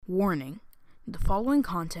Warning. The following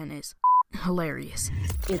content is hilarious.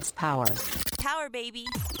 It's power. Power, baby.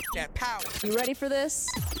 That power. You ready for this?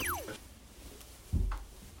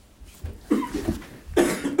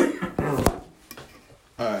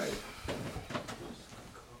 Alright.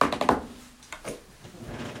 I'm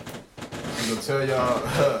gonna tell y'all,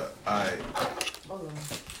 alright. Hold on.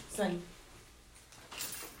 Sonny.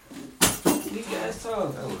 You guys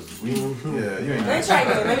talk. That was weak. Yeah, you ain't Let me try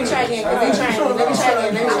again. Let me try again.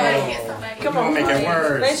 Come on. Make it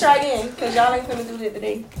worse. Let me try again, because y'all ain't finna do that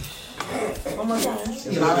today. One more time.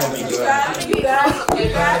 You got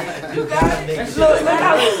it. Look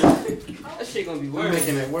how That shit gonna be worse.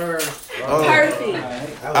 Making it worse. perfect.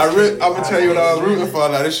 I'm gonna tell you what I was rooting for.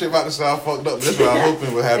 Now this shit about to sound fucked up. This is what I was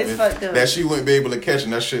hoping would happen. It's fucked up. That she wouldn't be able to catch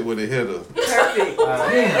and that shit would have hit her.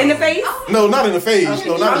 Perfect. In the face? No, not in the face.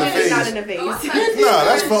 No, not in the It's not in face. the face. Nah,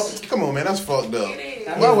 that's fucked. Come on, man, that's fucked up.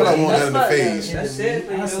 Why would I want that in the That's face? That's it.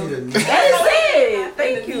 That is it.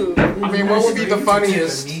 Thank you. I mean, what would be the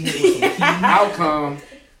funniest outcome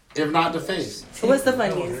if not the face? What's the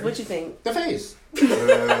funniest? What you think? The face.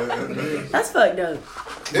 That's fucked up.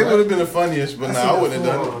 It would have been the funniest, but nah, I wouldn't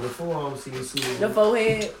have done it. The forearm seems to The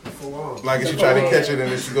forehead. the forearm. Like if she tried to catch it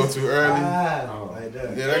and then she go too early. Like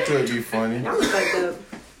that. Yeah, that could be funny. That was fucked up.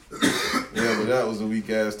 Yeah, but that was a weak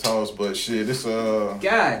ass toss. But shit, this God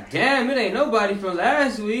damn, it ain't nobody from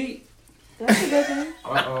last week. That's a good thing.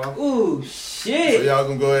 Ooh, so shit. y'all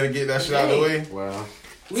gonna go ahead and get that shit out of the way. Well,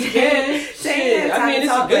 We can. Shit. I mean,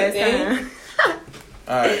 it's a good thing.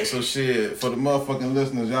 Alright, so shit, for the motherfucking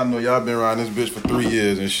listeners, y'all know y'all been around this bitch for 3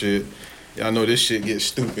 years and shit. Y'all know this shit gets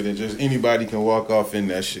stupid and just anybody can walk off in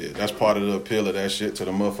that shit. That's part of the appeal of that shit to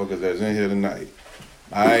the motherfuckers that's in here tonight.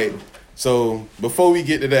 Alright, so before we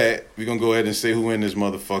get to that, we gonna go ahead and say who in this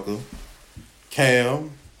motherfucker. Cam.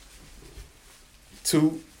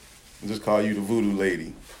 Toot. I'll just call you the voodoo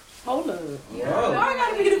lady. Hold up. Oh. I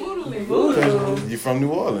gotta be the voodoo lady. Voodoo. You from New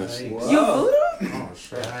Orleans. You voodoo? oh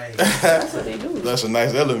shit. That's what they do. That's a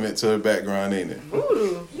nice element to her background, ain't it?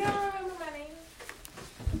 Voodoo.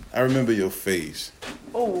 I remember your face.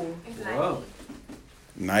 Oh. Whoa.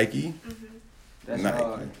 Nike? That's Nike.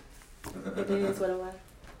 hard. It is what it was.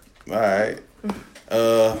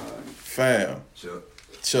 Alright. Fam.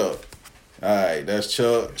 Chuck. Alright, that's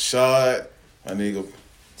Chuck. Shad, my nigga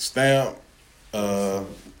Stamp.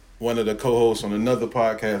 One of the co-hosts on another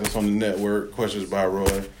podcast that's on the network, Questions by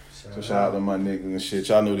Roy. So shout out to my niggas and shit.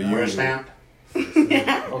 Y'all know the Where's usual. Stamp?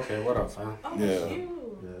 Okay, what up, fam? Yeah.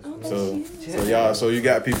 So you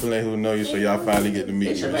got people in who know you, so y'all finally get to meet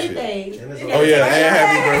It's you your and shit. birthday. Oh yeah, and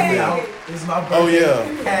happy birthday. This is my birthday. Oh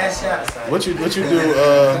yeah. Cash out. What you do? What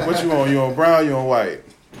you on? You on brown? You on white?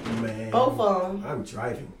 Man. Both of them. I'm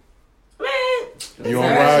driving. Man, You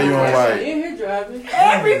on brown? You on You white? in here driving.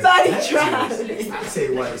 everybody driving. I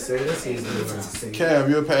say white, sir. That seems different to say. Cam,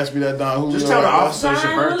 you'll pass me that Don Julio. Just tell the right now? officer it's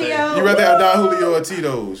your Don birthday. Julio. You rather have Don Julio or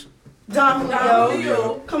Tito's? Don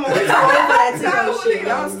Julio. Come on, we go over that Tito shit.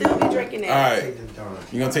 Y'all still be drinking All that. right, Take the Don.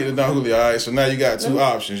 you gonna take the Don Julio. All right, so now you got two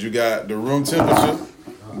options. You got the room temperature,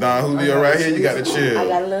 Don Julio right here. You got the I chill.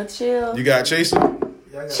 got a little chill. You got chaser. Y'all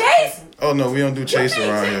got- Chase! Oh no, we don't do chaser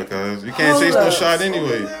around here, cause you can't chase no shot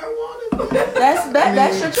anyway. That's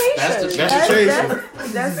your chaser. That's the That's your chaser.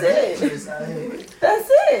 That's it. That's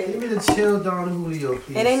Give it. me the chill Don Julio,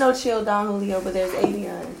 please. It ain't no chill Don Julio, but there's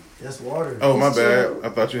Avion. That's water. Oh my It's bad. chill. I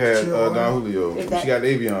thought you had Don Julio. If She that- got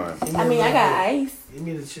Avion. Give me I mean, the- I got ice. Give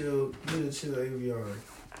me the chill. Give me the chill Avion.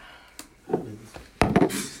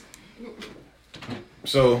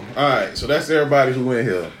 So all right, so that's everybody who in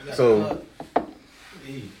here. So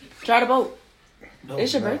Try the boat.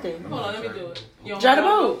 It's your birthday. Try the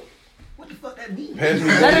boat. pass me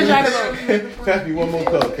Let her try the boat. pass me one more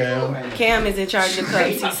cup, Cam. Cam is in charge of cups.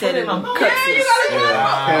 He said it. Cups. Cam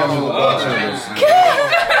is the bartender.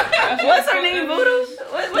 What's her name? Voodoo?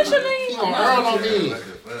 What's your name? Earl on me.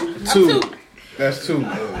 Two. That's two.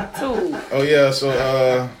 Two. Oh yeah, so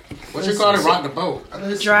What you call it? Rock the boat.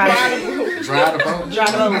 Dry. Drive the boat.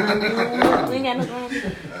 Dry the boat. We ain't got no time.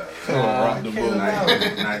 rock the boat. I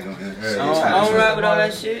don't ride with all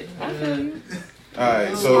that shit. I feel you.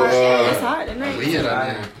 Alright, so It's hot tonight. Leah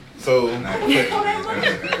down so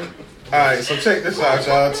alright, so check this out,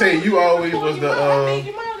 y'all. Tay, you always was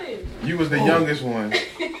the you was the youngest one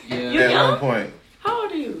Yeah. at one point. How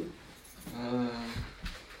old are you?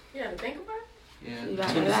 Yeah, You got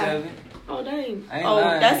 27. Oh, dang. I ain't Oh,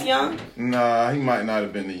 lying. that's young? Nah, he might not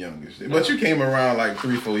have been the youngest. But you came around like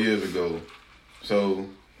 3-4 years ago. So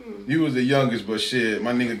you was the youngest, but shit,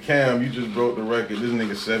 my nigga Cam, you just broke the record. This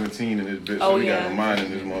nigga 17 in this bitch, so Oh, we yeah. got a mind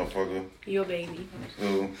in this motherfucker. You a baby.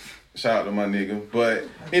 So Shout out to my nigga. But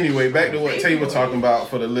anyway, back to what Tay was talking about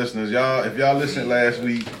for the listeners. Y'all, if y'all listened last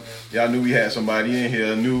week, y'all knew we had somebody in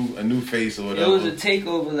here, a new face or whatever. It was a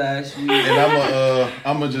takeover last week. And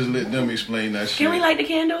I'ma just let them explain that shit. Can we light the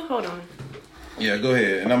candle? Hold on. Yeah, go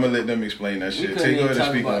ahead. And I'm gonna let them explain that We shit. couldn't Tay, go even ahead and talk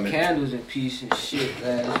speak on about it. candles and peace and shit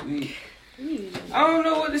last week. I don't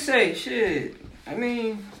know what to say. Shit. I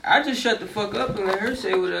mean, I just shut the fuck up and let her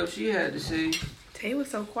say whatever she had to say. Tay was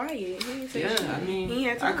so quiet. He didn't say shit. Yeah, I mean, He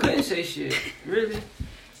had to I couldn't say shit. Really.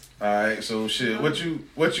 Alright, so shit. What you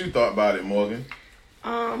thought about it, Morgan?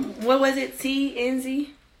 What was it? TNZ?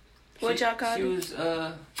 What y'all called She it? was,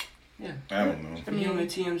 yeah. I don't know. Human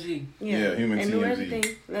TMZ. Yeah, human and knew TMZ. everything.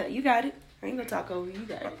 Look, you got it. I ain't gonna talk over you. You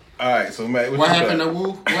got it. Alright, so Matt, What you happened thought? to Woo?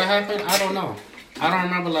 What happened? I don't know. I don't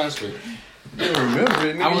remember last week. You don't remember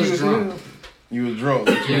it, nigga. I You was drunk. You was drunk.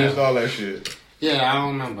 You Yeah. missed all that shit. Yeah, I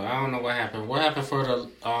don't remember. I don't know what happened. What happened for the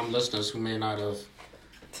listeners who may not have,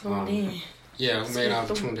 Tuned in. yeah, who may not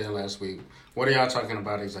have tuned in last week? What are y'all talking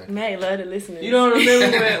about exactly? Matt love the listeners. You don't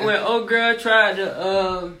remember when old girl tried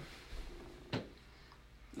to,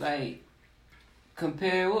 like,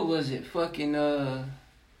 compare, what was it? Fucking, a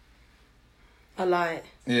lot.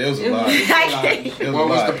 Yeah, it was a it lot. was It a lot. was What a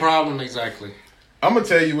was lot. the problem exactly? I'm gonna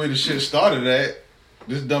tell you where the shit started at.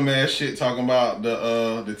 This dumbass shit talking about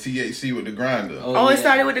the THC with the grinder. Oh, it yeah.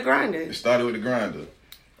 started with the grinder. It started with the grinder.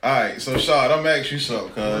 Alright, so Shad, I'm gonna ask you something,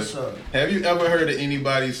 cuz. What's up? Have you ever heard of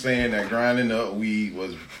anybody saying that grinding up weed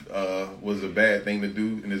was a bad thing to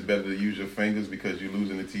do and it's better to use your fingers because you're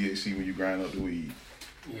losing the THC when you grind up the weed?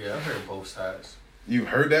 Yeah, I've heard both sides. You've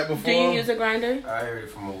heard that before? Do you use a grinder? I heard it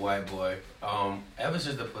from a white boy. Ever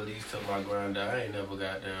since the police took my grinder, I ain't never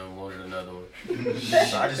got down wanted another one.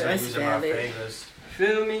 So I just been That's using my valid. fingers.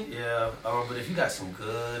 Feel me? Yeah, but if you got some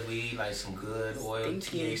good weed, like some good oil,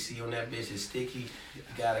 Sticky. THC on that bitch, it's sticky. You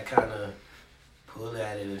gotta kind of pull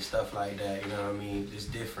at it and stuff like that. You know what I mean? It's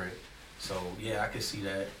different. So yeah, I can see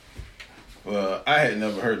that. Well, I had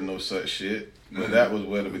never heard of no such shit, but that was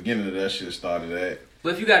where the beginning of that shit started at.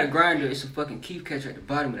 But if you got a grinder, it's a fucking keep catcher at the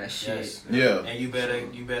bottom of that shit. Yes. Yeah. And you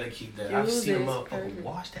better keep that. I've Use seen a this motherfucker perfect.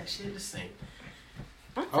 wash that shit in the sink.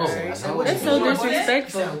 Oh, I said, what That's you so doing?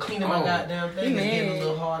 disrespectful. He said, I'm cleaning my Oh. goddamn thing. It's You getting a mad.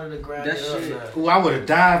 little harder to grind That it up shit. now. Ooh, I would have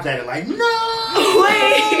dived at it like, no!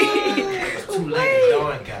 Wait. It's too late.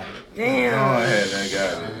 Dawn got it. Oh, I Damn. had that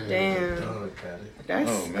guy. Damn. Dog got it. That's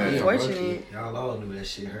Oh, man. unfortunate. Y'all all knew that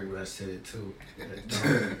shit hurt when I said it too.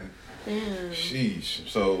 Damn. Sheesh.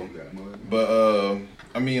 So, but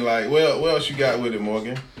I mean, like, what else you got with it,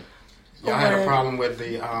 Morgan? Y'all had a problem with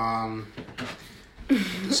the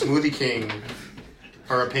Smoothie King.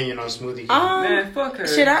 Her opinion on Smoothie King. Man, fuck her.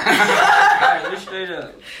 Should I? Alright, let's straight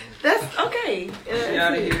up. That's okay. Get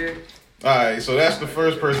out of here. All right, so that's the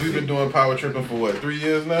first person. We've been doing power tripping for what, 3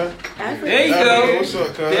 years now? There you Africa, go. what's up,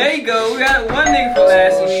 cuz? There you go. We got one nigga from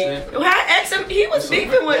last week. Well, I asked him. He was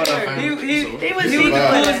beefing with her. He was He was the beefing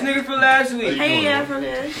with coolest her. nigga from last week. Hey,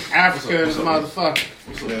 Africa. Africa is a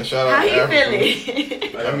motherfucker. Yeah, shout out How to you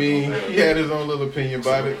Africa. feeling? I mean, he had his own little opinion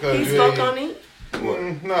about it. Cause He you spoke ain't- on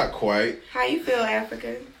it. Not quite. How you feel,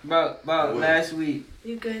 Africa? About last week.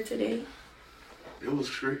 You good today? It was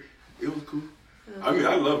great. It was cool. I mean,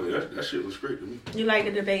 I love it. That shit was great to me. You like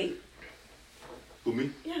the debate? Who, me?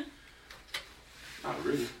 Yeah. Not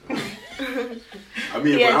really. I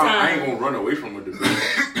mean, He but had I ain't time. gonna run away from it.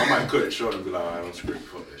 I might cut it short and be like, I don't scream.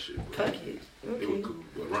 Fuck that shit. But Fuck it. it was Okay. cool.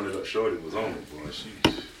 But run it up short, it was on it, boy.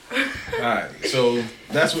 Sheesh. Alright, so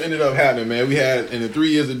that's what ended up happening, man. We had, in the 3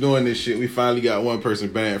 years of doing this shit, we finally got one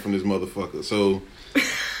person banned from this motherfucker. So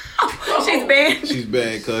She's banned. she's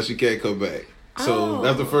banned because she can't come back. So Oh.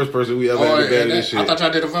 that's the first person we ever Oh, had to ban this shit. I thought y'all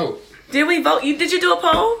did a vote. Did we vote? Did you do a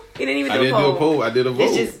poll? You didn't even I do didn't a poll. do a poll. I did a vote.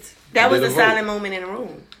 It's just that I was did a a vote. silent moment in the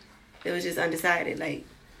room. It was just undecided. Like,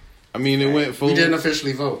 I mean, it went full. We didn't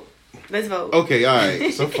officially vote. let's vote. Okay,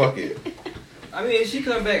 alright. So fuck it. I mean, if she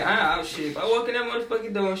come back, I out shit. If I walk in that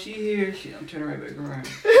motherfucking door and she here, shit, I'm turning right back around.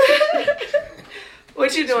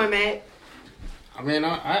 What you doing, Matt? I mean,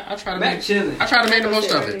 I try to Back make chilling. I try to make the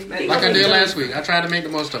most of it, Back like I did chilling. last week. I tried to make the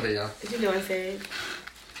most of it, y'all. What you doing, Sid?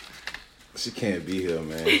 She can't be here,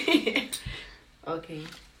 man. Okay.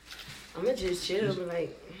 I'm gonna just chill, but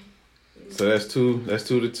like, So that's two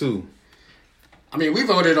to two. I mean, we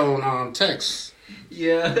voted on text.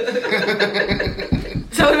 Yeah. so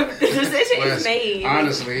the decision Well, is made.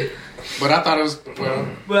 honestly, but I thought it was well.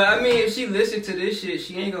 But I mean, if she listened to this shit,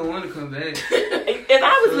 she ain't gonna want to come back. If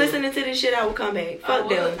I was listening to this shit, I would come back. Fuck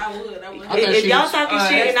them. I would. I If, thought if she y'all was- talking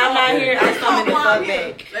Alright, shit and I'm not here, I'm coming the fuck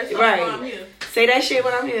back. Let's Right. Say that shit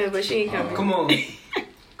when I'm here, but she ain't coming. Come on.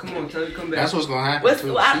 Come on, tell her to come back. That's what's gonna happen.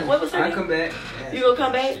 What was her I name? come back. You gonna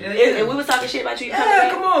come back? Yeah, yeah. And we was talking shit about you. You coming Yeah,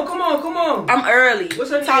 back? come on. I'm early. What's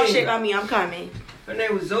her Talk name? shit about me. I'm coming. Her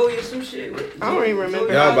name was Zoe or some shit. I don't even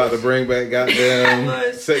remember. Y'all about to bring back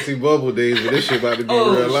goddamn sexy bubble days, but this shit about to be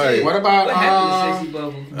real life. What about What happened to Sexy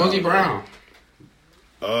Bubble? Boogie Brown?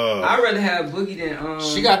 I'd rather have Boogie than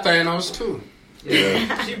She got Thanos too. Yeah,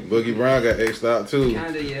 Boogie Brown got X'd out too.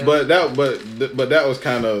 Kinda, yeah. But that was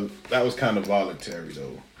kind of voluntary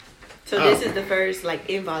though. So this is the first like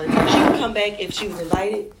involuntary. She would come back if she was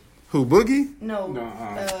invited. Who, Boogie? No.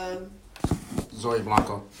 Zoe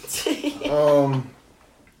Blanco.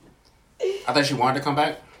 I think she wanted to come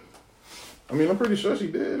back. I mean, I'm pretty sure she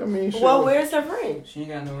did. I mean, shit. Well, where's her friend? She ain't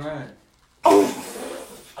got no ride.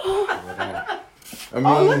 I mean,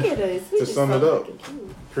 look at us. To sum it up,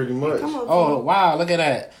 pretty much. Oh wow, look at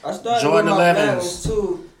that. I started Jordan with my 11s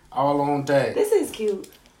too. all on deck. This is cute.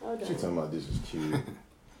 She talking about this is cute.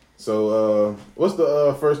 So, what's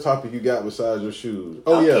the first topic you got besides your shoes?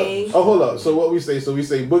 Oh Okay. yeah. Oh, hold up. So what we say? So we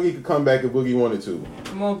say Boogie could come back if Boogie wanted to.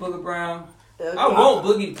 Come on, Boogie Brown. Okay. I want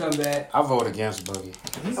Boogie to come back. I vote against Boogie.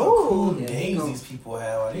 These are cool names these people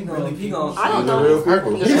have. Are they really people? I don't These are know. real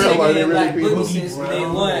people. It's He's really talking about they Black really Boogie people. since day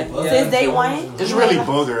one. Since day one? It's really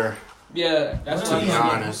Booger, Yeah, that's to what be I'm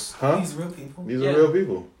saying. honest. Huh? These real people. These Yeah. are real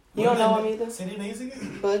people. You don't know him either? Say their names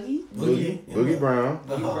again. Boogie? Boogie Brown.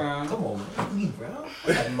 Boogie Brown. Come on, man. Boogie Brown.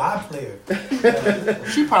 That's my player.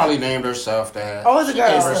 She probably named herself that. Oh, it's a She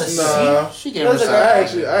gave girl. her- Nah. She gave It was a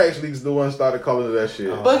herself. I actually is the one started calling her that shit.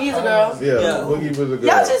 Boogie's a girl. Yeah, Boogie was a girl.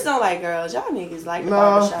 Y'all just don't like girls. Y'all niggas like the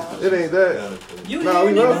Nah, barbershop. it ain't that. You Nah,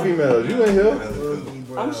 we hear love nigga? females. You in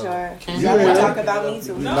here? I'm sure. You Y'all in can here? talk about me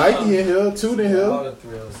too. Nike in here. Toot in All here. the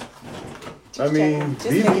thrills. I mean, Just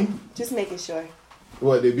BB. Just making sure.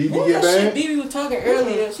 What, did BB What get that shit banned? BB was talking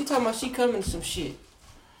earlier? She talking about she coming to some shit.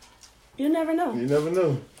 You never know. You never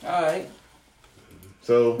know. Alright.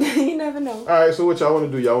 So, You never know. all right. So what y'all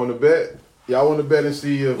want to do? Y'all want to bet? Y'all want to bet and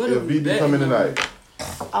see if What if we BB bet, coming you know? tonight?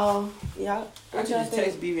 Oh, yeah. I What could y'all just think?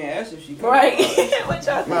 text BB and ask if she comes. Right. What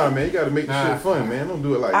y'all think? Nah, man, you got to make the Nah. shit fun, man. Don't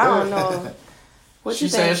do it like I that. don't know. What She you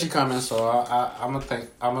said think? she coming, so I'm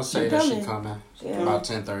gonna say that she coming. coming Yeah. about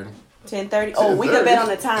 10:30. 10:30. Oh, we could 10:30. bet on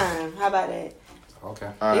the time. How about that? Okay.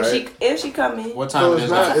 All If right. she coming. What So time it's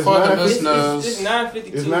is not- it it's for the not- listeners? It's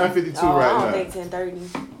 9:52. It's 9:52 Oh, I right don't now. think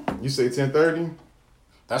 10:30. You say 10:30?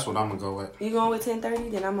 That's what I'm gonna go with. You going with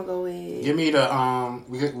 10:30? Then I'm gonna go with. Give me the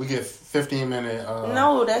we get 15-minute.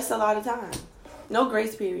 No, that's a lot of time. No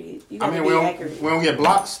grace period. You I gotta mean be we accurate. don't get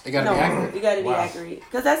blocks. They gotta No, be accurate. you gotta be Wow. accurate.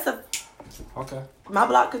 Cause that's the Okay. my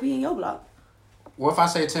block could be in your block. Well, if I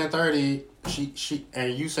say 10:30, she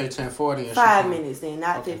and you say 10:40, and 5 she minutes then,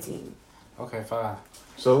 not Okay. 15. Okay, 5.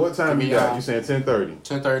 So what time Give you me, got? You saying 10:30?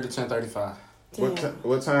 10:30 to 10:35. Damn.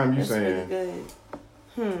 What time you That's saying? really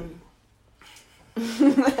good.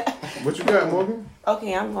 What you got, Morgan?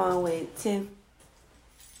 Okay, I'm going with 10,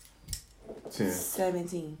 10,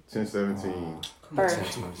 17. 10, 17. First.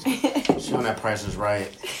 She on that Price is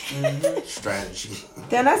Right strategy.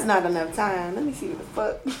 Damn, that's not enough time. Let me see what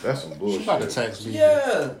the fuck. That's some She bullshit. about to text me.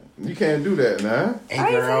 Yeah. You can't do that, nah.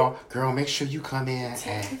 Hey girl, make sure you come in. At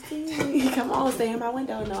Come on, stay in my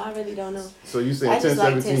window. No, I really don't know. So you say I 10, just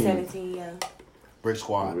like 10, 17. 17, yeah. Brick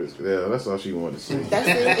Squad. Yeah, that's all she wanted to say. That's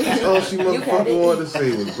it. That's all she You got motherfucking it. wanted to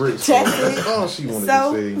say was brick. Squad. That's it. That's all she wanted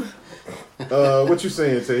So- to say. What you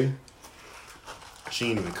saying, Tay? She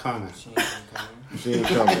ain't even coming. She ain't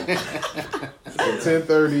coming. So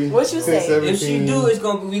 10:30. What you say? 10:17. If she do,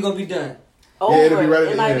 we gonna be done. Over. it'll be right at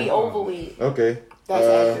it the might end. be over with. Okay. That's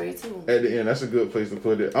accurate too. At the end, that's a good place to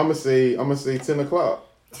put it. I'm gonna say 10 o'clock.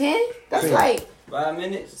 10? That's 10. like 5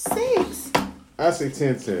 minutes. 6. I say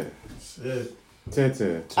 10:10. Shit.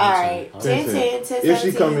 10:10. Alright. 10, 10, 10, 10, 17, If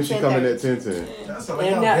she coming, she 10, coming 30. at 10:10. That's all And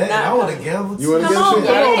y'all not- bet. not- I want to gamble. You want to Come get on, shit?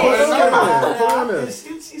 guys. Come on, there.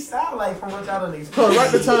 She sound like from what y'all done explained. Come on,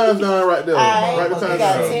 write the times down right there. Alright, Write the we times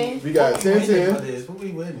got down. 10. We got 10, 10. What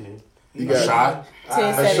we winning? You A got shot.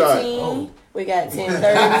 10, A shot. 17. We got 10,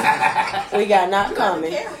 30. We got not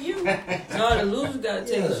coming. No, the loser gotta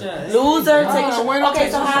take a shot. Loser, take a winner shot. Okay,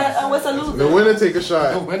 takes so a how? What's a The loser? winner take a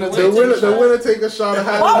shot. The winner The takes a winner, the shot. winner take a shot of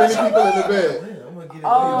how many people in the bed.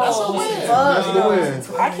 Oh, That's a win. That's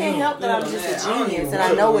the win. I can't help that I'm just a genius and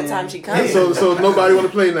I know what time she comes. So nobody want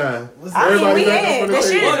to play now. I mean, we back up in. for the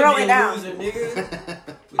This shit table. is rolling down. Loser, nigga.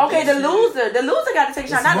 Okay, the loser got to take a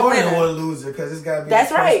shot, It's not the more than winner. one loser because it's got to be. That's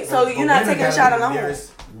the first- right. So the you're not winner taking a gotta shot be the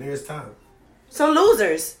alone. Nearest time. So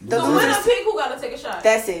losers. The The winner losers. pick who gotta take a shot.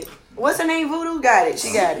 That's it. What's her name? Voodoo got it.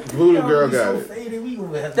 She got it. Voodoo girl got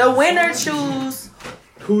it. The winner choose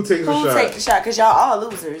Who takes the Who shot? take the shot? Because y'all all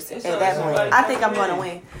losers at that point. I think I'm going to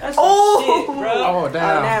win. That's Oh, shit, bro. Oh,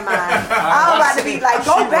 damn. Oh, never mind. I was about to be like,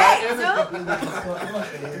 go back, dude.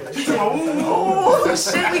 Oh,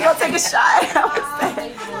 shit, we gonna take a shot.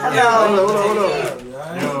 Hello. Hold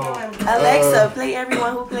on. Alexa, play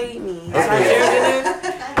everyone who played me.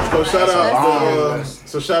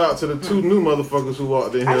 So shout out to the two new motherfuckers who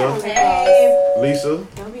walked in here. Lisa,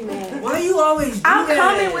 Don't be mad. Why you always do I'm that?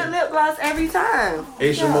 coming with lip gloss every time.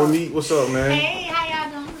 Aisha Monique, what's up, man? Hey, how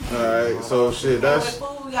y'all doing? Alright, so shit, that's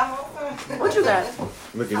What you got?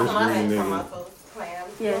 look at this green nigga.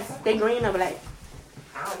 Yes, they green or black?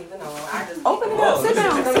 I don't even know. I just Open it up. Sit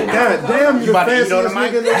down. Sit down. God damn, you the about to eat on fanciest the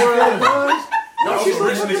nigga in the world. No, she's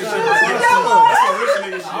rich nigga shit.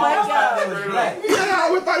 Yeah, I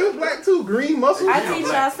would thought he was black too. Green muscles. I teach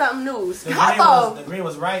y'all something new. The green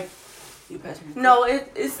was right. No,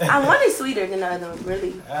 it's. I want it sweeter than the other one,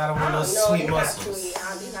 really. I don't want no sweet muscles.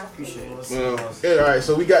 Well, yeah, all right.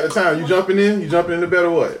 So we got the time. You jumping in? You jumping in the bed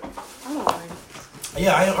or what?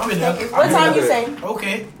 Yeah, I'm in there. What time you say?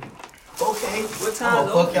 Okay. What time?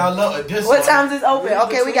 Fuck y'all up. This What time's is open?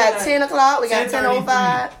 Okay, we got 10 o'clock. We got 10:05.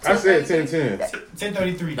 I said 10:10.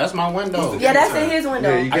 10:33. That's my window. Yeah, that's in his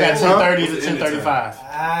window. Yeah, you I got got 10:30 to 10:35.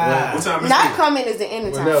 What time is Not coming is the end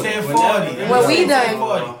of time. 10:40. When we done,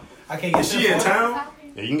 10:40. I can't get she in town?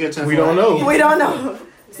 Yeah, you can get 10:40. We don't know. we don't know.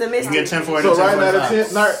 It's a You can get mystery. 10:40 So to right now the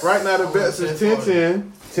 10:45. right now the bets is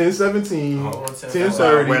 10:10, 10:17,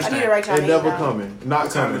 10:30. West I need to Ham. write y'all It name never down. coming.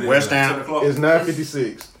 Not coming. West Ham. 10 o'clock. It's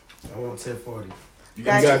 9:56. I want 10:40. You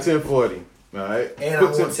got 10:40. All right. And I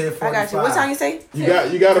Put want 10 I got you. What time you say? You got a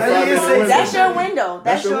 5-minute window. That's your window.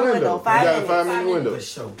 That's your window. You got a 5 minutes. 5-minute window. For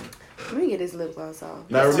sure. Let me get this lip gloss off.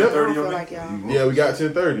 Now I remember, don't feel like y'all. yeah, we got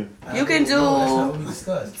 10:30. You can That's not do what we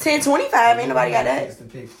discussed. 10:25. Ain't nobody got that.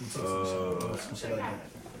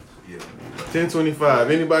 10:25.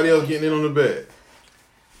 Anybody else getting in on the bet?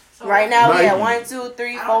 Right now we Nike. at 1, 2,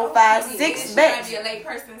 3, 4, 5, 6 bets. Be a late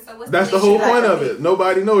person, so what's That's the late whole shit point like? of it.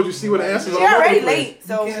 Nobody knows. You see what the answers She are. already late, You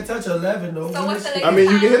so can't touch 11 though. So what's the latest I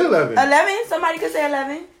mean, you can hit time? 11. 11. Somebody could say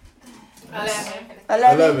 11. 11.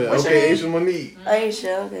 11. What's your Okay, name? Aisha Monique.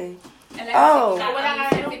 Aisha. Okay. 11. Oh. So what I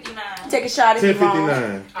got? 10:59. Take a shot if you wrong.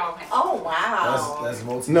 10:59. Oh, okay. Oh wow. That's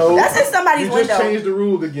multi. No, That's in somebody's you just window. changed the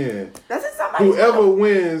rule again. That's in somebody's Whoever window.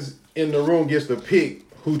 wins in the room gets to pick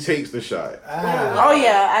who takes the shot. Oh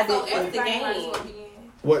yeah, I So did. it's the game.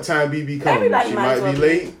 What time BB comes? Everybody She might might as well be be.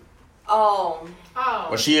 late. Oh.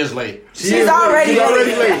 Well, she is late. She's already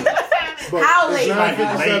late. But How it's late?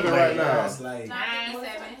 9:57 right Late. now. That's like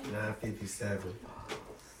 9:57.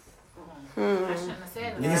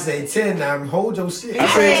 Nigga say 10 now. Hold your shit. I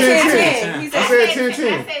said 10:10. He I said said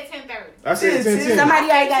 10:10. I said 10:10. somebody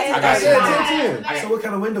already got I said 10:10. So what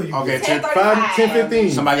kind of window you Okay, get?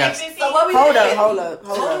 10:15. Somebody got. Hold up.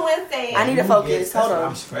 I need to focus. Hold I'm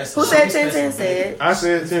on. stressing. Who said 10-10 said? I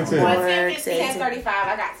said 10:10. Mark said 10. 10:35.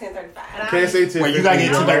 I got 10:35. Can't say 10. Wait, you gotta get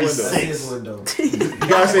You're on my window. 2:36. His window. You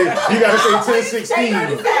gotta say 10:16.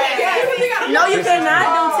 No, you cannot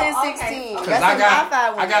do 10-16. Cause That's I a got Wi-Fi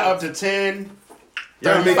window. up to 10.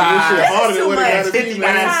 Y'all making this shit harder than what it gotta be, 59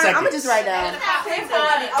 man. I'm seconds. gonna just write down.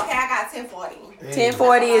 10:40. Okay, I got 10:40.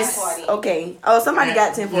 10:40 is okay. Oh, somebody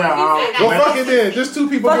got 10:40. Well, fuck it then. Just two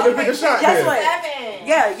people get to pick a shot Guess then. what?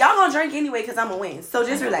 Yeah, y'all gonna drink anyway because I'm gonna win. So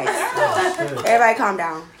just relax. Everybody calm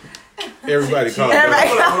down. Everybody calm Everybody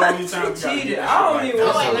down. calm down. Cheated. I don't even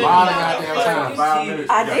That's want a to lot of goddamn time. 5 minutes.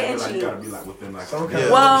 I didn't cheat. Yeah,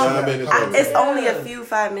 Well, 5 minutes. It's only a few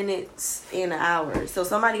 5 minutes in an hour. So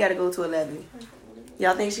somebody got to go to 11.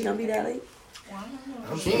 Y'all think she gonna be that late?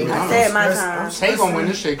 She ain't I coming. said my time. Tay gonna win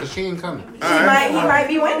this shit because she ain't coming. He might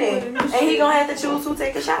be winning, and he gonna have to choose who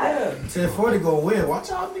take a shot. 10:40 gonna win. Watch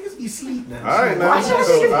y'all niggas be sleep now. All right, now. Watch your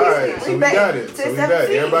So, shit. all right, so We we back got it. to So we back.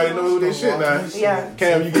 17. Everybody know who this shit now. Yeah.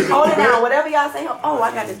 Cam, you get Hold the it down. bet? Whatever y'all say. Oh,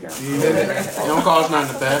 I got this girl. It don't cost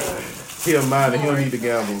nothing to bet. He a minor. He don't need to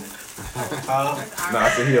gamble. Nah, I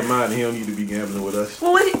said he a minor. He don't need to be gambling with us.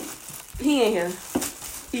 Well, what? He in here.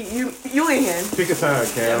 You in here. Pick a time,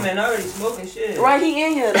 Yeah, Cam. man, I already smoking shit. Right, he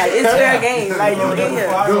in here. Like, it's fair game. Like, you in here.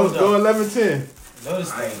 Go 11-10.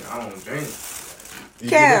 Notice that. I don't drink.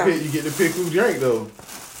 Cam. You get to pick who drink though.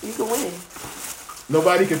 You can win.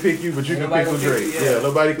 Nobody can pick you, but you can Nobody pick who can pick drink. you, yeah. Yeah,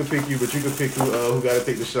 nobody can pick you, but you can pick who got to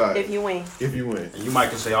take the shot If you win. if you win. And you might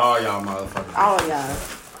can say all y'all motherfuckers. All y'all.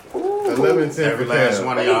 Ooh. 11-10 Every for last Cam.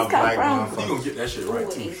 one of Where y'all these come black from? You motherfuckers. gonna get that shit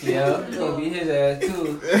right too. Yeah, it's gonna be his ass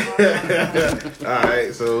too. All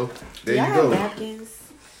right, so there Y'all you have go. napkins.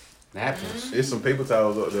 Napkins. There's some paper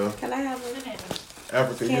towels up there. Can I have one?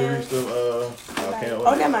 Africa, you Cam. reach them. I can't.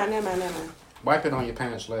 Oh, never mind. Wipe it on your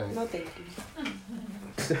pants leg. No, thank you.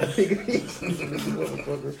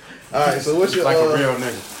 Alright, so what's your Like a real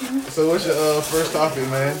nigga. So what's your first topic,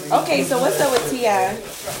 man? Okay, so what's up with T.I.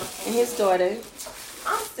 and his daughter?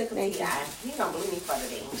 I'm sick of T.I. He don't believe me for the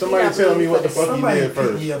day. Somebody tell me what the fuck he did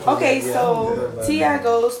first. Okay, so T.I.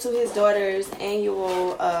 goes to his daughter's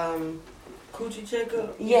annual Coochie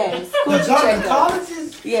checkup? Yes, coochie checkup.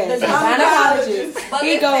 Yes, The gynecologist. But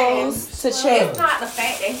He goes to check. It's not the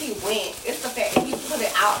fact that he went. It's the fact that he put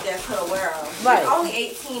it out there to the world. Right. He's only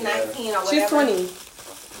 18, 19 or whatever. She's 20.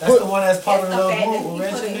 That's the one that's part of the It's the little fact group that he put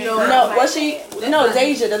originally. it in. No, well she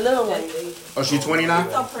Deja, the little one. Oh, she 29?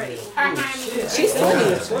 So pretty. She's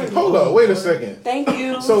 20. Hold up, wait a second. Thank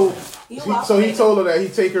you. So he told her that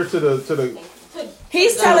he'd take her to the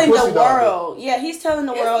He's the telling pussy the doctor. world. Yeah, he's telling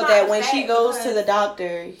the It's world not that when fact she goes to because- the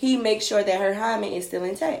doctor, he makes sure that her hymen is still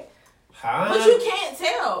intact. But you can't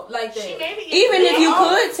tell like that. Even if you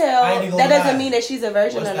could tell, I ain't gonna that doesn't lie. mean that she's a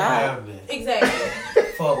virgin or not. Exactly.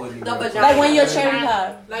 Fuck with you. The vagina. Like when you're cherry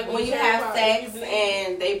pop. Like when you have sex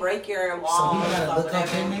and they break your So walls you gotta or look up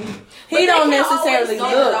whatever. in me. He But don't they can't necessarily always go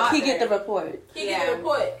to the look. doctor. He get the report. He get the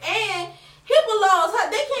report. And HIPAA laws,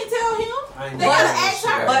 they can't tell him. They know gotta that ask shit.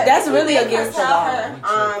 her. But that's really He make against her the tell law.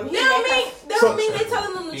 her. They don't So- mean they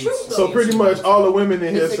telling them the truth. So though. pretty much all the women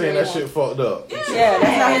in here Disagree saying that on. shit fucked up. Yeah,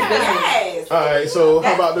 that's not his business. Yes. Alright, so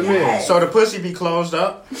how about the men? So the pussy be closed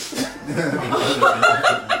up?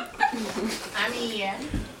 I mean, yeah.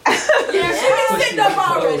 Yeah, she be sitting up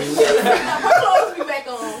already. She be sitting up. Her clothes be back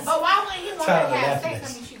on. But why wouldn't he want Tyler to have laughing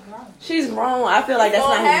sex? I mean, she's grown. She's wrong. I feel like that's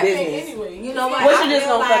Gonna not his happen business. anyway. You know what? What I you just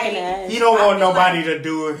feel gonna like- fucking ask? He don't want nobody to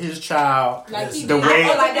do his child Like he the did. I way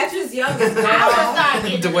feel like that's his youngest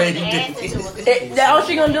girl. the way he did. All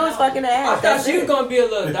she gonna do is fucking I ass. thought That's she was it. gonna be a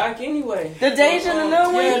little dark anyway. The Deja, the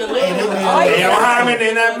little one. Yeah, the little one. Ain't no hymen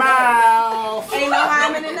in that mouth. Ain't no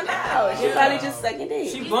hymen in the mouth. She probably just sucking dick.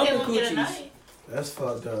 She bumping coochies. That's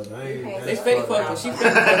fucked up. They fake fucking. She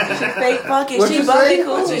fake fucking. She fake fucking. What She you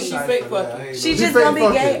bumping say? She coochie. fake fucking. She She just fake gonna be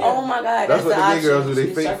gay. fucking. Oh my god, That's that's what the gay girls do, option.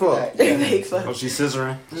 they fake fuck. They fake fuck. Oh, she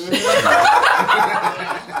scissoring?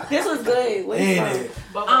 This was good. Where you Ain't from? it?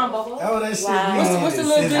 Bubble. Oh, that shit. Wow. What's the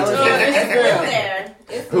little bitch It's Instagram? there.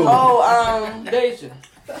 It's Who? Oh, Deja.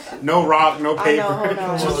 No rock, no I paper. know. Hold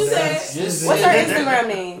on. What you said? What's her Instagram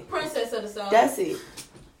name? Princess of the Sun. That's it.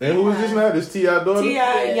 And who is this now? This T.I. daughter?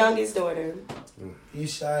 T.I. youngest daughter. You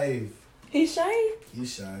shy. He's shy. You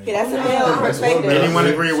shy. Yeah, that's a male perspective. Anyone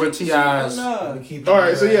agree with T.I.'s?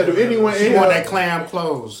 Alright, so yeah, do anyone in She want here that clam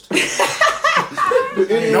closed. do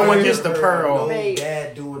anyone No one in gets here- the pearl. Babe.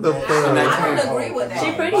 Dad doing The that. pearl. I don't agree with that.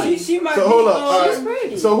 She pretty. She might So be, hold up, She's alright.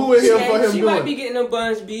 pretty. So who in here for him she might be doing? getting them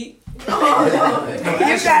buns beat. You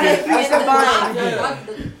gotta fix the bun.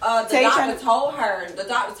 The Tay doctor trying- told her. The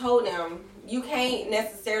doctor told them you can't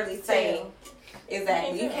necessarily say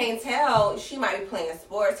exactly. You can't tell. She might be playing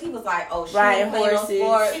sports. He was like, "Oh, she Riding ain't playing horses. no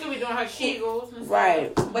sports." She could be doing her kegels and stuff.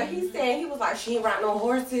 Right. But he said he was like, "She ain't riding no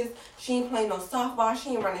horses. She ain't playing no softball. She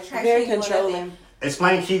ain't running track. Very she ain't doing nothing." controlling.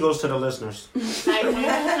 Explain Kegels to the listeners. Like when you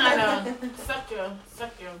kind of suck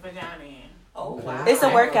your vagina in. Oh wow! It's a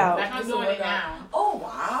workout. Like I'm doing it now. Oh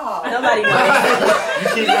wow! Nobody knows. You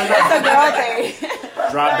keep on It's a girl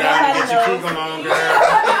thing. drop down and get your Kegel on, girl.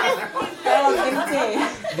 Girl, give me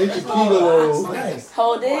 10. Get your Kegel on. Nice.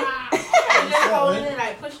 Hold it. Just holding it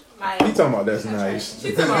like push like. He talking about that's nice.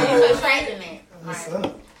 She's attracting it. What's Like,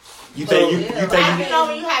 up? You think you you know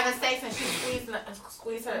when you having sex and she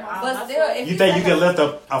squeeze her arm. But still, if you think you can lift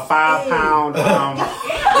a 5 pound weight?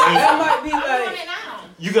 That might be I'm like. doing it now.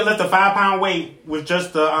 You can lift a 5 pound weight with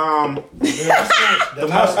just the I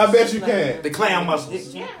bet you can. the clam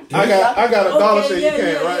muscles. Yeah. I got $1 say you yeah, can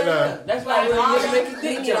yeah, right yeah. now. That's like when you make your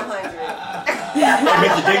dick you need jump. 100.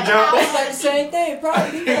 Make your dick jump. That's like the same thing,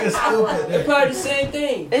 probably. It's probably the same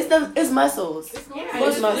thing. It's muscles. Yeah,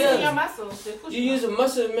 What's it's muscle? using your muscles. to push You use a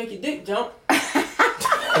muscle to make your dick jump.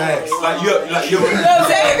 Facts. Like you're Baby,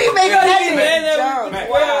 make Yeah, that man, jump. Mac,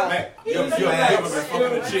 Wow. Mac, you'll been fucking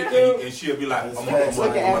a chick and she'll be like, I'm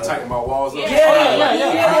gonna tighten my walls up. Yeah.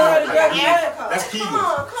 That's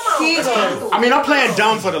Kegels. Kegels. I mean, I'm playing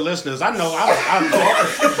dumb for the listeners. I know.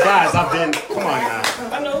 Guys, I've been. Come on now.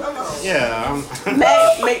 I know. Yeah.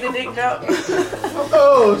 Make the dick jump.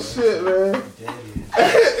 Oh shit, man.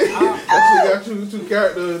 Actually got you two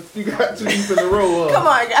characters. You got two deep in the row. Come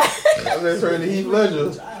on, guys. Let's turn to Heath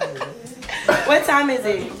Ledger. What time is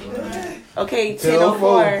it? Okay,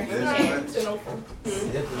 10:04.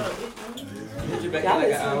 10:04. Get you back in like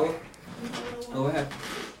an hour. Oh, what happened?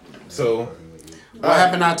 So, What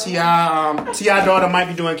happened now? T.I. daughter might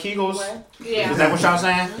be doing Kegels. Yeah. Is that what y'all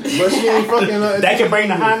saying? but she ain't fucking. That can bring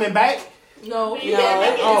the hymen back. No.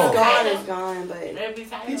 It's gone, but Every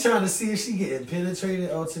time. He trying to see if she getting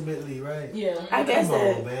penetrated ultimately, right? Yeah. I guess Come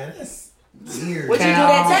that. on, man. That's weird. Would you do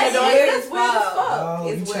that to That's your weird daughter? as fuck. Oh,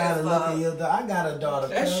 you It's trying to weird look as at your daughter? I got a daughter.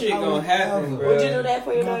 That cuz. shit I gonna would happen, never. bro. Would you do that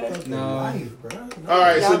for your daughter? No. Life, bro. All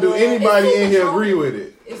right, so do anybody in here agree with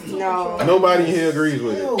it? No. Nobody in here agrees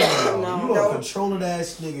with it. Hell no. You No. a controlling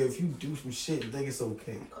ass nigga if you do some shit and think it's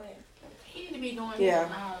okay. He need to be doing Yeah.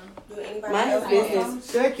 his, Do anybody Mind else his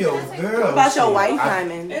business. Check your girl. What about your shit. wife,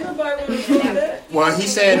 Hyman? Ain't nobody want to do that. Well, he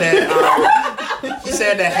said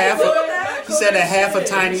that half of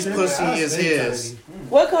Tiny's pussy is his.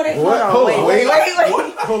 What could it? What? Hold on, wait.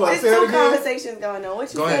 Hold on, There's say that two again. conversations going on.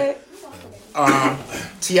 What you Go said? ahead.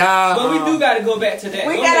 T.I. But we do got to go back to that.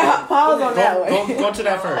 We Go gotta ahead. pause on that one. Go to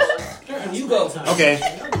that first. You go. Okay.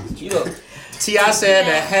 You go. T.I. said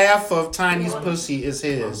that half of Tiny's pussy is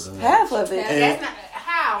his. Half of it. And, That's not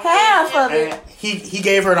how. Half of and it. he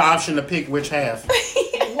gave her the option to pick which half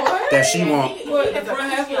that she want. What? The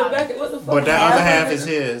front half or the back? What the fuck? But that other half is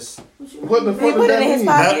his. What the He fuck put does it that in his mean?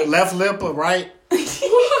 pocket. Left lip or right?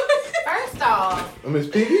 First off, Miss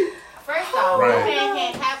Piggy? Right. we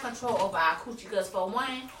can't have control over our coochie because for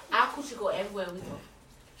one, our coochie go everywhere we go.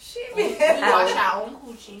 We wash our own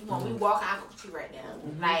coochie when we walk our coochie right now.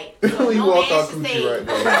 Like so We no walk man our should coochie say, right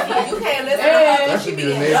now. You can't listen That should be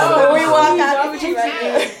the name of So we it. walk out Gucci right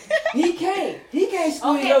there. He can't squeeze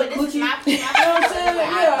Okay, your but this is coochie. my You know what I'm saying?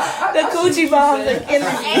 Yeah. The coochie bombs are killing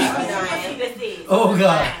Ask me. me what this is. Oh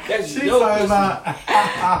God. That's She your talking pussy. about. I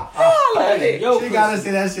love it. Yo, She gotta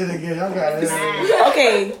say that shit again. Y'all gotta.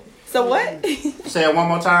 Okay, so what? Say it one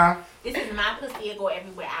more time. This is my pussy. It go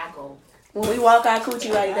everywhere I go. When we walk our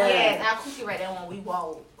coochie right there. Yes, our coochie right there when we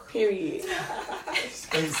walk. Period.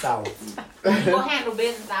 Stay south. When we go handle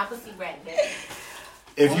business, our pussy right there.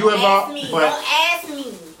 If you Don't involve, ask me. but Don't ask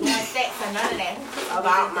me. No sex or none of that.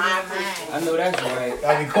 About my mind. I know that's right.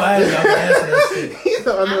 Y'all be quiet. Y'all can answer that shit. I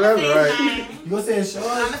know that's right. You gonna say it short?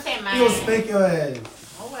 I'ma say You mine. gonna spank your ass.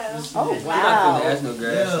 Oh well. Oh, I'm not wow. gonna ask no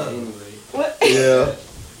girl that Yeah. shit anyway. What? Yeah.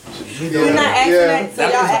 We're not asking that, so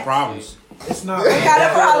that y'all is the ask. problems. It's not. We got a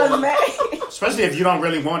problem, man. Especially if you don't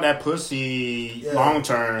really want that pussy Yeah. long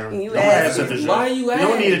term. You Don't ask. ask if it's Why yours. you You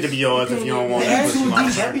don't ask? need it to be yours if you don't want that That's pussy too long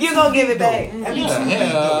deep. term. That be You too gonna give deep, it back. though. That be The too deep,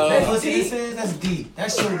 hell? though. That pussy this is, that's deep.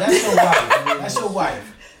 That's your wife. That's your wife.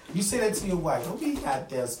 You say that to your wife. Don't be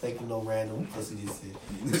goddamn spanking no random pussy this shit.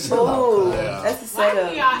 Ooh, Yeah. that's a Why do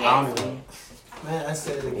setup. y'all ask me? Man, I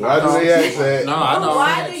said it again. Why do they ask that? No, I know.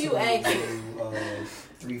 Why do you ask?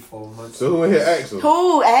 3-4 months. So who in here asks them?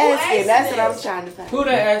 Who asking? That's what I was trying to find. Who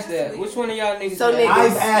that asked that? Which one of y'all niggas? So that niggas-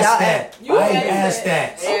 I've Y'all asked that. You I've asked asked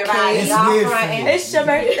that. Everybody, It's y'all weird for fronting. me. It's your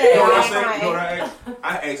birthday. You know what I'm Yeah. saying? You know what I asked?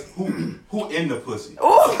 I asked who in the pussy? Ooh.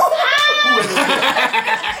 Who in the pussy?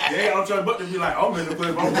 Yeah, I'm trying to be like, I'm in the pussy.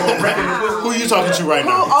 I'm going wrecking the pussy. Who you talking to right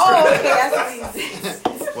now? Oh, okay, that's easy.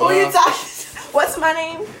 Who you talking? What's my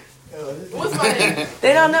name? What's my name?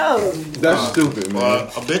 They don't know. That's stupid, man. Well,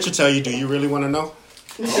 a bitch will tell you, do you really want to know?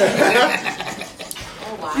 Oh,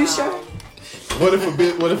 wow. You sure? What if a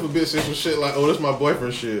bitch says some shit like, oh, that's my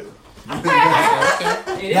boyfriend shit? Now, No,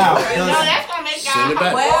 that's gonna make Send y'all it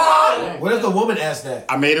back. Well, what if the woman asked that?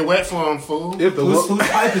 I made it wet for him, fool. If the Whose wo-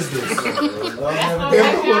 pipe is this?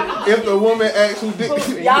 if the woman asks who dick,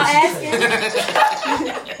 Y'all asking? Is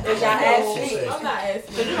y'all asking? I'm not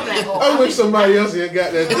asking. I wish somebody else here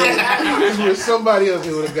got that dick. I wish somebody else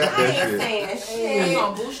here would have got I that ain't shit. saying You shit.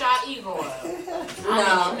 gonna boost our ego up. No,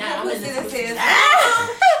 I'm pussy in that this says,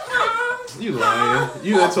 You lying.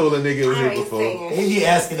 You done told a nigga it was I here ain't before. saying He be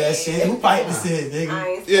asking that shit. Who pipe this is, I nigga?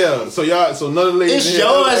 ain't saying Yeah, so none of the ladies It's in here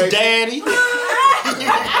yours, ever asked- daddy.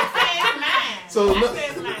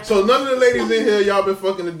 So none of the ladies in here, y'all been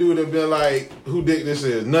fucking the dude and been like, who dick this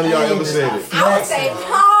is? None of y'all ever said it. I would say,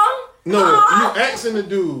 huh? No, you asking the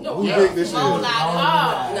dude who dick this is. No.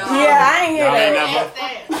 Yeah, I ain't hear Y'all ain't that.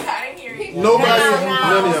 never. I didn't hear you. Nobody,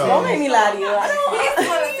 none of Don't y'all. make me lie to you. I He's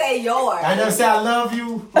gonna say yours. I never say I love you.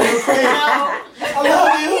 Real quick. I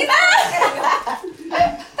love you.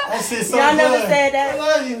 That shit so Y'all never good. said that? I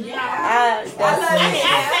love you.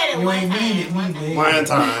 That's You ain't mean it, me, One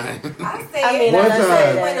time. I say I mean, One I done time.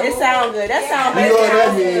 said that. It sound good. That sound You better. know what that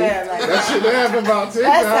than means? I swear, like, That shit done happened about 10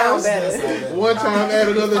 that sound times. better. One time, add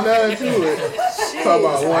another 9 to it. Talk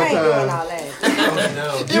about I one ain't doing time. all that.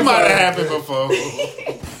 It might have happened before.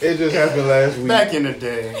 It just happened last week. Back in the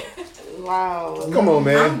day. Wow. Come on,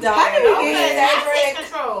 man. How can we get I take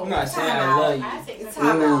control. I'm not saying I love you. I take Ooh, control.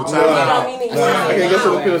 time You out. know me, Nah, I can't get to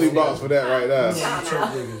the penalty box for that right now.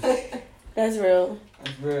 That's real.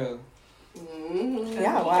 That's real.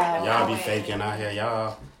 Yeah, wow. Y'all be faking out here,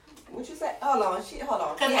 y'all. What you say? Hold on. Cause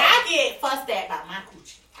I get fussed at by my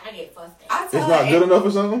coochie. I get frustrated. It's not good enough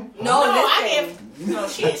or something? No, I get. No,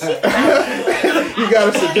 she You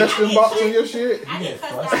got a suggestion box on your shit?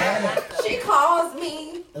 She calls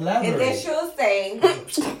me and then she'll say,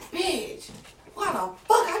 bitch, why the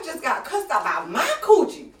fuck I just got cussed about my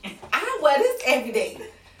coochie? I wear this every day.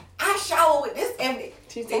 I shower with this every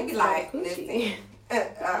day. They be like, listen, They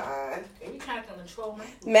be trying to control me.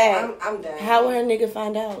 Matt, I'm done. how would her nigga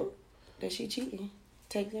find out that she cheating?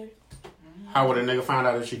 Take her. How would a nigga find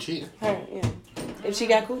out if she cheating? Her, yeah. If she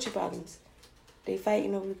got coochie problems, they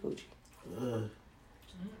fighting over the coochie. No,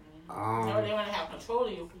 they want to have control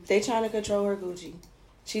of you. They trying to control her coochie.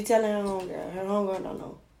 She telling her homegirl. Her homegirl don't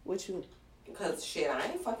know. What you? Because shit, I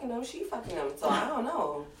ain't fucking them. She fucking them. So I don't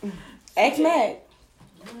know. Ask Matt.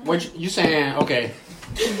 What you saying? Okay.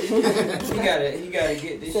 You gotta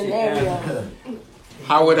get this Scenario. shit out.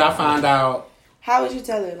 How would I find out? How would you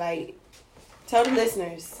tell her? Like, tell the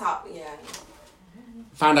listeners. Yeah.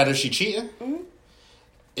 Find out if she cheating? Mm-hmm.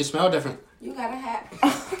 It smell different. You gotta have.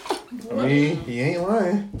 I mean, he ain't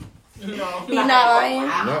lying. No. He not lying?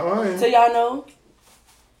 Not lying. So y'all know?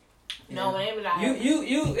 No, whenever I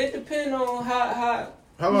You. It depends on how.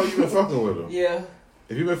 How long you been fucking with her? Yeah.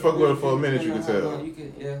 If you been fucking with her for a minute, you can tell. You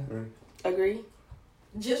can, yeah. Agree?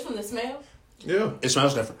 Just from the smell? Yeah. It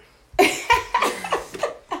smells different.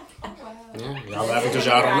 Yeah, y'all laughing because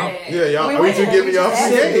y'all don't know. Yeah, y'all. We just giving y'all some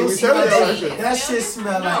game. We telling y'all that shit. That shit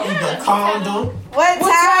smell like either condom. What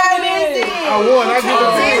time is it? I won. I get the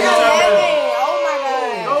big. Oh my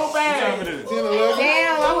god. Go back. 10, 11.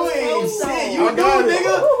 Damn, I was so Shit, you knew,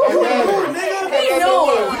 nigga. You knew, nigga. He knew.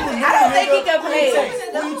 I don't think he could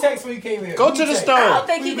play. Who you text when you came here? Go to the I store. don't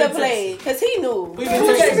think he could play. Because he knew. Who you Who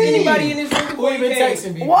been text texting? anybody in this room? Who you been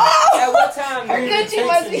texting me? Whoa! At what time? Her coochie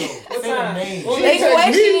must be. What time? They text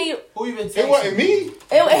questioning you. Who you been texting? It wasn't me.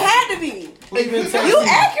 It had to be. Who you been texting? You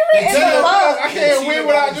accurate as fuck. I can't win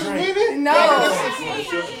without just winning. No.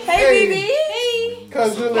 Hey, BB.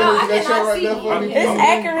 Cause you literally that shit right there for me. It's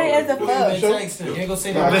accurate as a Who you fuck. been texting? You ain't gonna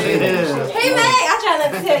say that. Hey, man, I try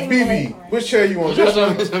not to tell you. BB, which chair you want?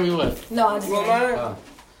 Just Tell me what. No, I just. You want mine?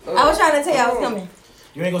 I was trying to tell you I was coming.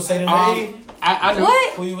 You ain't gonna say the name? I know.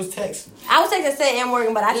 What? Who you was texting? I was texting Seth and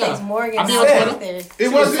Morgan, but I Yeah. texted Morgan I be when I on was Twitter. downstairs. It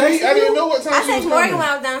wasn't me. I didn't know what time I she was texted Morgan coming. when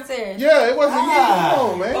I was downstairs. Yeah, it wasn't me. Come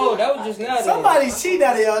on, man. Oh, that was just now. then. Somebody cheated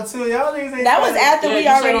out of y'all too. Y'all niggas ain't. That was after Yeah, we you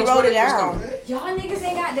said already on wrote it Twitter you was down. Y'all niggas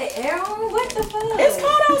ain't got the air on? What the fuck? It's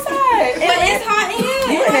cold outside. But it's hot in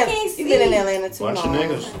here. You I been can't you been in see. Atlanta too Bunch of long.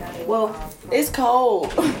 niggas. Well, it's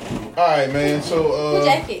cold. All right, man. So Who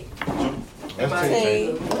jacket? that's Say,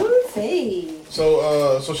 it. Hey.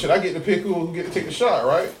 So should I get to pick who get to take the shot,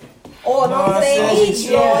 right? Oh, No, don't I say said me,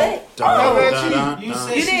 she Lord. You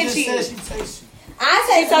said You she didn't just cheat. said she texted you. I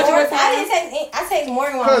She text told you Morgan. what I time? didn't text. I text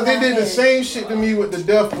Morgan when I Cause was they did the downstairs. same shit to me with the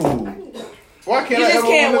death pool. Why can't You I just ever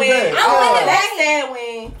can't win the win. bet? I won the Let bet. Sad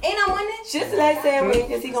win. Ain't I winning? Just let Sad win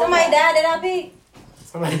because he gonna Somebody die. died that I picked.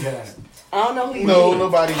 Somebody died. I don't know who you No, picked.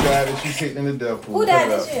 nobody died and she picked in the death pool. Who died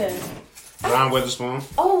Cut it this year? John Witherspoon.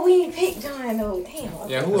 Oh, we ain't picked John though. Damn.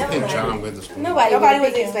 Yeah, who would Never pick mind. John Witherspoon? Nobody Nobody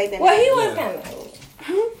was was expecting Well, that. he was kind of.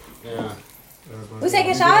 Yeah. We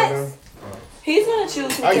taking shots? He's gonna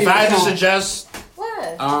choose who If I had to suggest,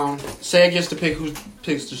 What? Sad gets to pick who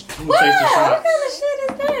takes the What? shot. What kind of shit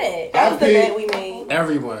is that? That was the picked- bet we made.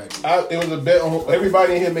 Everyone. It was a bet on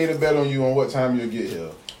everybody in here made a bet on you on what time you'll get here.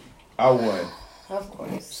 I won. Of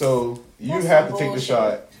course. So you That's have some to take the bullshit.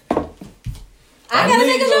 shot. I gotta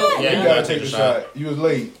take a shot? Yeah, You gotta take the shot. You was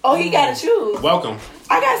late. Oh, he gotta choose. Welcome.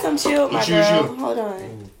 I got some chill, my You choose girl. you. Hold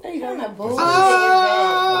on. There you go. I'm a bullshit.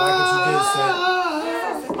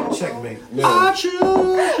 Checkmate. Yeah. choose you.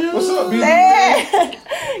 What's up, BB? Sad.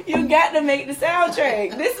 You got to make the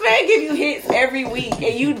soundtrack. This man give you hits every week,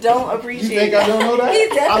 and you don't You appreciate think it. I don't know that? He A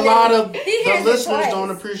definitely. lot of He the hears it listeners twice. don't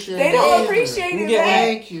appreciate They it. don't either. appreciate it. Yeah. back.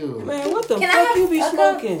 Thank you. Man, what the Can I fuck have you be a cup?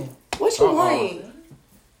 smoking? What you want?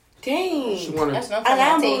 Dang. She wanted. That's not And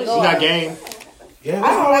I'm from You my got game. Yeah,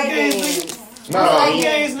 I don't like games, games. nigga. Nah, Like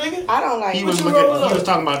games, nigga. I don't like He it. was you looking. roll He up? was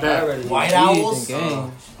talking about that. White Owls.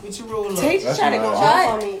 What you roll up? Tay just try to go That's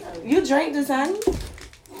off on me. You drank the sun?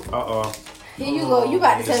 Uh-oh. Here you go. You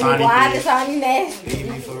about to tell Dasani me why did. this on nasty.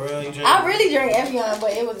 Baby, for real, you drink? I really drank Evian,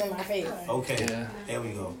 but it was in my face. Okay, there we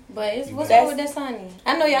go. But it's what's That's- wrong with that Sunny?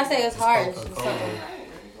 I know y'all say it's harsh.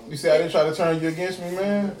 you see, I didn't try to turn you against me,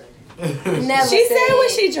 man. Never. She said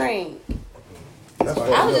what she drank. That's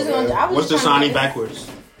I was just gonna. I was What's the just trying Sani to- backwards?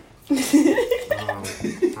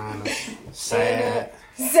 Sad.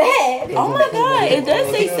 Sad. Oh my god, it does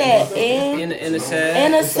say sad. In a sad.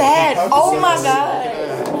 And a sad. Oh my god. In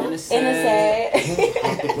a And a sad.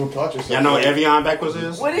 sad. Don't touch yourself. Y'all know what Evian backwards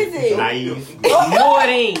is? What is it? Naive. No, it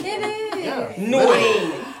ain't. It is. Yeah. No, it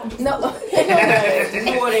ain't. No. No,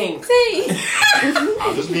 it ain't. See.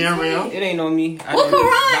 I'm just being real. It ain't on me. Well,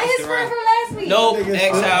 Karan, his friend from last week. Nope,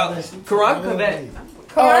 X out. Karan, come back.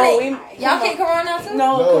 Karan, y'all kick Karan out too?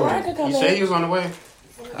 No. Karan could come He back. said he was on the way.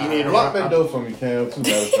 He needed a Lock ride. that door for me, Cam. Too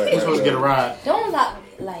matter of fact. He's supposed to get a ride. Don't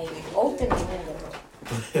open the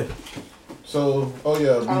window. So, oh yeah,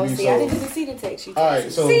 BB. Oh, see, I didn't even see the text. You all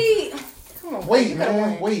right, so See, come on. wait, you could've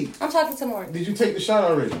man, won. wait. I'm talking to Mark. Did you take the shot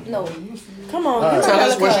already? No. Come on. All right. Tell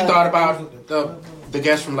us what you thought about the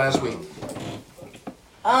guest from last week.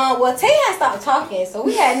 Well, Tay had stopped talking, so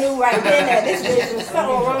we had knew right then that this bitch was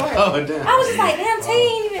something wrong with her. Oh, damn. I was just like, damn, Tay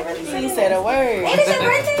ain't even really saying. He said a word. Ain't it your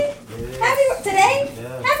birthday? Today?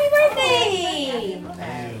 Yeah. Happy birthday!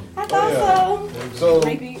 I thought So,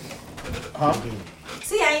 Maybe. huh?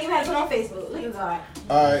 See, I ain't even had to put on Facebook. Look at God.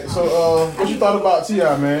 All right. So, what you thought about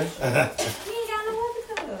T.I., man? He ain't got no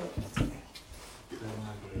other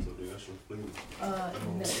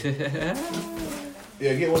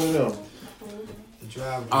Yeah, get one of them.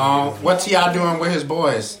 What T.I. doing with his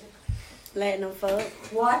boys? Letting them fuck.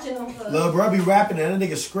 Watching them fuck. Lil bro be rapping and that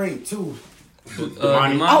nigga straight too.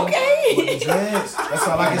 Okay. With the dreads. That's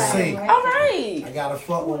all I can say. All right. I gotta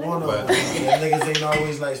fuck with one of them. That niggas ain't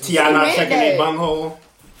always like T.I. not checking their bunghole.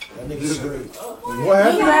 That nigga straight. What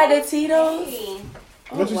happened? You had the Tito's?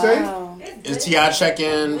 What you Wow. Is T.I.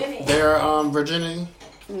 checking their virginity?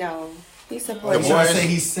 No. He's You supporting. trying to say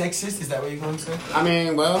he's sexist? Is that what you're going to say? I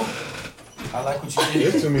mean, well, I like what you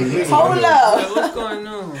did. It's to me. Hold up. What's going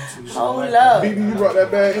on? Hold up. BB, you brought that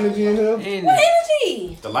bad energy in here? What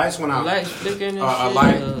energy? the lights went out. Lights flickering and A shit.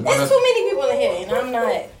 light. There's too many people in here, and I'm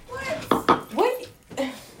not. What?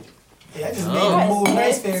 Yeah, I just made the move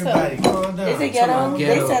nice for everybody. Calm down. Is it ghetto? They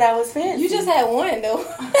Ghetto. said I was fancy. You just had one, though.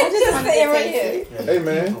 I just wanted to saying right say here. Hey,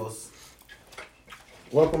 man.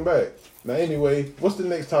 Welcome back. Now, anyway, what's the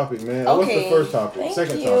next topic, man? What's the first topic? Thank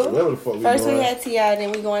Second you. topic? Whatever the fuck we First doing. we had T.I.,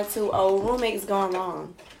 then we going to roommates gone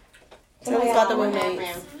wrong. Tell us about the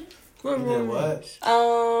roommates.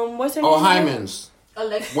 What's her name? Oh, Hyman's.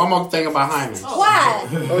 Alexa. One more thing about Hyman's. Why?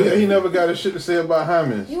 Oh, yeah, he never got a shit to say about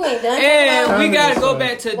Hyman. You ain't done. And we gotta go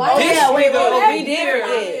back to Why? this Yeah, wait, nigga wait, over we here.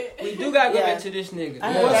 did. We do gotta go Yeah. back to this nigga.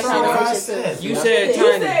 I heard What's that wrong with conversation. that? You said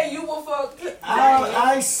You Tiny. said you will fuck.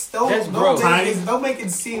 That's broke. Don't make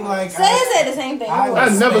it seem like. Say it said the same thing. I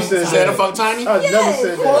never said Said a that. fuck Tiny? I never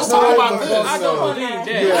said that. Let's talk about No, this. no, I no. don't believe that.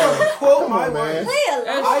 Yeah. Quote Come my on, man. words.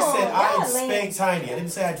 I said I'd spank Tiny. I didn't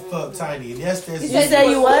say I'd fuck Tiny. And yes, there's. You said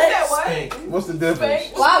you what? Spank. What's the difference?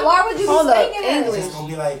 Why would you Hold be up, spanking her? English. It's gonna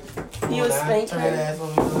be like. You was spank Turn her. that ass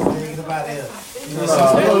on me. Get about here. You know,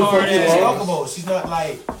 Fuck she's you, all. fuckable. She's not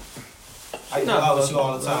like. I go out with you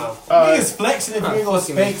all the time. Alright. Niggas flexing if you ain't gonna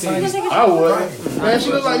spank Tiny. I would. Man,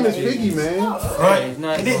 she look like Miss Piggy, man. Right.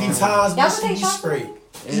 And it be times Y'all when she take be shots? straight.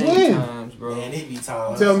 When? Times, bro. Man, it be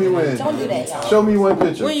times. Tell me when. Don't do that, y'all. Show me one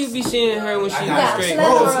picture. When you be seeing her when she I be got straight?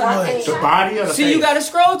 slow. The body or the See, face? you gotta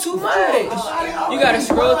scroll too much. You gotta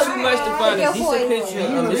scroll too much to find a decent picture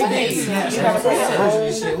of this nigga. You gotta put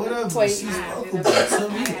that shit. Whatever. She's fuckable to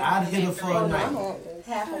me. I'd hit her for a night.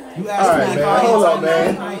 You All asked right, me man. Hold up,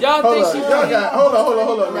 man. Y'all Hold think up. she Y'all got.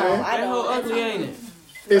 Hold up, man. that whole ugly, ain't it?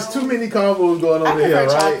 It's too many combos going on in here,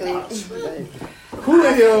 right? Who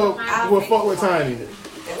in here will fuck with Tiny?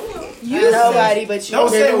 Nobody but you. Don't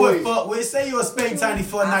Okay, say no, what wait. fuck with. Say you a spank Tiny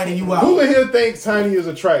for a night and you Who out. in here thinks Tiny is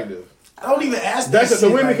attractive? Don't even ask that That's shit the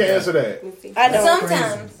women like can that. answer that. I don't.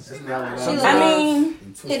 Sometimes. I mean,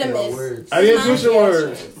 Hit or miss. I didn't twist your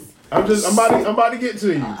words. I'm about to get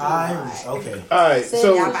to you. Irish. Okay. All right,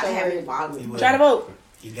 so y'all about to have it bothering. try to vote.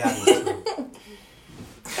 You got it.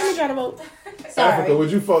 Let me try to vote. Africa,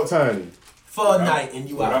 would you fuck Tiny? For a night and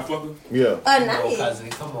you out. Yeah. A night. Cousin,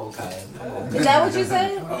 come on, cousin. Come on. Is that what you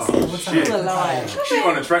said? She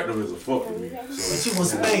unattractive as a fuck to me. But you gonna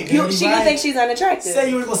spank. She right? gonna think she's unattractive. Say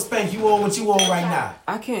you ain't gonna spank. You want what you want right now.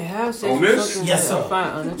 I can't have sex On with this? fucking Yes, sir. I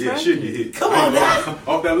find Yeah, unattractive. shit get hit. Come on now.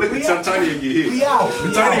 Off that liquor, Tiny will get hit. We out.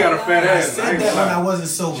 Tiny got a fat I ass. said that when I wasn't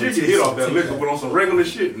sober. She get hit off that liquor, but on some regular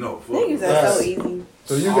shit, no. Fuck. Niggas are so easy.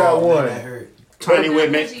 So you got Oh, one. man, that hurt.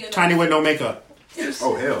 Tiny with no makeup.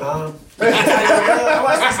 Oh hell.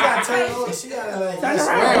 Why she got turned on? She gotta like. Turn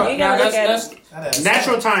around. You gotta look at it.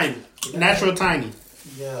 Natural Tiny. Natural Tiny.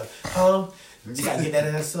 Yeah. You gotta get that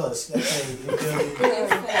ass up. She got tiny. You feel me?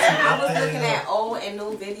 I was looking at old and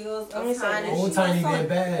new videos of Tiny. Old Tiny been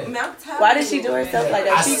bad. Why did she do herself like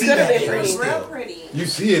that? She could have been pretty. Real pretty. You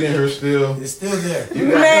see it in her still. It's still there.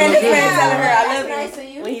 Man, this man telling her I love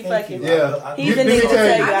you when he fucking. Yeah. He's a nigga to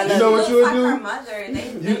tell you I You know love what you. you'll Her do? mother,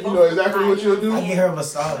 You know exactly what you'll do? I get her a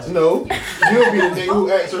massage. No. You'll be the nigga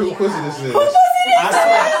who asks her who pussy this is.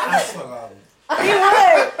 I swear. You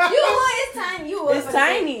would. You would. it's tiny. It's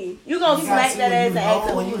tiny. You gonna smack that ass and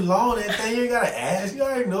ask when you long that thing, you ain't gotta ask. You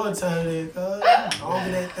already know what time it is. Long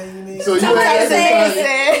that thing is. So you Somebody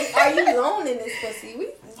said, "Are you alone in this pussy?"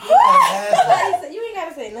 You ain't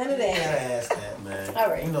gotta say none of that. You gotta ask that, man. All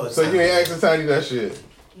right. You know So you ain't asking Tiny that shit.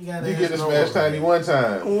 You get to smash Tiny one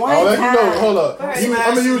time. One time. You know, hold up. I'm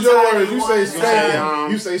gonna use your words. You say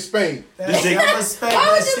spank. You say spank. I'm gonna spank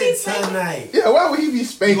that shit tonight. Yeah, why would he be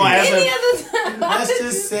spanking? You gonna ask Any her, other time. Let's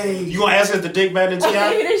just say. you gonna ask her if the dick better than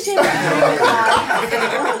T.I.?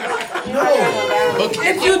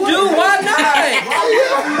 If you do, why not?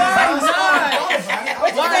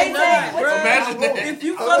 Why not, bro? Imagine that. If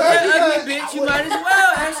you fuck that ugly bitch, you might as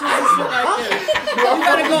well ask her some shit like that. You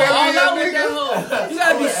gotta go all out with that hoe. You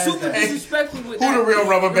gotta be super disrespectful with that. Who the real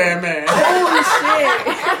rubber band man? Holy shit.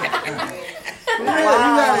 You gotta go all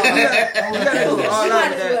out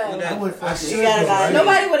with that.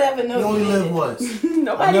 Nobody would ever know. You only live once.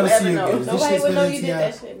 Nobody would ever know. Nobody would know you did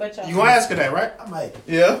that shit, but y'all. You gonna ask her that, right? I might.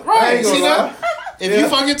 Yeah. I Right. ain't gonna See lie. that? If you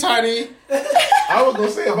fucking Tiny, I was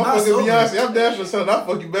gonna say if I'm fucking Beyonce, I'm damn sure saying I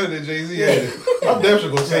fuck you better than Jay-Z. I'm damn sure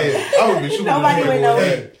gonna say it. I would be shooting. Nobody would know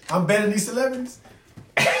Hey, I'm better than these celebrities.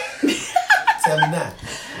 Tell me now.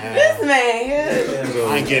 This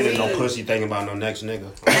man. I ain't getting no pussy thinking about no next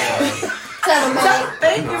nigga. Tell them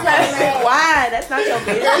Thank you, man. Why? That's not your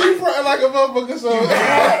business. You frontin' like a motherfucker, so.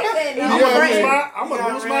 I'm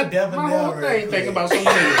gonna lose my whole thing thinking about some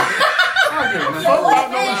nigga. I don't give a fuck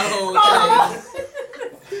about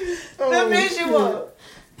no The visual.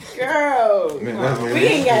 Girl. Man, We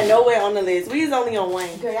ain't got nowhere on the list. We is only on one.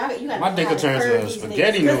 Girl, you got My dick will turn to a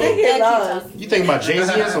spaghetti Because they noodle. get lost. You think about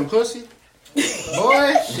Jay-Z and some pussy?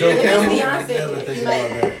 Boy, Joe Campbell.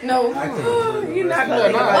 Beyonce. No. You're not gonna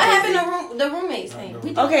think about What Jay-Z. happened to the roommates thing?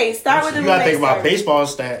 Okay, start with the You gotta think roommates about first. baseball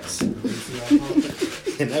stats.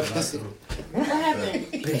 In that pussy. What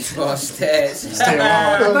happened? Baseball stats.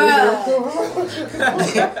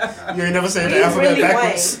 You ain't never said the You alphabet really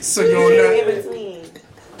backwards, white. so you don't In know. between.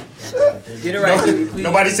 Get it right, baby, please.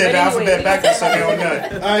 Nobody said the But anyway, alphabet backwards, so you don't know.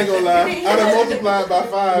 I ain't gonna lie. I done multiplied by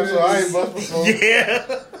 5, so I ain't bust before. Yeah.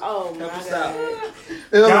 Oh my god.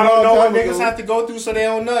 Y'all don't know what niggas have to go through so they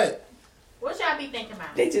don't nut. What y'all be thinking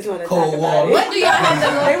about? They just want to Cold talk about it. What do y'all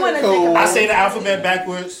have to They go want to through? think I about say it. the alphabet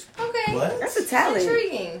backwards, Okay. What? That's a talent.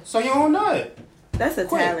 Intriguing. so you don't nut. That's a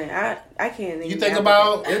Quick. talent. I can't. You think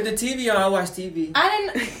about If the TV on, I watch TV. I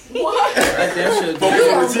didn't. What? I damn sure do.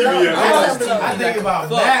 focus on the TV. I think about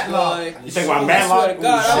Fuck, Matlock. boy. You think about I Matlock? swear to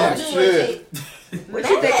God, I watch, Shit. What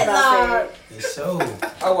you think about that? It's so.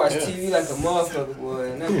 I watch TV like a motherfucker,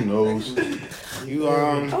 boy. And Who knows? You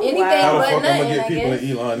Oh, Anything wow. How the but fuck I'm gonna nothing, get I people guess. in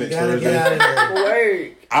Elon You next gotta get out Thursday? of there.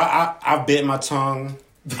 Word. I bit my tongue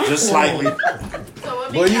just slightly. So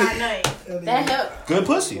what be Boy, you- y'all name? That helped. Good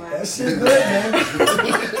pussy. That shit good, man. A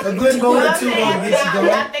good Well, moment I'm too saying, gonna get you going.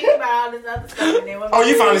 y'all think about all this other stuff and then what Oh,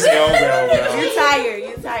 you finally said, oh, well. You tired.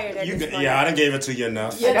 You tired. At You, this point. yeah, I done gave it to you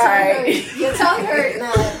enough. Your tongue hurt. Your tongue hurt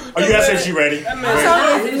now. Oh, you gotta say she ready. that man,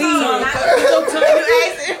 Tongue his is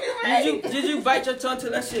tongue- Did you bite your tongue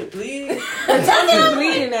till that shit bleed? The tongue is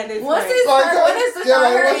bleeding at this Once point. it's Like, hurt, when it's the yeah, tongue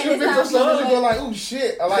like hurt, once you it's pick not yourself, you good. go like, ooh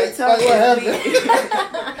shit. Like tongue what is happened?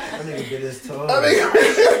 That nigga bit his tongue. I mean,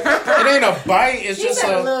 It ain't a bite, it's She just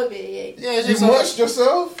said a a. little bit, Yeah, it's you just a. munched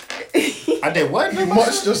yourself? I did what? You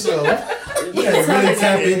munched yourself. You gotta really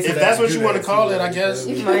tap into If that that's what and you do want to that call too, it, I like, guess.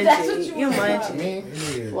 You yeah. That's what munching. you You want. munching.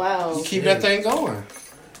 Yeah. Wow. You keep that thing going.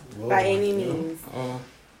 By any means. Y'all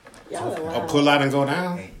are Or wild. pull out and go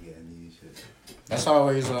down. That's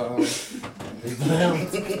always I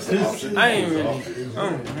ain't really.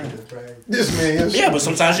 This man is. Yeah, but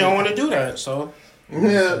sometimes you don't want to do that, so.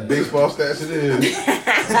 Yeah, baseball stats it is.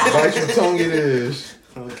 Bite your tongue it is.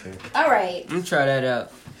 Okay. All right. I'm gonna try that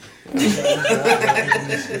out. Enjoy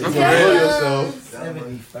yourself.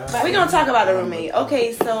 We're gonna talk about the roommate.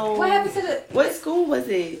 Okay, so What happened to the? what school was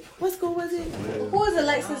it? What school was it? Who is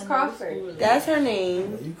Alexis Crawford? That's her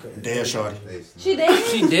name. Dead shorty. She dead?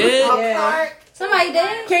 She did? Yeah. Somebody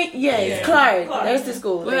dead? Yes, Clark. There's the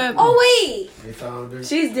school. What happened? Oh wait. They found her.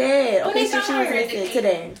 She's dead. When Okay, they so she found was her? missing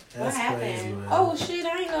today. That's crazy, man. Oh shit!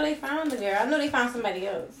 I didn't know they found the girl. I know they found somebody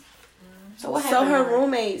else. So what So happened? her to her?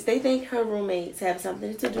 roommates, they think her roommates have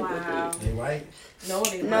something to do with it. They white? No,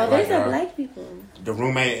 they No, Like these are her. black people. The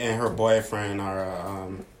roommate and her boyfriend are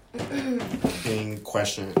being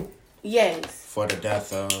questioned Yes, for the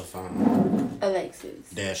death of Alexis.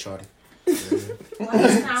 Dead shorty.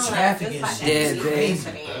 Trafficking Dead shit.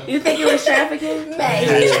 baby. You think it was trafficking?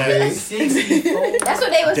 Dead 64. That's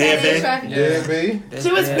what they were saying. Dead They babe. trafficking. Yeah, babe.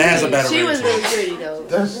 She was That has a pretty. better She was rating. really pretty though.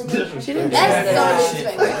 That's different. She didn't That's so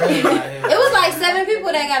disrespectful. It was like 7 people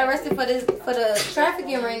people that got arrested for the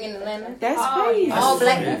trafficking ring in Atlanta. That's crazy. All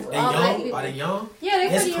black They people. All black young? people. Are they young? Yeah, they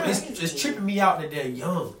pretty young. It's tripping me out that they're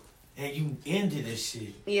young and you into this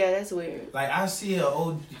shit. Yeah, that's weird. Like I see a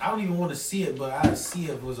old, I don't even want to see it, but I see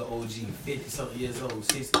if it was an OG, 50 something years old,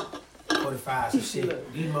 60, 45, some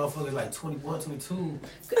shit. These motherfuckers like 21, 22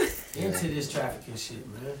 into this trafficking shit,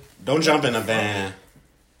 man. Don't jump in a van.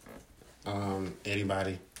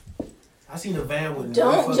 Anybody? I seen a van with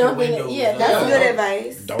Don't jump in it. Yeah, that's good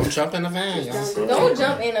advice. Don't jump in a van, y'all. Don't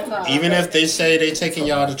jump in a car. Even if they say they taking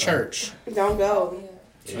y'all to church. Don't go.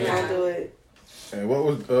 Yeah. Don't do it. And what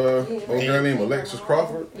was old girl name? Alexis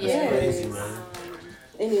Crawford? Yeah. Crazy, man.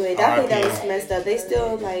 Anyway, I think that was messed up. They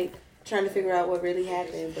still like trying to figure out what really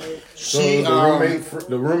happened, but So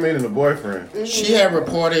the roommate and the boyfriend. She had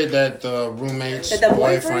reported that the roommate's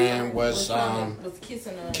boyfriend was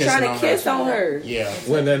kissing her. trying to kiss on her. Yeah.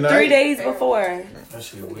 When that night? 3 days before.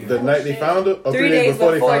 The night they found her? Or 3 days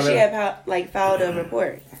before they found she her? had filed a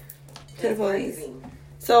report to the police.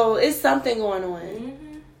 So it's something going on.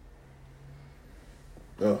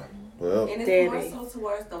 Oh, well. And it's more so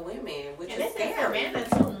towards the women, which And is it's in scary. Savannah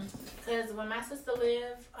too. Because when my sister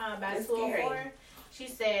lived by It's 204, scary. she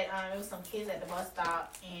said it was some kids at the bus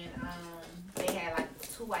stop and they had like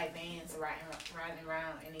 2 white vans riding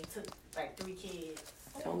around and they took like 3 kids.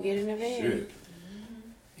 Don't get in the van. Shit.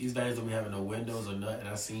 These vans don't be having no windows or nothing.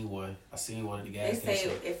 I seen one at the They gas say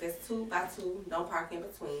station. if it's 2 by 2, don't park in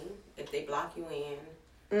between. If they block you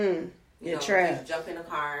in, You're know, trapped. just jump in the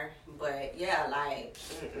car. But yeah, like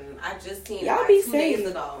I just seen Y'all it like be 2 safe. days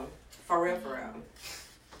ago. For real.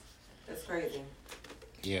 That's crazy.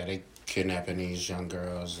 Yeah, they kidnapping these young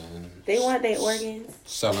girls and They want their organs.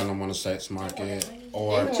 selling them on the sex market.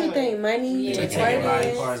 Or What you think? Money? Taking their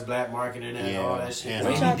body parts, black market and that, all that shit. and,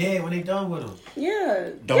 They be dead when they done with them. Yeah.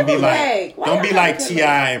 Don't be Give 'em like back. Why don't be y'all like gotta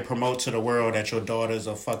T.I. and promote to the world that your daughter's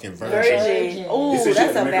a fucking virgin. Virgin. Ooh, He said she that's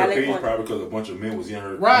had to a make her valid page point. probably because a bunch of men was in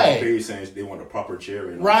her Right. page saying they want a proper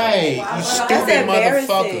cherry. And all Right. that. You stupid That's embarrassing.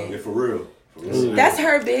 motherfucker. Yeah, for real. That's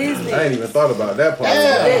her business. I ain't even thought about that part.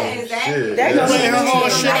 Yeah. Shit. That yeah. goes Putting her whole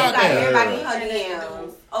shit out there. Everybody in her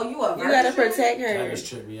DMs. Oh, you a virgin? You gotta protect her. That just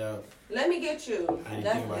tripped me out. Let me get you. I didn't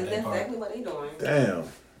That's think about that that's part. exactly what they doing. Damn.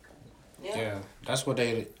 Yeah, that's what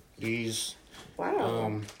these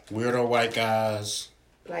Wow. weirdo white guys.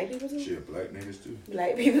 Black people too? Shit, black niggas too.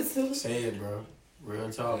 Black people too? Say it, bro.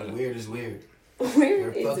 Real talk. Weird is weird. Weird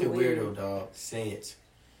You're is fucking weird. weirdo, dog. Say it.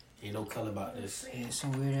 Ain't no color about this. Yeah,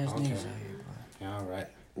 some weird ass niggas out here, bro. Yeah, all right.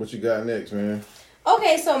 What you got next, man?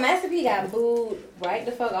 Okay, so Master P got booed right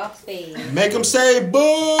the fuck off stage. Make them say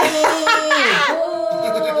boo.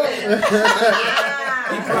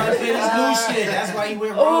 He probably played his new shit. That's why he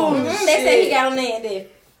went wrong. They said he got on there and did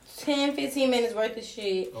 10, 15 minutes worth of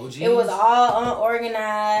shit. Oh, It was all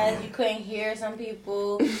unorganized. You couldn't hear some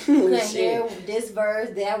people. You couldn't hear this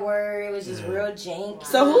verse, that word. It was just real jank.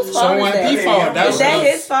 So whose fault So is when that? he fault, Is that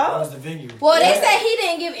his That fault? was the venue. Well, they said he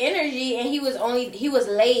didn't give energy and he was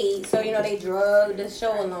late. So, you know, they drugged the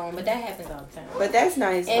show along. But that happens all the time. But that's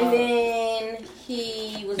nice. And then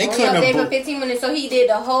he was They only couldn't up there have for 15 minutes. So he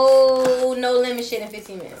did the whole No Limit shit in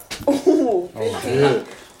 15 minutes. Ooh, Good.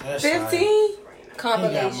 That's 15? He got more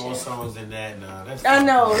Compilation. songs than that now. That's I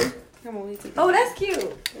know. Come on, we took Oh, that's cute.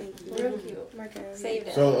 Real cute. Save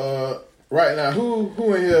that. So, right now,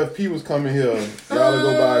 who in here, if P was coming here, y'all would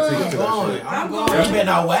go buy a ticket I'm to that going. shit? I'm going. You better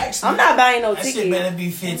not wax me. I'm not buying no That shit ticket. better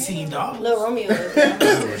be $15. Little Romeo.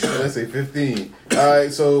 Let's say 15. All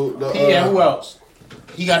right, so the Yeah, who else?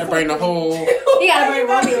 He got to bring the whole He gotta bring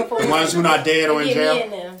Romeo for the ones who not dead or in Get me in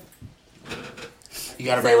jail. there. You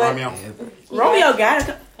got to Say bring what? Romeo. Romeo got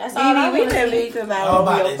it. That's all I We want to been see. beefing All about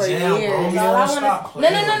about Romeo the for jam. years. Romeo, all I stop wanna-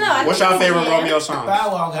 playing. No. I What's think your it's favorite jam. Romeo song?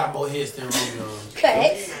 Bow Wow got more hits than Romeo.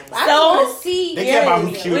 Facts. I So- want to see. They care about who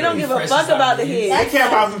Yes. cuter. We don't give a Fresh fuck is out about the of hits. They care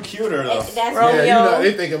about who cuter though. That's Romeo. Yeah, you know,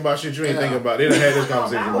 they thinking about shit you ain't thinking about. They done had this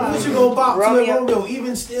conversation What before. you gonna bop to Romeo. Romeo?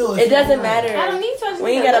 Even still, It doesn't I matter. don't need to.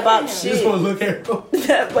 We ain't got about You just shit. wanna look at Romeo. But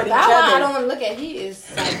each Bow Wow, I don't other. want to look at. He is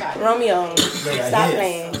psychotic. Romeo, got stop hits.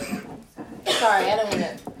 playing. Sorry, I don't want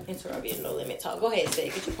to interrupt your No Limit talk. Go ahead, say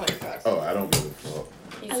it. Get your point across. Oh, I don't give a fuck.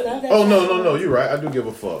 You I so- love that. Oh, no, you're right. I do give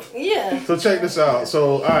a fuck. Yeah. So check this out.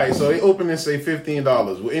 So, all right, so they open and say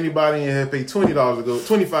 $15. Will anybody in here pay $20 to go,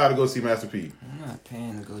 $25 to go see Master P? I'm not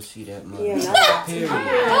paying to go see that mother. Yeah, no. Period.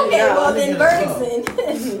 Okay, No, well then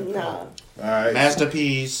Bergson. No. All right. Master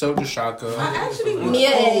P, Soda Shaka, Mia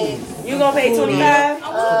X. You gonna pay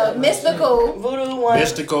 25? Mystical. Voodoo one.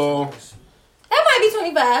 Mystical. That might be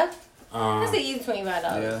 25. That's an easy $25.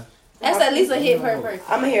 Yeah. That's at least a hit per person.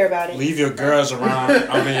 I'ma hear about it. Leave your girls around.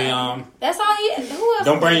 I mean, That's all he. Who else?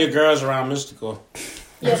 don't bring your girls around Mystical.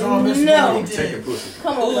 What's wrong with No. Taking pussy.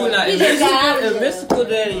 Come on, Ooh, bro. now, He just got out of jail. Mystical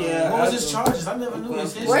Daddy, yeah. What was his charges? I never knew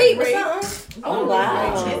his history. Rape or something? Oh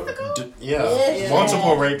wow. Yeah, Yes.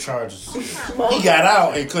 multiple rape charges. He got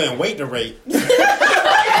out and couldn't wait to rape.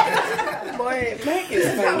 Boy, Mac is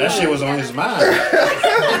funny. That shit was on his mind.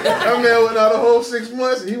 That man went out a whole 6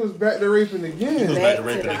 months and he was back to raping again. He was back to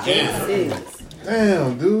raping again.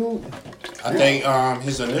 Damn, dude. I think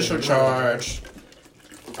his initial charge,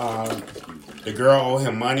 the girl owed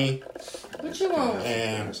him money. What you want?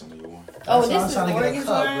 And Oh, So I'm this is trying to get a mortgage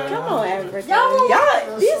cup, line? bro. Come on, Africa.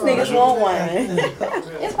 Y'all These niggas want one.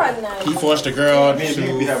 It's probably not. he forced the girl Me and to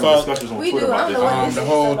B be having fuck discussions on We Twitter do. I about don't this. know what this the is,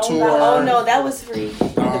 whole so don't tour. buy Oh no, that was free. The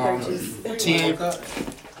purchase.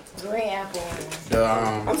 10. Green apple. The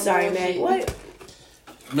I'm sorry, Mac. What?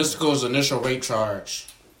 Mystical's initial rape charge.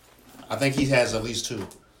 I think he has at least 2.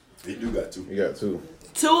 He do got 2. You got 2.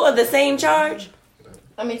 2 of the same charge?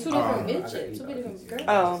 I mean, 2 different bitches. 2 different girls.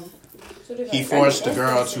 Oh. 2 different He forced the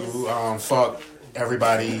girl to fuck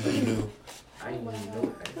everybody he knew.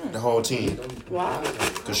 The whole team. Wow.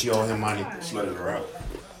 Because she owed him money. Slutted her out.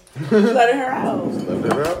 Letting her out.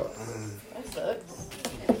 Let her out. That sucks.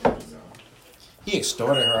 He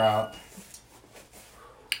extorted her out.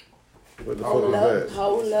 What the fuck Hold was up. that?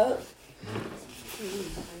 Hold up.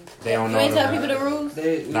 They don't You know. ain't tell them. people the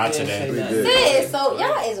rules? Not today. We did. Sis, so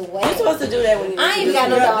y'all is whack. You're supposed to do that when you I ain't even got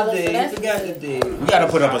no dollars, so You that's got the dig. We gotta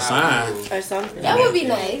put up a sign. or something. that would be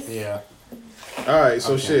nice. Yeah. Alright,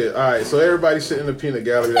 so shit. Alright, so everybody sitting in the peanut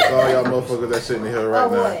gallery. That's all y'all motherfuckers that's sitting here right Oh,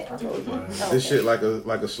 now. what? This shit like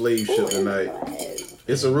a slave ship tonight.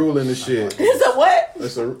 It's a rule in the shit. It's a what?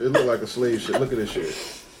 It looked like a slave shit. Look at this shit.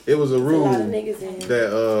 It was a A lot rule of niggas in here.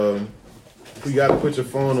 that you gotta put your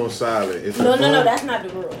phone on silent. If No, your no, phone- that's not the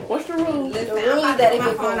rule. What's the rule? Listen, The I'm rule about is to that put if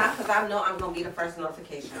my it phone goes- out because I know I'm going to get a first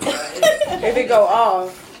notification. If it go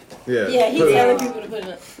off. Yeah. Yeah, he's put it- telling people to put it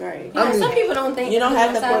up. Right. You know, some people don't think You don't they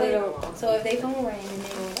have to on put it silent, on. So if they phone ring,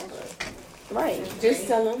 then they go. Right. Just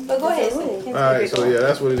tell them. But go ahead, It's a rule. sis. Alright, so yeah,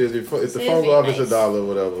 that's what it is. If the It's phone go off, it's nice. $1 or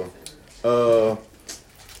whatever.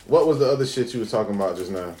 What was the other shit you was talking about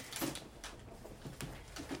just now?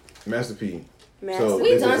 Master P. Master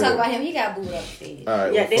We this don't is talk it. about him. He got booed upstairs.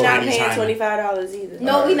 Alright, Yeah, well, they're not Tony's paying Hyman. $25 either.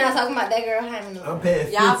 No, we not talking about that girl Hyman. No. I'm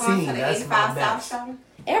paying Y'all going 15. to the That's 85 my South max. Show?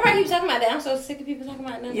 Everybody keeps talking about that. I'm so sick of people talking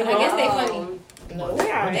about nothing. You I guess they know? funny. No.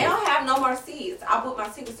 They don't have no more seats. I booked my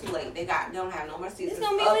tickets too late. They don't have no more seats. It's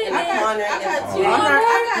gonna be up lit, in man. the I got corner.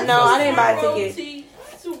 two. No, I didn't buy a ticket.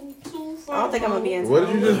 I don't think I'm gonna be in. What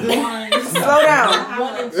did you just do? Slow down.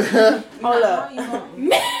 Hold up.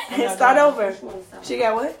 Start over. She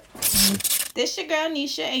got what? This your girl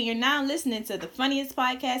Nisha, and you're now listening to the funniest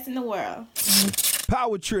podcast in the world.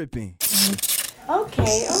 Power tripping.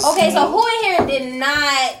 Okay. Okay, so who in here did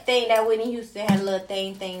not think that Whitney Houston had a little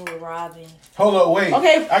thing with Robin? Hold up, wait.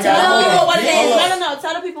 Okay, I tell the people got what it is. Hold up. No.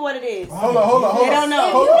 Tell the people what it is. Hold on. They don't know.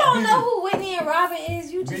 If Hold you up, don't BB. know who Whitney and Robin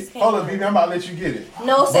is, you just can't. Hold up, BB. I'm about to let you get it.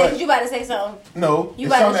 No, say But- you about to say something. No, You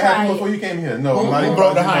it's about to something that happened try before it. you came here. No, I'm not Who even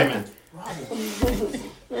broke the about to hymen?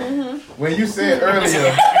 When you said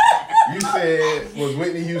earlier, you said was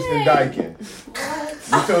Whitney Houston dyking.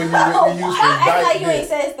 You told you Whitney Houston I act like you dyking. ain't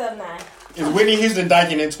said stuff now. Is Whitney Houston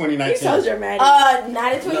dyking in 2019? So dramatic.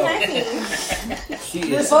 Not in 2019.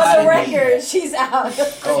 She is For the outta here. record, she's out.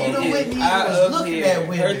 Oh, You know, yeah. Whitney I was up looking here. at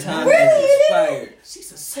Whitney. Her time Really? has expired.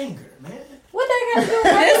 She's a singer, man. What that got to do with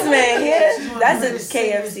This man here, She's one of that's the a greatest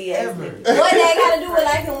singers KFC ever. ever. What that got to do with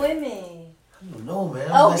liking women? I don't know,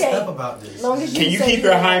 man. I'm Okay. messed up about this. Long as Can you say keep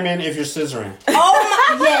your that. hymen if you're scissoring?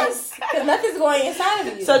 Oh my, yes, because nothing's going inside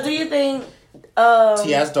of you. So do you think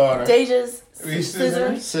T.I.'s daughter. Deja's We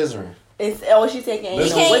scissor? Scissoring. Is oh she taking anal?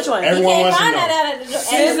 Listen, Which one? everyone you wants can't to find know. that out of the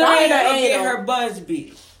Scissoring or Don't get anal? her buzz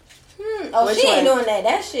beat. Oh, Which she ain't one? doing that.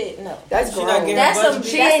 That shit, no. That's She not grown. getting That's her buzz some.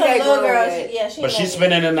 beat. She That's ain't some that little grown girl. yet. Yeah, she. But ain't she's that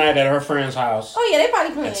spending the night at her friend's house. Oh yeah, they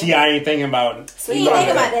probably playing. And T.I. ain't thinking about. She ain't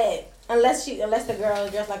thinking about that unless the girl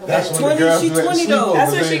is dressed like a That's boy. what the girls She do at 20 though. sleepovers.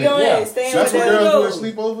 That's what she ain't it? going Yeah. in. Staying That's with what the girls do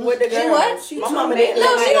at sleepovers. with the She girl. what? My mama didn't.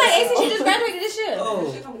 No, let she my like ass 18. She go. just graduated this year.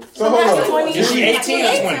 Oh. So hold She's on. 20. Is she 18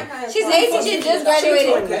 or 20? She's 18. She just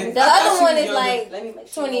graduated. Okay. The I thought other she one was is younger.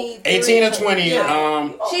 like 20. 18 or 20.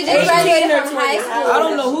 She just graduated from high I school.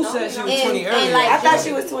 don't know who said she was 20 And earlier. like, I thought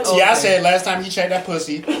she was 20. T.I. said last time he checked that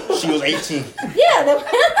pussy, she was 18. Yeah,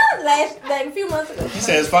 like a few months ago. He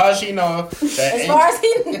said as far as she know, that As far as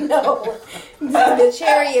he know, the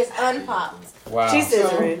cherry is unpopped. wow. She's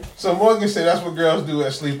scissoring. So Morgan said that's what girls do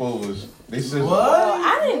at sleepovers. They scissor. Well,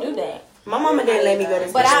 I didn't do that. My mama didn't let me go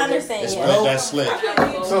to But I sleep. understand, It's yeah. split that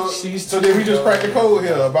slit. So did we just crack the code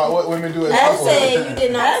here about what women do at I said you sleepovers?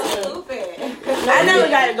 did not. Stupid. I never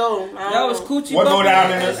got to go. That was coochie. What go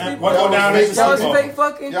down in the what go down in the That was fake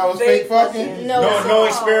fucking. Y'all was fake fucking? No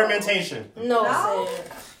experimentation. No, sir.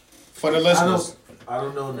 For the listeners. I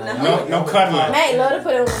don't know now. No cuddling. Matt love to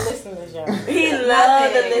put it on the listeners, y'all. He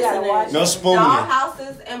love the listeners. No spooning.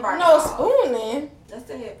 Dollhouses and bar. No spooning. That's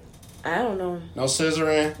it. I don't know. No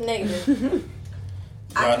scissoring. Negative.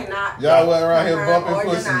 I cannot. Y'all went around here confirm bumping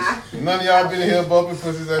or pussies. deny. None of y'all been here bumping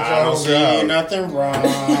pussies at I y'all don't own see house. nothing wrong.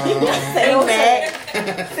 Say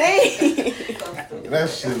Matt. Say.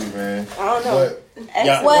 That's silly, man. I don't know. But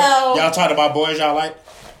Y'all talked about boys y'all like?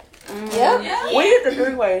 Yep. We hit the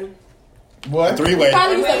 3-way. What? 3-way.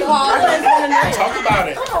 Probably used to call. Talk about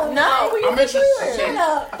it. No, we I'm interested. Shut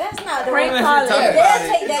up. That's not the Prank right calling. They'll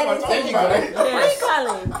take that as There you go. Prank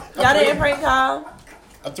calling. Y'all didn't prank call?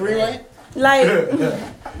 A 3-way? Like,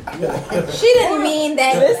 She didn't mean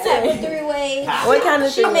that. Listen. Listen. 3-way. what kind of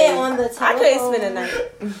She three-way? meant on the I telephone. couldn't spend a night.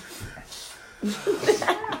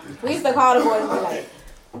 We used to call the boys and be like,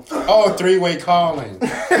 Oh, 3-way calling.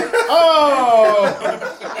 Oh,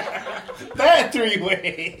 that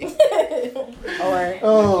 3-way. Or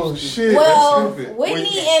oh shit, well, that's stupid.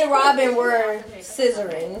 Whitney and Robin were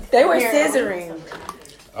scissoring. they were Apparently. scissoring.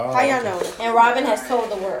 Oh. How y'all know? And Robin has told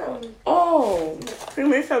the world Oh, we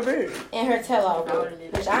made so big. in her tell-all book,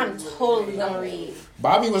 which I'm totally gonna read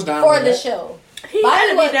Bobby was down for with the that. show. He Bobby had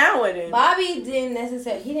to was- be down with it. Bobby didn't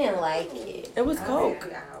necessarily. He didn't like it. It was coke.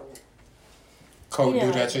 Coke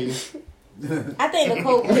do that to you? I think the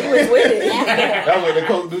coke. He was with it. That's what the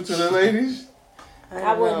coke do to the ladies?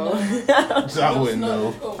 I wouldn't know. I wouldn't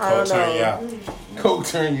know. I don't Coke turn you know. out. Coke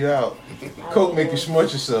turn you out. Coke make you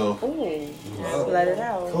smut yourself. Ooh, let it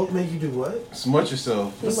out. Coke make you do what? Smut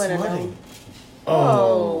yourself. He wanna know. Smutting.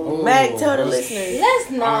 Oh, Ooh. Mac, tell the listeners.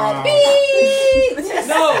 Let's not beat.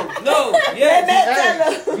 No,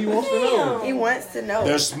 yes. He wants to know. He wants to know.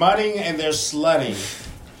 There's smutting and there's slutting.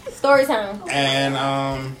 Story time.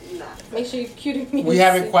 And Make sure you cue me. we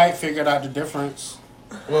haven't quite figured out the difference.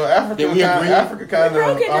 Well, Africa Did we agree? Africa kind We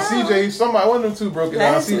broke it of. down. CJ, somebody, one of them two broke it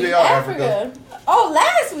down. Last CJ week, out Africa. Oh,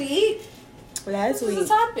 last week. Last This was week. the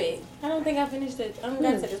topic. I don't think I finished it. I'm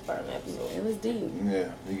gonna get to this part of the episode. It was deep.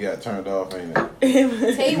 Yeah, you got turned off, ain't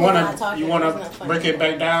it? Tell you You what, I'm not wanna talking. you It's not wanna funny. break it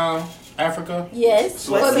back down, Africa? Yes.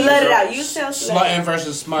 Let's But let it out. You tell Slut. Slutting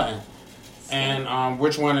versus smutting. And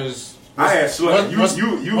which one is I had slut.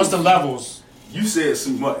 what's the levels? You said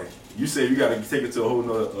smutting. You said you got to take it to a whole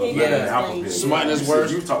nother level in the alphabet. Smutting is You said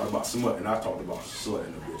worse? You talked about smut, and I talked about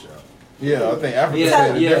slutting a bitch out. Yeah, I think Africa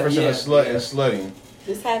said the difference in a slut and slutting.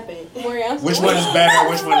 This happened. Which one is better?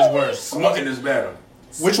 Which one is worse? Smutting is better.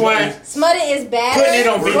 Which one? Smutting is bad. Putting it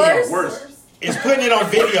on video. Worse. It's putting it on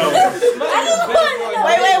video.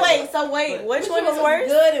 Wait. So wait, which one is worse?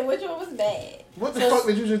 Good and which one was bad? What the fuck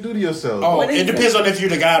did you just do to yourself? Oh, it depends on if you're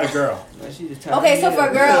the guy or the girl. Okay, so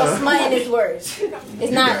for girls, smutting is worse.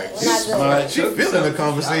 It's not good. She feeling the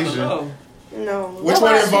conversation. No. Which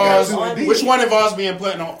one involves being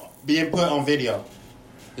put on video?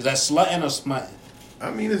 Is that slutting or smutting? I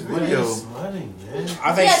mean, it's video. Smutting, man.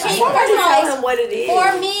 I think. Yeah, can you first Tell know, him what it is.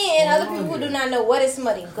 for me and other people who do not know what is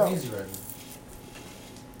smutting, go.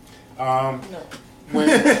 When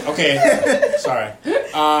okay, sorry.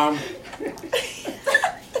 Come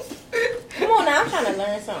on now, I'm trying to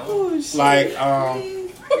learn something. Like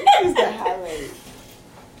Who's the highlight?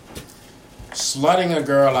 slutting a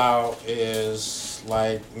girl out is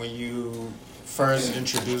like when you first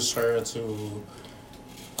introduce her to.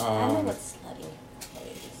 I know what slutting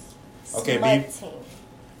is. Okay, Slutting.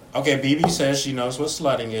 Okay, BB says she knows what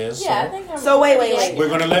slutting is. Yeah, I think I'm. So wait. We're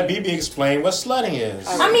gonna let BB explain what slutting is.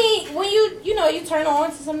 I mean, when you turn on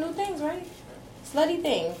to some new things, right? Slutty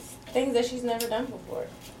things that she's never done before.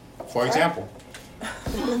 For example,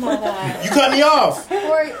 Oh my god. you cut me off, I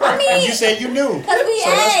and mean, you said you knew. because we So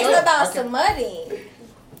let's asked go. about Okay. smutting.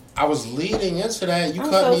 I was leading into that. You I'm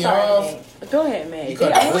cut so me sorry, off. Meg. Go ahead, man. You They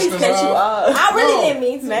cut the always whiskers cut you off. off. I really No. didn't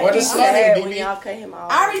mean to. What is Mac slutting, sad BB? when y'all cut him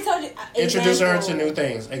off. I already told you. Introduce her to example. new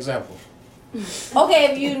things. Example. Okay,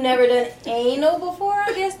 if you've never done anal before,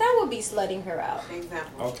 I guess that would be slutting her out.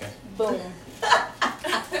 Example. Okay. Boom.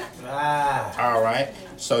 All right.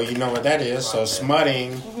 So you know what that is. So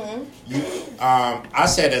smutting. Mm-hmm. I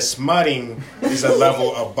said that smutting is a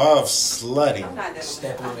level above slutting.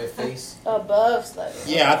 Stepping on their face. Above slutting.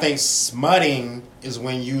 Yeah, I think smutting is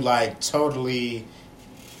when you like totally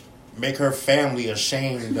make her family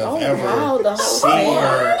ashamed of wow, ever the whole seeing thing.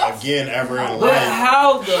 her again ever in But life.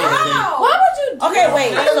 how though? Why would you do Okay,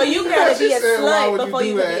 wait. So you gotta She be a said, why slut would you before do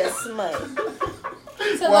you can be that? a smut.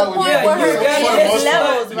 to Why the would point you- where Yeah, her you- There's most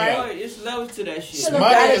levels, part, right? It's levels to that shit.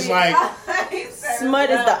 Smut is like Smut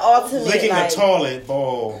is the ultimate. licking a like, toilet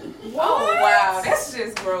bowl Oh wow, that's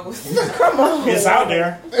just gross. Come on. It's out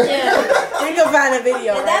there. Yeah. We can find a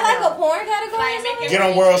video. Is that like a porn category? Get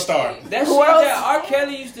on World Star. That shit that R.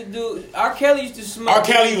 Kelly used to do. R. Kelly used to smut. R.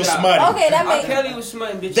 Kelly was smutty. Okay, that makes. R. Kelly was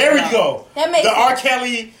smutting bitches. There we out. go. That makes the R. sense.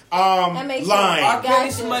 Kelly That makes line. R. Kelly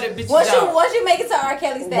Gotcha. smutted bitches Once out. you make it to R.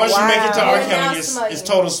 Kelly's stage. Once you make it to R. You're now Kelly, smutting. it's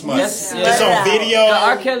total smut. Yes. It's on video. The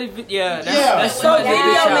R. Kelly, that's So smutting video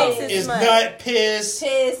bitch makes out. it It's smut. nut, piss.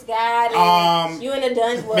 Piss, got it. You in the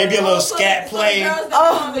dungeon. Maybe a little scat play.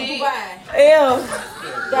 Oh, ew.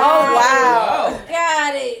 Oh, wow.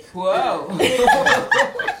 Got it. Whoa.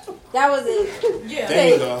 That was it. Yeah. There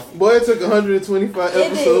you go. Boy, it took 125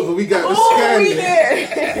 episodes, but we got the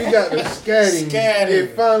scatting. We got the scatting.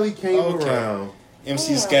 It finally came around.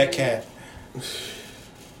 MC Scat Cat.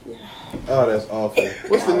 Oh, that's awful.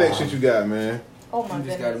 What's the next shit you got, man? Oh my You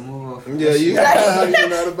just goodness. gotta move off. Yeah, you know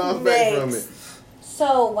how to bounce back from it.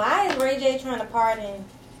 So why is Ray J trying to pardon?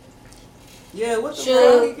 Yeah, what the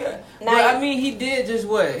Suge fuck? Knight? But I mean, he did just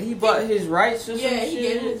what? He bought his rights or some Yeah, he shit?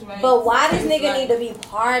 gave his rights. But why does It's nigga like- need to be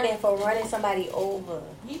pardoned for running somebody over?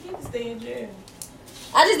 He need to stay in jail.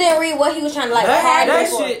 I just didn't read what he was trying to like That pardon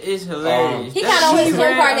for. shit is hilarious. He That kinda shit went Kim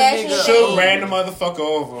ran a Kardashian nigga Suge over. ran the motherfucker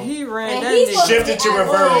over. He ran And that he's nigga. supposed Shifted to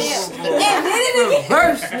reverse. And did it again.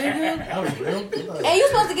 Reverse, nigga. And you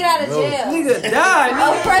supposed to get out of No. jail. Nigga died, A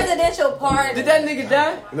nigga. presidential pardon. Did that nigga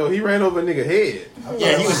die? No, he ran over a nigga head.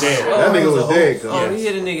 Yeah, he was dead. That nigga was dead, cuz. Oh, he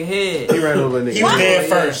hit a nigga head. He ran over a nigga He was head. dead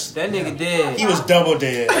first. That nigga dead. He was double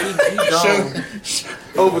dead. He gone.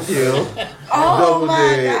 Overkill. Oh Double my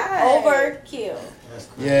dead. god. Overkill.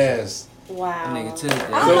 Yes. Wow. That nigga took I that.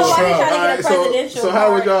 don't know why he trying to get a Alright, presidential so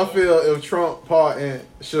how would y'all pardon. feel if Trump pardoned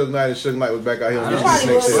Suge Knight and Suge Knight was back out here on He this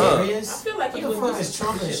probably next would. shit? I feel like he What was the fuck is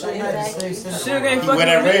Trump and Suge Knight the same sentence? Suge ain't He fucking went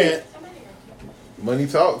that with me. red. Money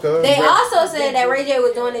talk, cuz. They also said that Ray J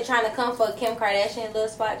was doing it trying to come for Kim Kardashian little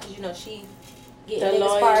spot because you know she The getting niggas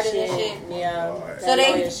lawyer pardoned shit. and shit. Yeah. So That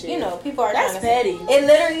they, lawyer shit. you know, people are That's trying petty. to. It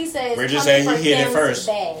literally says Ray J coming said for he hit it Kim's first.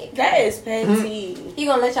 bag. That is petty. He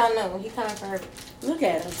gonna let y'all know he coming for her. Look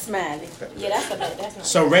at him smiling. Yeah, that's a bad. That's not.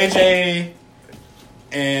 So Ray J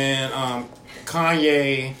and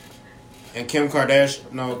Kanye and Kim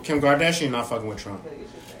Kardashian. No, Kim Kardashian not fucking with Trump.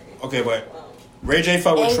 Okay, but Ray J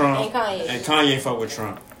fuck with And- Trump and Kanye. and Kanye fuck with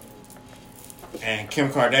Trump. And Kim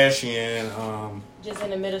Kardashian, Just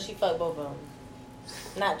in the middle, she fucked both of them.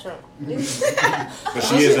 Not Trump. but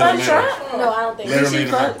she is in the middle. No, I don't think. Literally She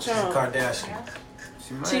in the fucked middle. Trump.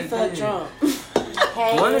 Kardashian. She fucked Trump.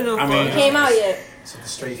 Hey, One of them I mean- came out yet. It's with a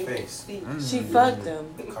straight face. She fucked him.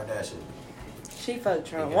 Kardashian. She fucked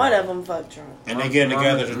Trump. One of them fucked Trump. And they getting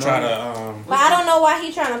together to try to. But I don't know why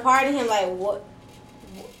he trying to pardon him. Like what?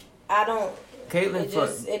 I don't. Caitlyn It fuck.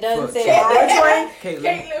 just it doesn't fuck say Trump. why.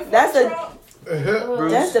 Caitlyn. That's a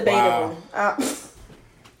Bruce. that's debatable.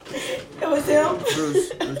 It was him. Bruce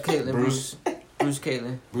Caitlyn. Bruce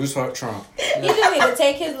Caitlyn. Bruce fuck Trump. He just need to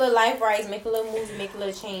take his little life rights, make a little movie, make a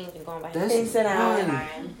little change, and go on back. That's And sit down. right.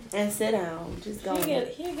 And sit down. Just go. He'll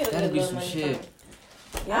get a That'd good be little some money. shit.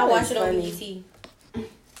 From it. I'll watch it on funny. BET.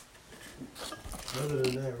 Other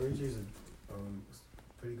than that, Ray J's a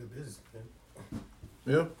pretty good businessman.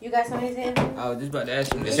 Yeah. You got something to say? I was just about to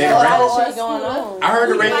ask you. They This. say the A lot Ray- of shit going on. I heard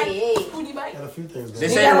the Ray. Got a few things. They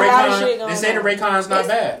going say on. the got a lot of shit Raycon. going They say the on. Raycon's not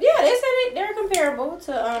bad. Yeah, they said they're comparable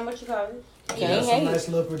to what you call it. Got Can't some hate. nice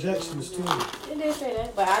little projections too. It did say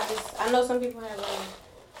that, but I know some people have.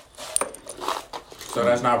 So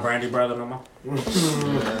that's not Brandy brother no more.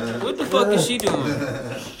 What the fuck is she doing?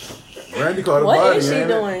 Randy caught a What body, is she man.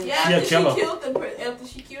 doing? Yeah, She a after killer. after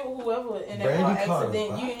she killed whoever in that Brandy car Carter,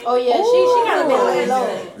 accident. wow. You Oh yeah, she kind of been laid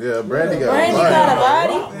low. Yeah, Brandy got Brandy a got a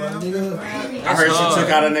body. body. My nigga. I heard hard. she took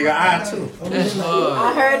out a nigga eye too. That's I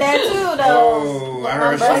hard. heard that too, though. Oh, I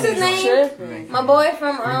heard What's she his name? My boy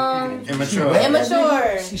from immature.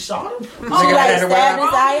 Immature. She shot him. She Nigga like had to wear stabbed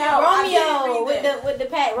his eye out. Romeo with the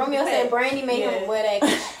pack. Romeo said Brandy made him wear that.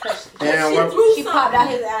 'cause Damn, she what? threw She something. popped out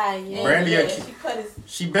his eye. Yeah. Brandy, Yeah, she cut his.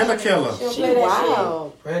 she been a killer. She'll She play that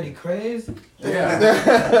wow. Randy crazy. Yeah.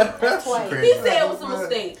 shit twice. He said it was a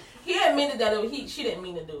mistake. He admitted that she didn't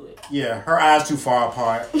mean to do it. Yeah, her eyes too far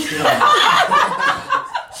apart.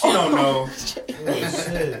 She don't know. Oh,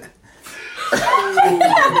 shit.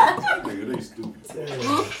 Nigga, they stupid.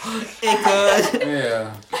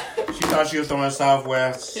 Yeah. She thought she was throwing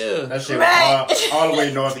southwest. Yeah. That shit was all the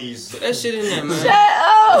way northeast. Put that shit in there, man.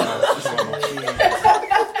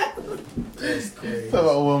 Talk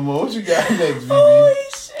about one more. What you got next, Holy BB?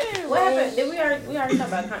 shit. What happened? Did we already talk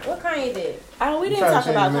about Kanye? What Kanye did? Oh, we didn't trying to talk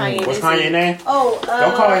change about your name. Kanye. What's this Kanye week. name? Oh,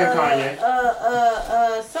 Don't call him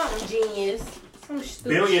Kanye. Something genius. Some stupid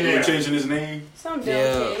Billionaire. Changing his name. Some dumb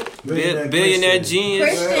Yeah. shit. Billionaire genius.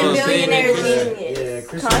 Christian billionaire genius. Yeah,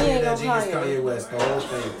 Christian Kanye billionaire don't genius, Kanye. Kanye West, the whole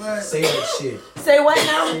thing. Say that shit. Say what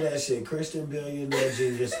now? Say that shit. Christian billionaire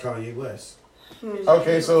genius, Kanye West.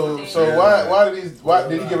 Okay, so why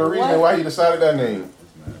did he give a reason why he decided that name?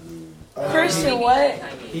 Christian what?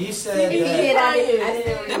 He said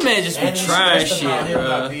That man just be trying shit,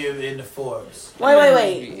 bro. Being in the Forbes.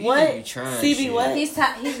 Wait. What? CB CB what? He's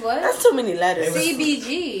what? That's too many letters.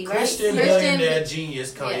 CBG, right? Christian billionaire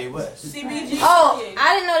genius, Kanye West. CBG. Oh,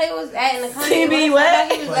 I didn't know they was adding the Kanye CB West.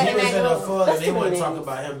 what? He was But he letting was that in a go. fund, and they too want to many talk names.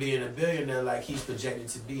 about him being a billionaire like he's projected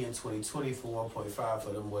to be in 2020 for 1.5 for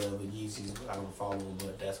them whatever Yeezys. I don't follow him,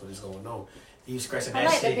 but that's what is going on. He was scratching I that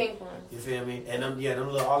like shit. the pink one. You feel me? And them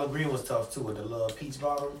little all the green was tough too with the little peach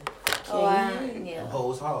bottom. Oh, yeah. Them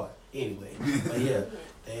hoes hard. Anyway, but yeah,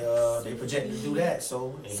 they projected to do that.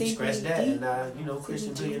 So and he scratched that, and now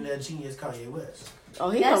Christian billionaire genius Kanye West. Oh,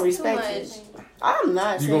 he don't respect it. I'm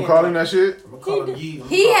not. You gonna call him that shit? I'm gonna call him Yee.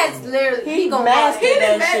 He has literally. He gonna mastered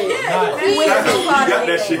that shit. He went too far to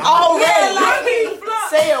that shit. Already.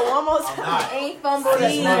 Say it one more time. Ain't fumbled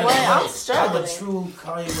That's either. not- I'm I'm struggling. a true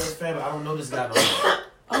Kanye West fan, but I don't know this guy no more.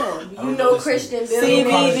 Oh, You know Christian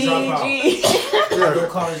billionaire. CBDG. I know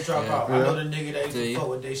college dropout. I know the nigga that used to fuck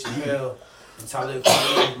with Dave Chappelle and Talib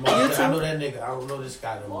Kweli. I know that nigga. I don't know this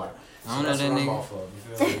guy no more. I don't know that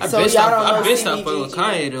nigga. So I y'all been don't stopped fucking with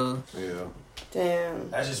Kanye though. Yeah. Damn.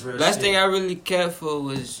 That's just real Last shit. thing I really cared for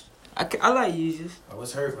was I like Yeezus. I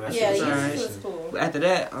was hurt when I Yeah, said Yeezus that was shit. cool. But after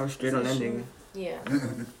that, I was straight on that nigga. Yeah.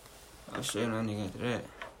 I was straight on that nigga after that.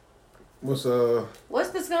 What's What's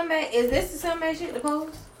the scumbag? Is this the scumbag shit to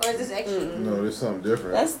post? Or is this extra? no, there's something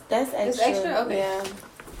different. That's extra. It's extra? Okay. Yeah.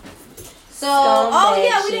 So, Scumbag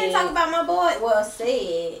yeah, we didn't shit. talk about my boy. Well,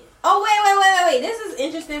 Sid. Oh, wait. This is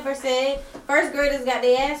interesting for Sid. First graders got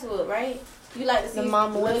their ass whooped, right? You like to see The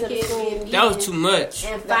mama went little to the kids school. get beat That was too much.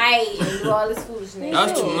 and fight and do all this foolishness.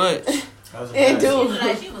 That was too much. And She dude. was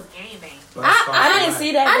like she was gangbang. I didn't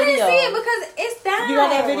see that I video. didn't see it because it's down. You got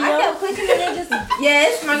that video? I kept clicking and it just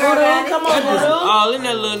yes, my girl Voodoo, got it. come on, That was Voodoo. all in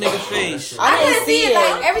that little nigga face. I didn't couldn't see it.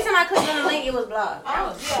 Like every time I clicked on the link, it was blocked.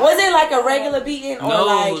 Was it like a regular beating or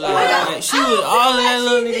No, like she was all in that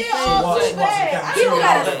little nigga face. People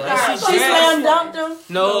gotta start. she slam dunked him?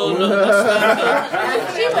 No.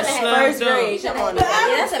 She wouldn't have First grade. Come on. But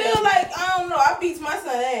I that's a feel like I don't know. I beat my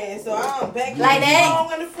son ass, so I'm back Like that?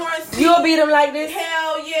 long in the front seat. You'll beat him like this?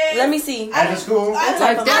 Hell yeah. Let me see. At the school? I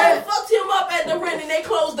Like done that? fucked him up at the rent and they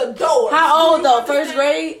closed the door. How old though? First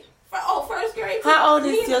grade? First grade. How old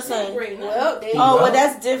He is in your the son? fifth grade now. Oh, well,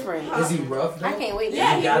 that's different. Is he rough though? I can't wait.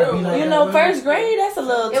 Yeah, You gotta be like You that know, with first him. grade, that's a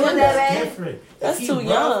little It was too that bad? Different. That's If he too rough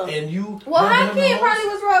young. And you. Well, rubbing her him kid the probably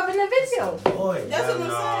was rough in the video. Boy, That's what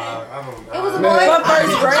I'm saying. It was a Man, boy. what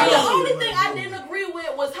first grade? The only thing I didn't agree with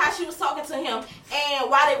was how she was talking to him and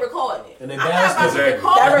why they recorded it. And I'm not about to embarrassed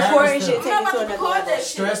record That it. recording shit I'm take not you to about to another record level. that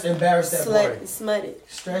shit. Stressed, embarrassed that boy. Smutted.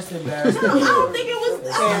 Stressed, embarrassed I that boy. don't think it was.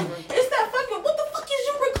 It's that fucking. What the fuck is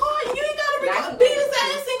you recording? You ain't gotta record. Beat his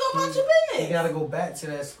ass and go about your You business. gotta go back to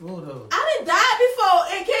that school though. I done died before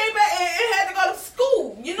and came back and had to go to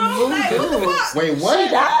school. You know, like what the fuck? Wait, what? She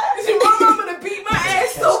died? She my mama to beat my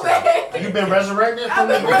ass so bad. You been resurrected? I've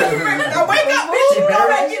been resurrected. I wake up, bitch. She go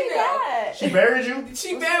back in there. She buried you?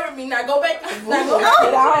 She buried me. Now go back. Now go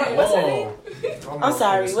back. What's her name? I'm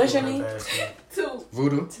sorry. What's your name? Two.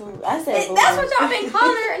 Voodoo? I said Voodoo. That's what y'all been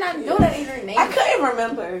calling her, and I know that ain't her name. I couldn't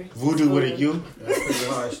remember. Voodoo with a U? That's pretty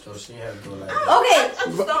harsh though. She had to go like that.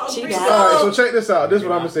 Okay. She All died. right, so check this out. This is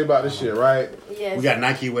what I'm gonna say about this shit, right? Yes. We got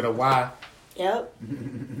Nike with a Y. Yep.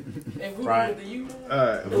 And Voodoo Right. with the U. All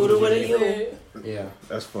right, Voodoo with a U. Yeah.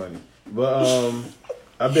 that's funny. But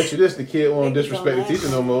I bet you this: the kid won't disrespect the teacher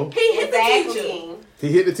no more. He hit the teacher. He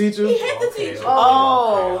hit the teacher. He hit the teacher.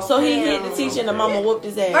 Oh, so he hit the teacher and the mama whooped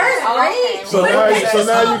his ass. First grade. So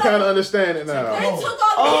now you kind of understand it now. They took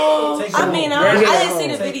all Oh, Take I him mean, home. I Take him didn't see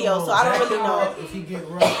the Take him video, home. so I don't Jack really him know. up If he get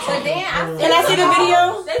rough. But then I Can I see the video?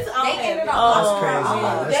 They ended up. Oh,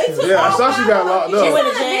 That's crazy. They took Yeah, I all saw she got locked She up. went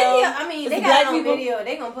to The jail. video, I mean, Is they it got black it on people? video.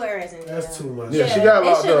 They gonna put her ass in jail. That's too much. Yeah, she got They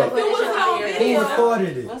locked shouldn't up. put that shit on Who video.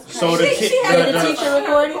 recorded it? So the Did the teacher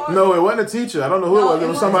record it? No, it wasn't a teacher. I don't know who it was. It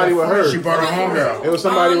was somebody with her. She brought her homegirl. It was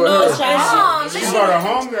somebody with no, her. She brought her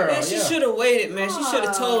homegirl. Man, she Yeah. should have waited, man. She should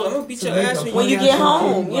have told her, I'm gonna beat your ass When you get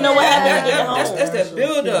home. You know what happens when you get home. That's that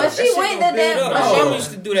build up. But she went to that. My mama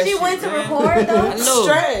used to do that She shit, went to man. record though. I know.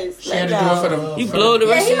 Stress. She had to do it for the. You blow the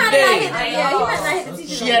Yeah, rest he of the might not day. hit. Yeah, he might not hit the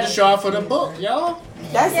teacher. She had to show off for the book, y'all.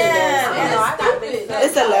 That's stupid.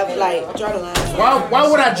 It's a level, like, draw the line. Why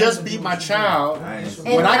would I just beat my child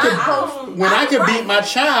when I could beat my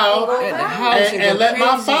child at the house and let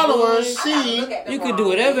my followers see? You could do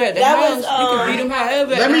whatever at the house. You could beat them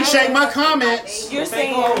however. Let me check my comments. You're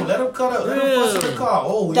saying let him cut up. Let him bust in the car.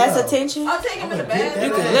 Oh, that's attention. I'll take him in the bed.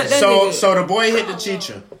 You can let that So the boy hit the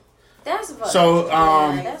teacher. That's fucked. So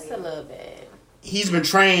that's a little bad. He's been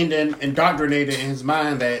trained and indoctrinated in his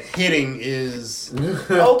mind that hitting is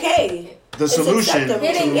okay. The solution to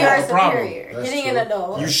hitting the problem. Hitting an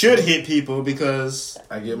adult. You should hit people because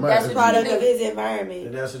I get my. That's a product of his environment.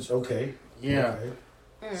 And that's okay. Yeah.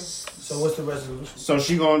 Okay. So what's the resolution? So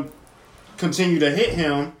she gonna continue to hit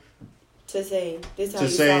him to say this how you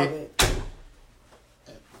solve it.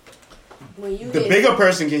 When you the bigger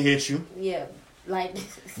person can hit you. Yeah. Like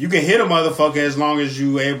you can hit a motherfucker as long as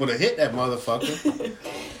you able to hit that motherfucker.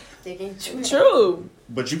 True.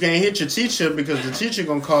 But you can't hit your teacher because the teacher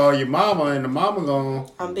gonna call your mama and the mama gonna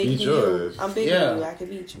I'm bigger than you. I'm bigger than you. I can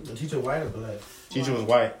beat you. The teacher white or black? Teacher was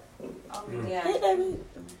white. Yeah.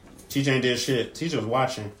 Teacher ain't did shit. Teacher was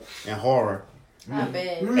watching in horror. I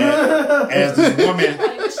bet. As this woman.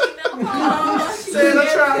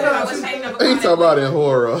 He talking about in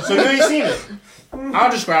horror. So you ain't seen it.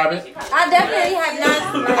 I'll describe it. I definitely have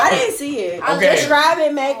not. I didn't see it. Okay. Describe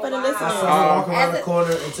it, Mac, for the listeners. I saw her walk around the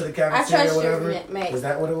corner into the cafeteria or whatever. Mac. Is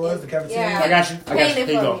that what it was? The cafeteria? Yeah. I got you. Here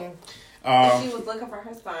you go. She was looking for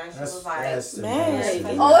her spine. She was like,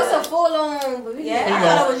 man. Oh, it's a full on. Yeah. I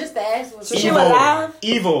thought it was just the ass. So she was alive?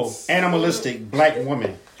 Evil, animalistic black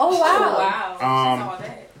woman. Oh, wow.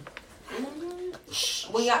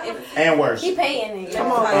 Well, y'all, and worse. He paying it.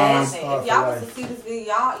 Come on, if y'all was to see this video,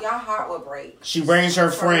 y'all heart would break. She brings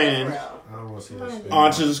her friend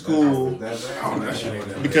onto the school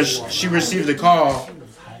because she received a call.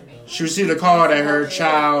 She received a call that her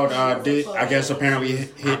child did, I guess, apparently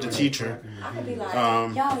hit the teacher.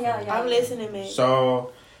 I'm listening, man.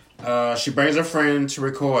 So she brings her friend to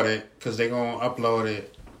record it because they're going to upload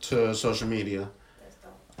it to social media.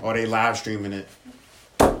 Or they live streaming it.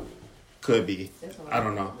 Could be. I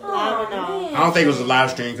don't know. I don't think it was a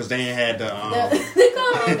live stream because they ain't had the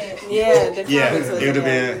yeah, it would have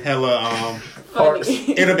been hella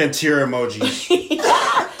it would have been tear emojis.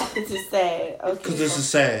 This is sad. Okay. Because this is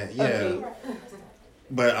sad, yeah. Okay.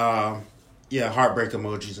 But yeah, heartbreak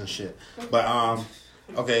emojis and shit. But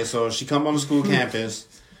okay, so she come on the school campus.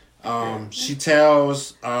 She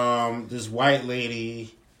tells this white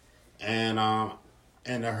lady and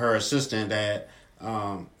her assistant that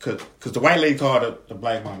cause the white lady called the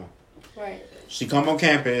black mama. Right. She come on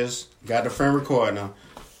campus, got the friend recording her.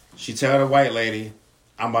 She tell the white lady,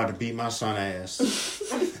 "I'm about to beat my son ass."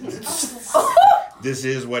 This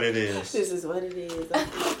is what it is. This is what it is. Okay.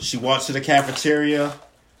 She walks to the cafeteria.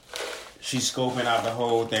 She's scoping out the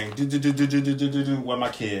whole thing. What my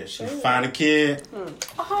kid? She find a kid.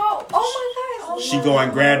 Oh my God. She go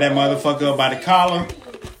and grab that motherfucker up by the collar.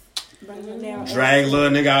 Drag little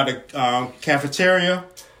nigga out the cafeteria.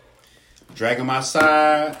 Drag him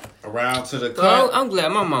outside, around to the cut. I'm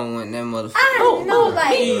glad my mom went that motherfucker. I know,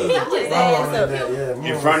 like,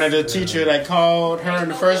 in front of the teacher that called her in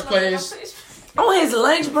the first place. On his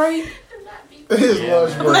lunch break. His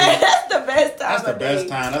lunch break. Man, that's the best time. That's the best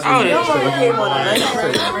time. That's Oh, when yeah. Came on a lunch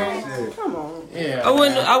break. Come on. Yeah. I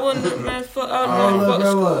wouldn't, man, fuck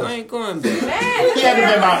school. I ain't going back. He had to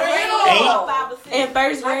be about 8. In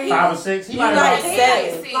first grade. 5 or 6. He like like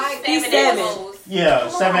 7. He's 7. Yeah,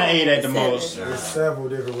 7, 8 at the most. There's several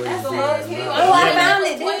different ways to do it. Oh, I found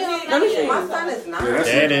it. Let me see. My son is 9.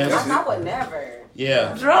 There it is. I would never.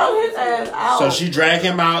 Yeah. Drug his ass out. So she dragged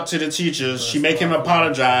him out to the teachers. She make him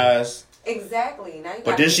apologize. Exactly. Now you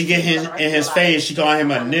But then she get in his face. She call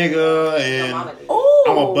him a nigga and I'm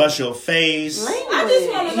gonna bust your face. I just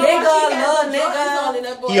want to know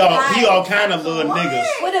nigga. He all kind of little niggas.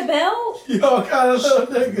 With a belt? He all kind of little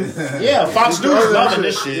niggas. Yeah, Fox News loving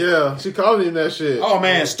this shit. Yeah, she calling him that shit. Oh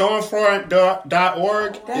man,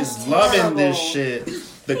 Stormfront.org is loving this shit.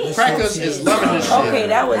 The crackers is loving this shit. Okay,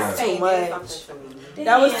 that was too much.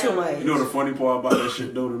 That was too much. You know the funny part about that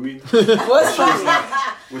shit though to me? What's funny?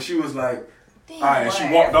 When she was like, alright, and she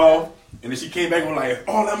walked off, and then she came back and was like,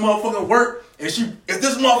 all that motherfucking work, and if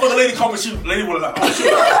this motherfucking lady called me, lady was like, oh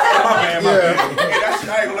shit, my bad. Hey, that shit,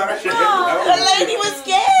 I ain't gonna lie, that shit. The lady was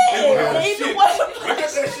scared. They Shit. knew what the Look at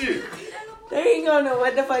that shit. They ain't gonna know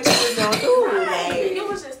what the fuck she was gonna do.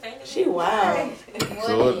 Like, she wild.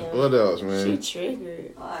 So what else, man? She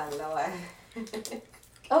triggered. Oh, Lord.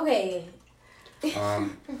 Okay.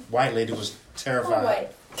 White lady was terrified.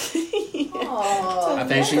 Oh, I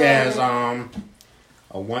think she has I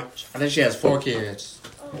think she has 4 kids.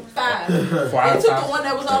 5. Five They took the times. one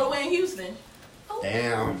that was all the way in Houston.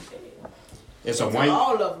 Damn. It's a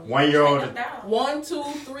All of them. 1 year old. 1, 2,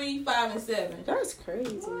 3, 5, and 7. That's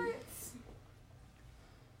crazy.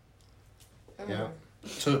 Yeah.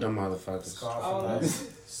 Took them motherfuckers. Scarred for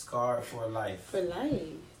life. Scarred for life. For life.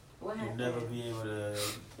 What You'll happened? never be able to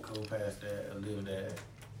go past that or live that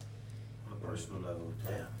on a personal level.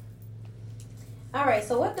 Damn. All right,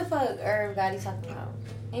 so what the fuck Irv got he talking about?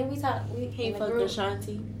 And He in the fucked group.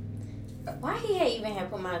 Ashanti. Why he had even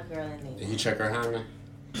had put my girl in there? Did he check her hymen?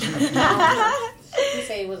 He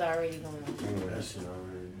said it was already going on. That shit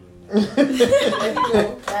already.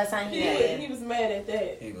 Last time he got there. He was mad at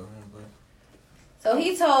that. Here you go. So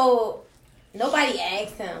he told, nobody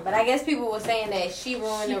asked him, but I guess people were saying that she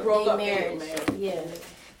ruined She their broke up marriage. their marriage. Yeah.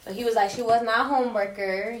 So he was like, she was not a home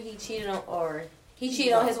worker. He cheated on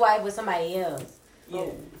his wife with somebody else.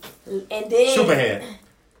 Yeah. And then Superhead.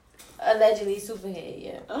 allegedly superhead,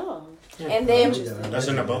 yeah. Oh. And then That's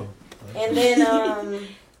in the book. and then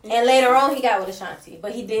and later on he got with Ashanti,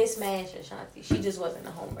 but he did smash Ashanti. She just wasn't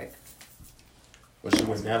a home worker. Was she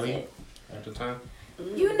with Nelly at the time?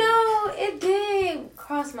 You know, it did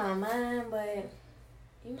cross my mind, but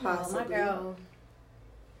you know, my Possibly. girl,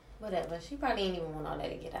 whatever. She probably ain't even want all that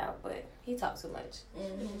to get out, but he talked too much.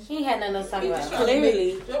 He ain't had nothing else to talk about.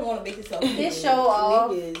 Clearly. Just want to make himself His show off,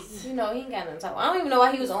 Niggas. you know, he ain't got nothing to talk about. I don't even know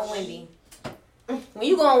why he was on Wendy. When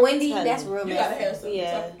you go on Wendy, that's real You gotta have messy. something.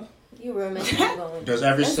 Yeah. You real messy when you go on Wendy. Does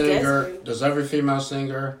every That's singer, desperate. does every female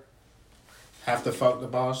singer have to fuck the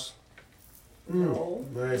boss? No.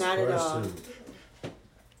 Nice Not at all. question.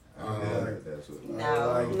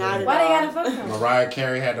 No, not at Why they all. gotta fuck him? Mariah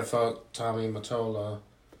Carey had to fuck Tommy Mottola.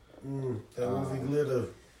 That movie Glitter.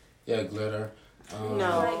 Yeah, Glitter.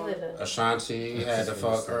 No. Ashanti had to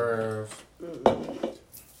fuck Irv.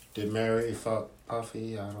 Did Mary fuck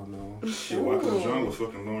Puffy? I don't know. Shit, Wyclef Jean was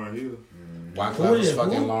fucking Lauryn Hill. Wyclef was Who?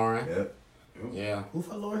 fucking Lauren. Yep. Yeah. Who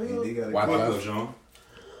for Lauryn Hill? Wyclef. Jean.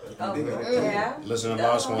 Yeah. Listen to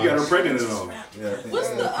Lost Ones. You got her pregnant and all. What's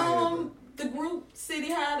the group City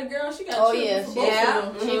High? The girl she got. Oh children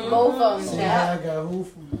yeah, for she, both of them. she both of them. See how I got who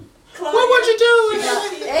from? What would you do?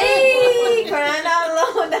 Hey, crying out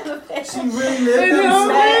loud down the bed. She really lived She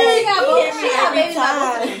got both. She got babies by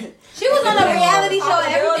both of Every them. She was on a reality show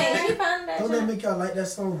and everything. She found that. Don't that make y'all like that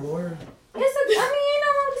song more? It's a, I mean, ain't no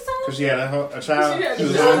wrong with the song. Because she had a child. She She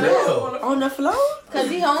was had hungry. On the floor? Cause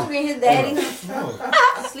he hungry and his daddy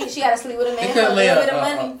sleep. She gotta sleep with a They man for a couldn't lay little bit of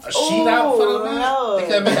money. a sheet out for the man. no. They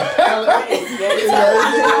couldn't make a pallet.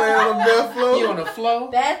 You on the floor?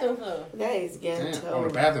 Bathroom floor. That is Damn, on the ghetto.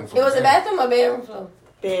 bathroom floor. It was a bathroom or bedroom floor.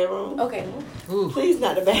 Bedroom. Okay. Please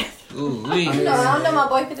not the bathroom. Ooh, I don't know my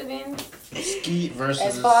boy could have been Skeet versus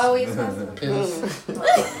as far away as possible. piss.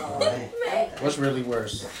 What's really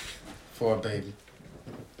worse for a baby?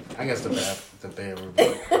 I guess the bedroom.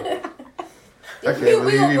 I can't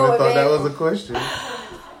believe you even thought that was a question.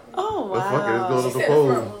 Oh, But fuck it, wow. let's go to the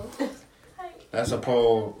poll. That's a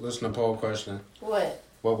poll. Listen to poll question. What?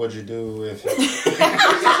 What would you do if?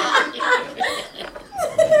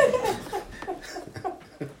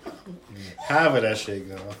 However that shit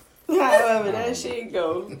go. However that shit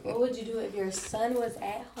go. What would you do if your son was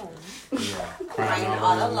at home? Crying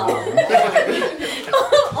all alone.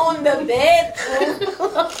 On the bed?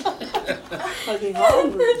 Fucking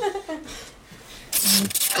hungry.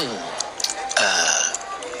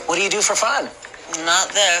 What do you do for fun? Not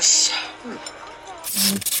this.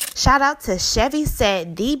 Shout out to Chevy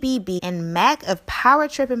Set, DBB, and Mac of Power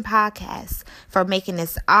Tripping Podcast for making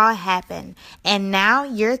this all happen. And now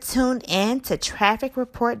you're tuned in to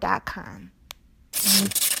TrafficReport.com.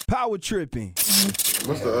 Power Tripping.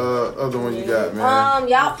 What's the other one you got, man?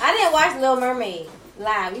 Y'all, I didn't watch Little Mermaid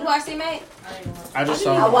live. You watched it, Mac? I just I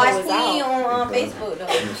saw. watched Queen on Facebook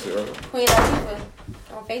though. Queen Latifah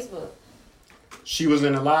on Facebook. She was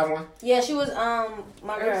in the live one, Yeah, she was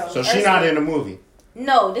my girl. so she not in the movie.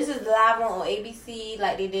 No, this is the live one on ABC,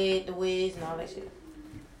 like they did The Wiz and all that shit.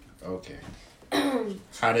 Okay.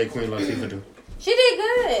 How did Queen Latifah do? She did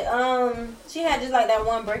good. She had just like that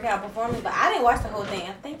one breakout performance, but I didn't watch the whole thing.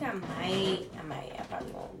 I think I might. I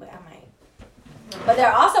probably won't, but I might. But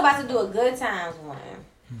they're also about to do a Good Times one,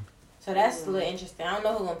 so that's a little interesting. I don't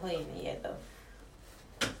know who's gonna play in it yet though.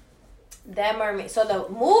 That mermaid. So the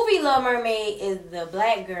movie Little Mermaid is the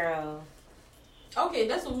black girl. Okay,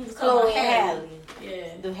 that's what we was Chloe talking about. Halle. Yeah.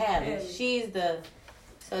 The Halle. Halle. She's the.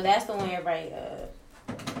 So that's the one everybody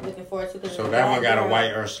looking forward to. 'Cause So it's that black one got a girl.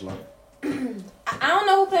 white Ursula. I don't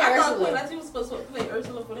know who played I thought Ursula. Queen Latifah was supposed to play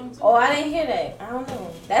Ursula for them too. Oh, I didn't hear that. I don't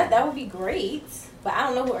know. That would be great, but I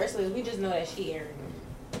don't know who Ursula is. We just know that she Aryan,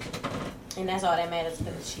 and that's all that matters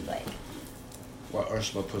because she black. What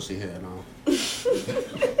Ursula pussy head on? You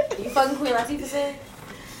fucking Queen Latifah said?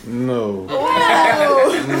 No.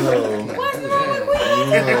 Wow. No. What's wrong with Queen?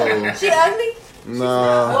 No. She ugly?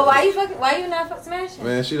 Nah. Well, why you not smashing?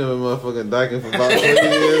 Man, she done been motherfucking dyking for about 20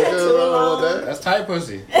 years. Girl, I don't know that. That's tight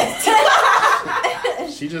pussy.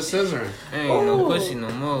 She just scissoring. Ain't no pussy no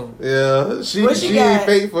more. Yeah, she ain't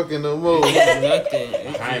fake fucking no more.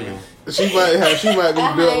 Nothing. Timing. She might be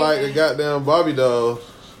built like a goddamn Barbie doll.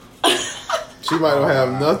 She might not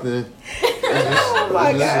have nothing. Oh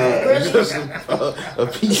my God. Just a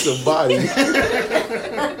piece of body. At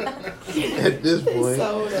this point.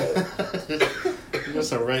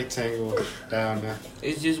 Just a rectangle down there.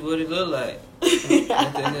 It's just what it look like.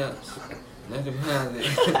 Nothing else. Nothing behind it.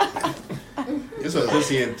 It's a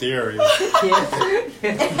pussy in theory. Wow.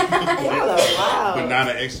 But not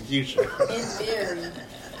an execution. In theory.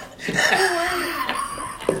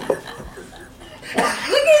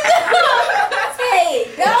 Hey,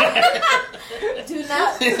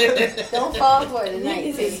 don't fall for it tonight.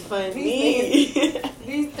 This is funny.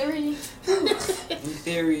 These three. In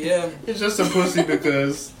theory, yeah. It's just a pussy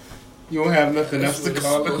because you don't have nothing else to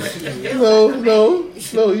call it.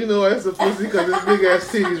 No, you know it's a pussy because it's big ass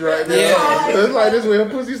titties right now. Yeah. That's like this way a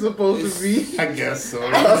pussy's supposed to be. I guess so.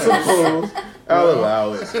 I suppose. I'll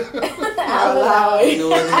allow it. I'll allow it. You know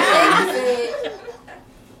what it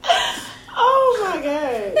Oh my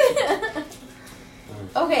God.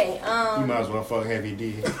 Okay, You might as well fuck Heavy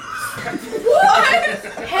D. What?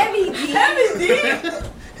 Heavy D? Heavy D?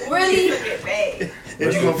 Really?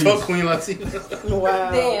 If you gonna fuck Queen Latifah.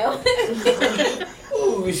 Wow. Damn.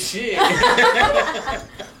 Oh shit.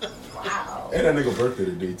 Wow. And that nigga birthday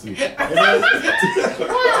today too. How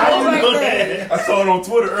you know that? I saw it on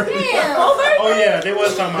Twitter. Damn. Oh yeah, they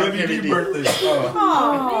was talking about Heavy D birthday.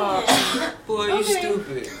 Oh. Boy, you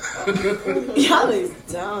stupid. Y'all is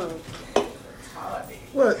dumb.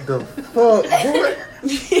 What the fuck? What?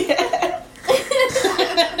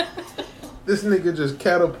 This nigga just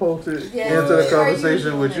catapulted into the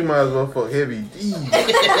conversation with you might as well fuck Heavy D.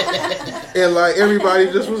 And like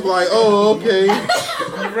everybody just was like, oh, okay.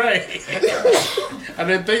 You're right. I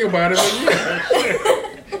didn't think about it, but yeah.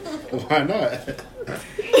 Why not?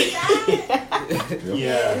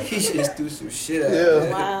 Yeah. He just threw some shit out.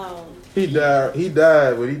 Yeah. Wow. He died,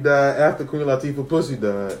 but he died after Queen Latifah pussy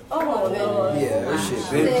died. Oh, man. Yeah, that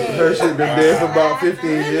shit been Her shit been dead for about 15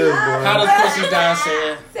 years, bro. How does pussy die,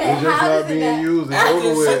 Sam? It's just not being used. It's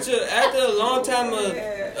over with. After a long time of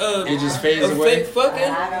it just fades away. fake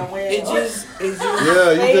fucking, it just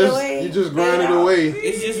Yeah, you just grind it away.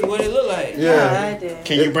 It's just what it look like. Yeah.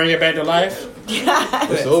 Can you bring it back to life?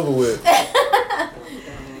 It's over with.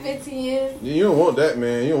 15 years. You don't want that,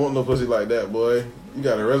 man. You don't want no pussy like that, boy. You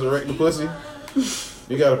gotta resurrect the pussy.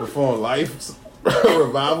 You gotta perform life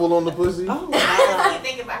revival on the pussy. Oh, wow. I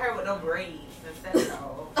think about her with no braids instead of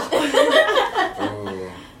all.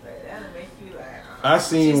 I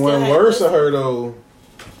seen one worse of her though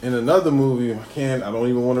in another movie. I don't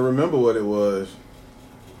even want to remember what it was.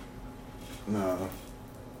 Nah.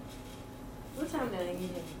 What time did I get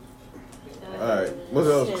here? Alright. What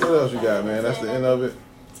else you got, man? That's the end of it.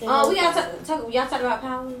 We gotta talk. Y'all talk about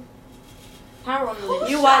Power. Power on the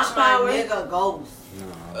list. You watch Power? Nigga Ghost.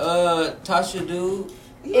 Tasha dude.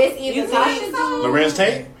 It's either Tasha dude. Lorenz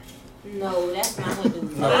Tate? No, that's not her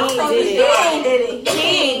dude. He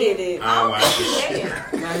ain't did it. I don't watch this shit.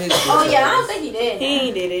 Oh yeah, I don't think he did. He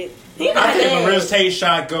ain't did it. I think Lorenz Tate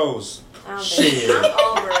shot goes. Shit. I'm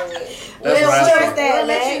over it. That's what I think. We'll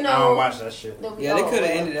let you know. I don't watch that shit. Yeah, they could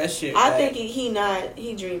have ended that shit. I think he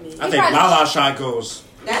dreaming. I think Lala shot goes.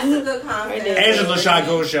 That's a good comment. Angela shot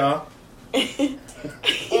goes, y'all. Oh,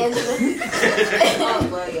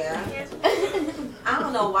 well, yeah. I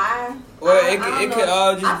don't know why. Well, it could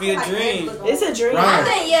all just be a dream. It's a dream. I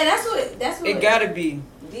think that's what it gotta be.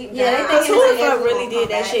 Yeah, I think really did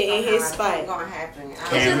that shit in his spite.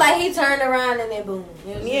 It's just like he turned around and then boom.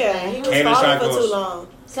 Yeah, he was falling for too long.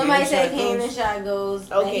 Somebody said Kanan shot goes.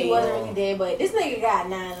 Okay, he wasn't really dead, but this nigga got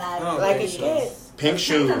 9 lives. Like a kid. Pink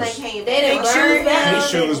shoes. Pink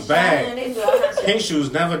shoes bad. Pink shoes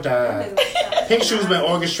never died. Pink shoes been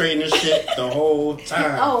orchestrating this shit the whole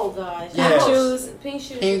time. Oh gosh. Yes. Pink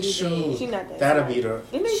shoes. Pink shoes. She not that. That'll beat her.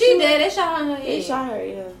 She did. They shot her in her head. They shot her,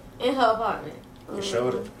 yeah. In her apartment. They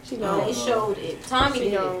showed it. She know. They showed it. Tommy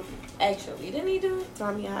did it. Actually, didn't he do it?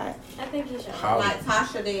 Tommy hot. I think he showed it. Like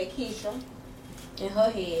Tasha did Keisha. In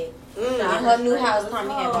her head. In her new house,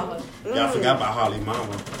 Tommy had bought her. Y'all forgot about Holly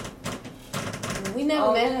Mama. We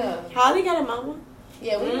never met her. Holly got a mama.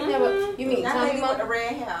 Yeah, we never. You mean Tommy with the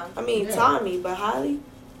red hair? I mean Tommy, but Holly.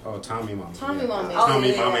 Oh, Tommy Mama. Tommy Mama.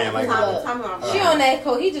 Tommy Mama ain't like that. Tommy Mama. She on that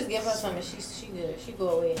coat. He just give her something. She good. She go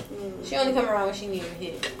away. She only come around when she need a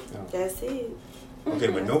hit. That's it. Okay,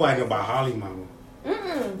 but nobody know about Holly Mama.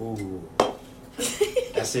 Mm-mm. Ooh.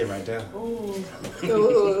 That's it right there. Ooh.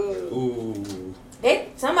 Ooh.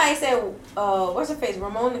 Somebody said, what's her face?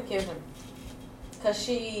 Ramona killed him. Cause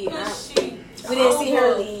we didn't see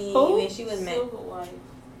her leave and she was mad. Who?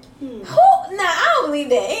 Nah, I don't believe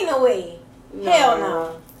that. Ain't no way. No. Hell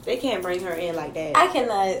no. They can't bring her in like that. I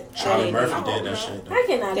cannot. Charlie Murphy did that shit. I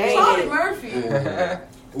cannot. Charlie Murphy.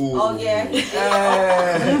 Ooh. Oh yeah.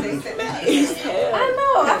 I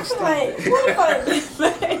know. I feel like what if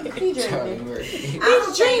he dreaming?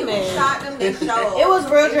 He's dreaming. Shot them. They showed. It was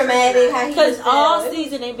real dramatic. Because all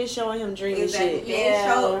season they been showing him dreaming shit. They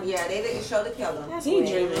didn't show the killer. He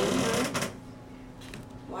dreaming.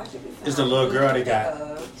 It's the little girl they got.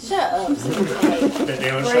 Shut up. That they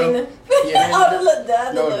don't show? Yeah. Oh, the other little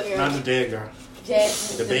girl. Not the dead girl.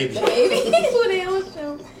 Jasmine. The baby. The baby. Who they don't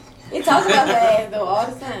show. They talk about her ass though all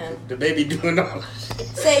the time. The baby doing all that shit.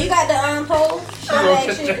 Say you got the pole?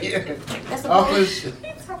 Scumbag shit. That's the pole.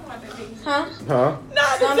 Huh? Huh?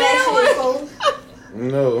 Scumbag shit pole.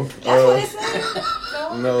 No. That's what it said.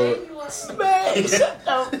 No. Man, shut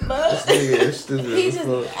the fuck. This nigga is stupid. He just,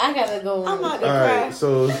 I gotta go. I'm about to All cry. right,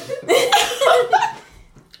 so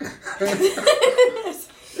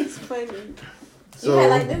It's funny.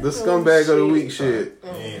 the scumbag of the week shit.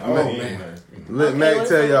 Man. Let Mac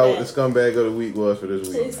tell y'all what the scumbag of the week was for this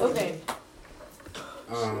week. Okay.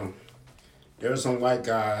 There was some white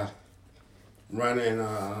guy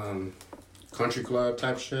running country club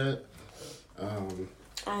type shit.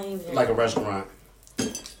 Like a restaurant.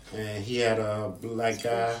 And he had a black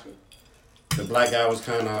guy. The black guy was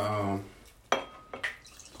kind of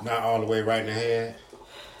not all the way right in the head.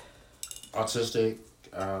 Autistic.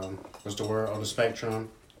 What's the word? On the spectrum.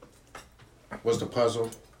 What's the puzzle?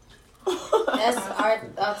 That's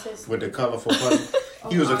autistic. With the colorful puzzle.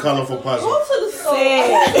 He was a colorful puzzle. Go to the store.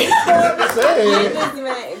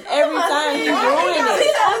 Every time he ruin it.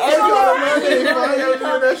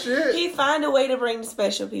 He find a way to bring the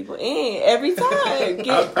special people in. Every time.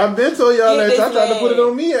 I've been told y'all that. Y'all tried to put it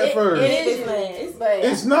on me at first. It is man.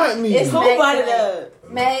 It's not me. It's Who brought it up?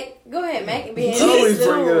 Mac, go ahead, Mac. You always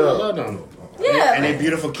bring it up. Yeah. And they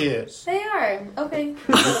beautiful kids. They are. Okay.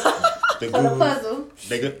 The For the puzzle.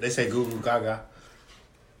 They say goo goo gaga.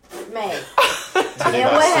 Mac.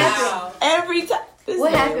 And what happened? Every time.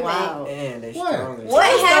 What happened, Wow. Mac? And they What? strong.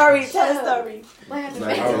 What happened? Tell the story. What happened,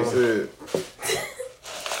 Like I Mac? said.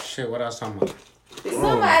 Shit, what else talking about?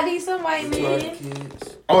 Some white man.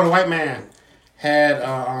 Oh, the white man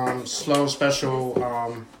had slow, special,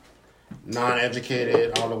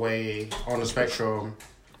 non-educated, all the way on the spectrum,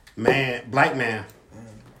 black man.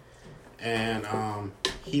 And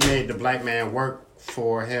he made the black man work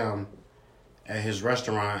for him at his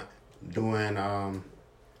restaurant doing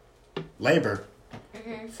labor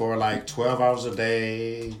for like 12 hours a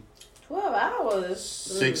day. 12 hours?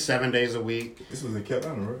 6-7 days a week. This was in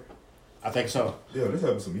Carolina, right? I think so. Yeah, this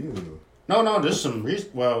happened some years ago. No, this is some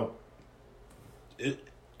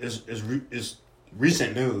it's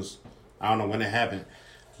recent news. I don't know when it happened,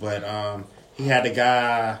 but he had the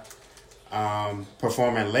guy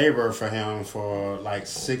performing labor for him for like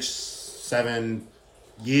 6-7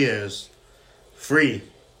 years, free.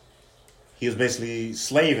 He was basically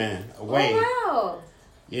slaving away. Oh, wow.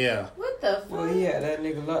 Yeah. What the fuck? Well, he had that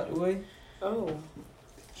nigga locked away. Oh.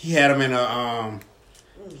 He had him in a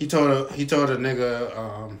he told a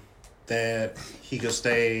nigga that he could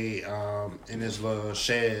stay in his little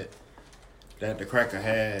shed that the cracker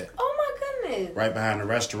had. Oh my goodness. Right behind the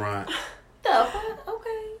restaurant. The fuck?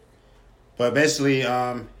 Okay. But basically,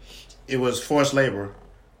 it was forced labor.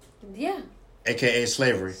 Yeah. AKA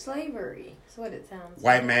slavery. Slavery. That's what it sounds like.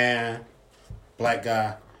 White man, black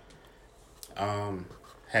guy,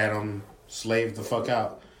 had him slaved the fuck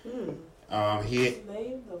out.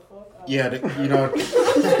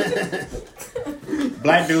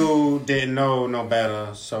 Black dude didn't know no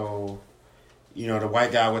better, so the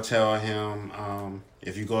white guy would tell him,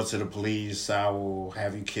 if you go to the police, I will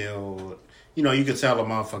have you killed. You could tell a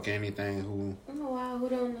motherfucker anything who Oh wow, who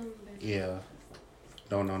don't know better?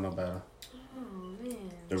 don't know no better. Oh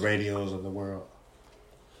man. The radios of the world.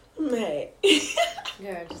 Man.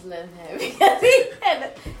 Girl, just let him have it.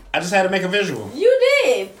 I just had to make a visual. You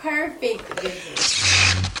did. Perfect visual.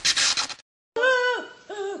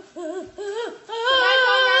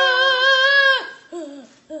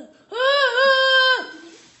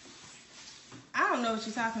 I don't know what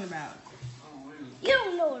you're talking about. You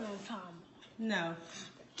don't know what I'm talking about. No.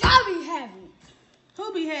 Y'all be having it.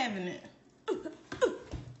 Who be having it?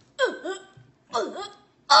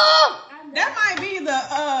 That might be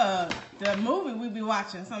the movie we be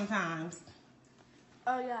watching sometimes.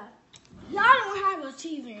 Oh yeah. Y'all don't have a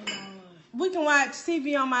TV in y'all room. We can watch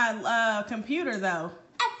TV on my computer though.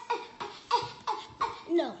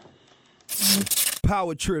 No.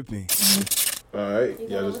 Power tripping. All right,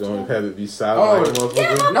 y'all just gonna have it be silent. Like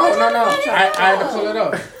motherfucker? No. I had to pull it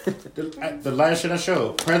up. The last shit I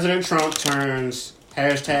showed. President Trump turns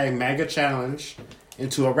hashtag MAGA challenge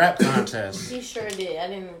into a rap contest. He sure did. I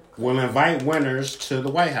didn't. Will invite winners to the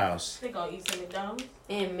White House. They gonna eat some McDonald's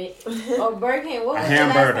or Burger King. What was a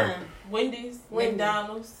hamburger. Wendy's,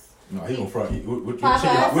 McDonald's. No, he gonna front you.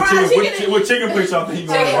 What chicken place y'all think he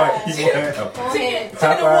gonna have? He gonna have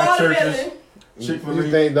Popeye, Churches, Chick-fil-A. You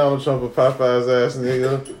think Donald Trump a Popeye's ass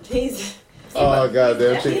nigga? Oh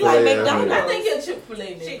goddamn Chick-fil-A like ass McDonald's. nigga. I think he's Chick-fil-A.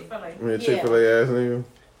 Chick-fil-A. Chick-fil-A ass nigga.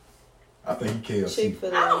 I think he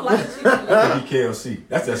KFC. I don't like Chick-fil-A. I think he KFC.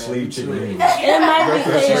 That's that slave chicken. It might be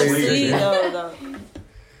KFC though.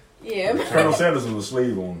 Yeah. Colonel Sanders was a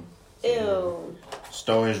slave owner. Ew.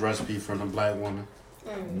 Stole his recipe from the black woman.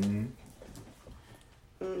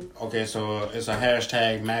 Okay, so it's a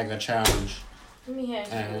hashtag MAGA challenge. Let me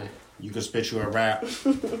have and you can spit you a rap.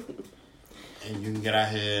 And you can get out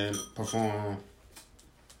here and perform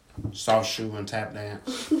soft shoe and tap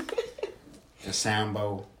dance. And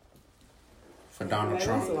sambo for Donald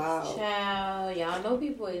Trump. Wow. Child, y'all know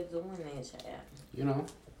people is doing that, child. You know,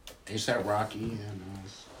 A$AP Rocky and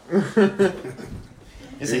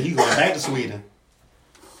they said he going back to Sweden.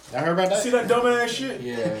 Y'all heard about that? See that dumbass shit?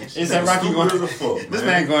 Yeah. A$AP Rocky going. This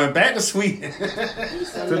man going back to Sweden.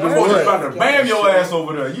 He's about to bam your ass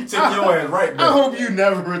over there. You take your ass right back. I hope you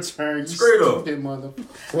never return. Straight up. Mother.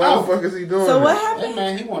 What the fuck is he doing? So what happened? Hey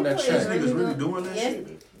man, he want that check. These niggas really doing that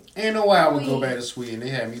shit? Ain't no way I would go back to Sweden. They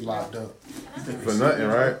had me locked up. For nothing,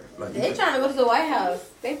 right? They trying to go to the White House.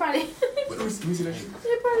 They probably. Let me see that shit.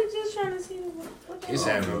 They're probably just trying to see what they It's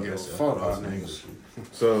having to get a photo of niggas.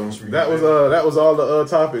 So that was all the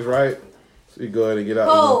topics, right? So you go ahead and get out.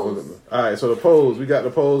 Polls. All right, so the polls. We got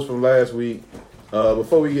the polls from last week.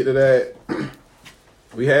 Before we get to that,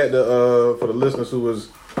 we had the for the listeners who was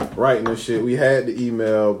writing this shit. We had the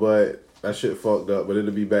email, but that shit fucked up. But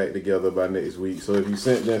it'll be back together by next week. So if you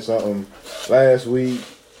sent in something last week,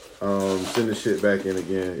 send the shit back in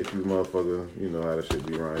again. If you motherfucker, you know how the shit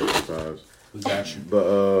be around here sometimes. We got you. But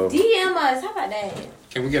DM us. How about that?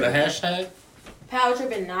 Can we get a hashtag? Power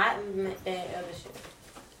tripping, not that other shit.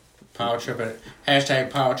 Power tripping. Hashtag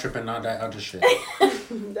power tripping, not that other shit.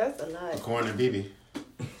 That's a lot. According to BB.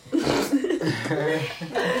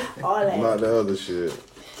 All that. Not the other shit.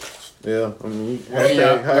 Yeah, I mean, Where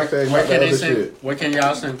hashtag not the other shit. Where can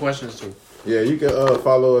y'all send questions to? Yeah, you can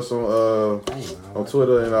follow us on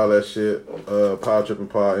Twitter and all that shit. Power Tripping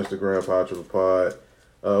Pod, Instagram, Power Tripping Pod.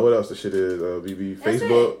 What else the shit is? BB, That's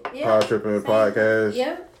Facebook, right. Yeah. Power Tripping Podcast.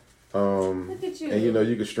 Yep. Look at you. And you know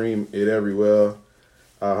you can stream it everywhere.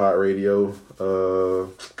 iHeartRadio,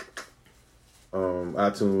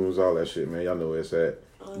 iTunes, all that shit, man. Y'all know where it's at.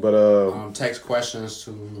 But text questions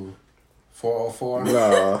to 404. Nah.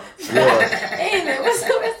 Yeah. Hey man, what's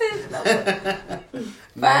this?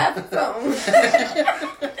 5 something.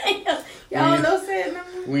 Damn. Y'all know said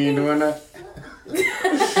number. We ain't doing that.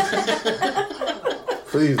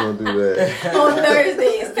 Please don't do that. On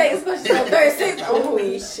Thursdays. Text questions on Thursdays.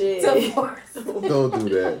 Holy shit. Don't do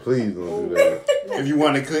that. Please don't do that. If you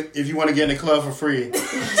want to get in the club for free,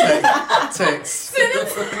 text.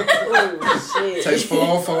 Oh shit. Text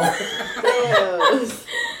 404.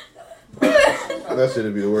 That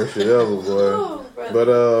shit'd be the worst shit ever, boy. But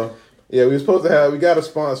yeah, we got a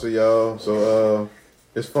sponsor, y'all. So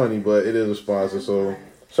it's funny, but it is a sponsor. So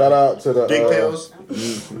shout out to the Dick pills.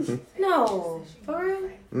 No, for real.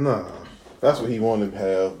 Nah, that's what he wanted to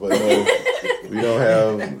have, but no, we don't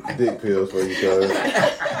have dick pills for you guys.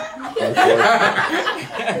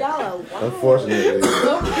 Unfortunately.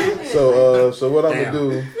 So what I'm gonna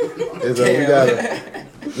do is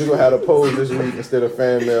we're gonna have a poll this week instead of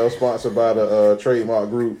fan mail, sponsored by the Trademark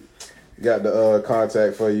Group. Got the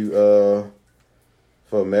contact for you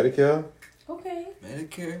for Medicare. Okay.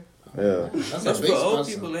 Medicare. Yeah. That's for old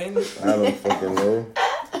people, ain't it? I don't fucking know.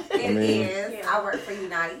 It is. I work for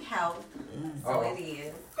United Health, so it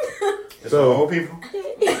is. So old people.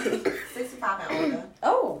 65 and older.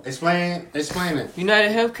 Oh. Explain it.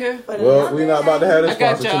 United Healthcare. Well, we're not about to have this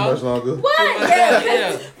sponsor too much longer. What?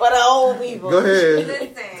 Yeah. For the old people. Go ahead.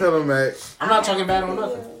 Listen. Tell them, Max. I'm not talking bad on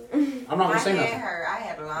nothing. I'm not gonna say nothing. I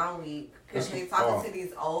had a long week because they're talking to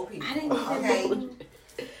these old people. Okay.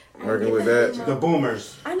 Working with that. The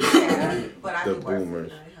boomers. I know that, but I The do work for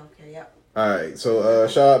boomers. United Healthcare. Yep. All right, so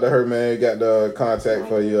shout out to her, man. Got the contact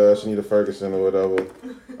for you, Shanita Ferguson or whatever.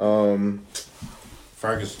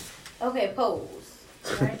 Ferguson. Okay, pose.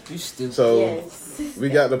 Right? You stupid. So Yes. we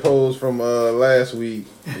got the polls from last week.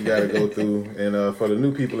 We got to go through, and for the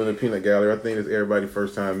new people in the peanut gallery, I think it's everybody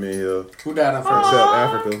first time in here. Who died in Except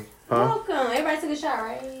Africa, huh? Welcome. Everybody took a shot,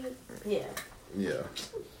 right? Yeah. Yeah.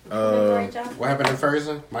 What happened in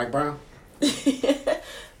Ferguson? Mike Brown.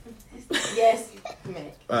 Yes.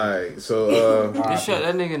 All right, so you shot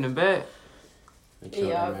that nigga in the back.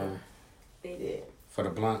 Yeah, they did. For the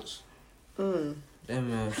blunts. That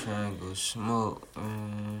man trying to go smoke.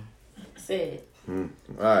 Said. All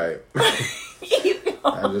right.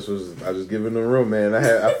 I just giving the room, man.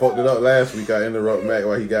 I fucked it up last week. I interrupted Mac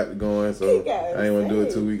while he got it going, so I ain't want to do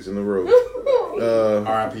it 2 weeks in a row.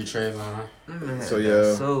 R.I.P. Trayvon. So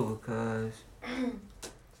yeah. Sober, cuz.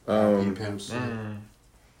 Pimps.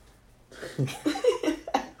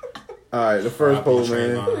 All right, the first poll,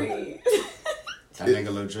 man. That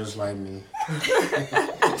nigga look just like me.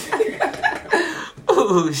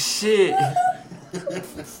 Oh shit.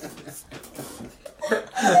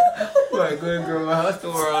 Right, go ahead, girl. My house the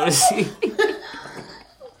world to see.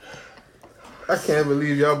 I can't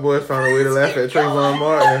believe y'all boys found a way to laugh at Trayvon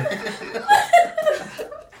Martin.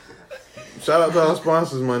 Shout out to our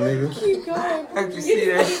sponsors, my niggas. Keep going. I can see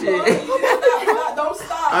that shit. Don't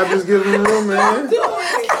stop. I just give him room, man.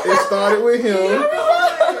 It started with him.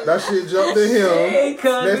 That shit jumped to him.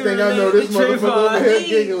 Next thing I know, this motherfucker over here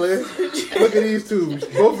giggling. Look at these two.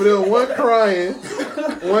 Both of them, one crying,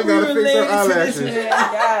 one gotta fix her eyelashes.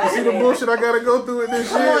 You see the bullshit I gotta go through with this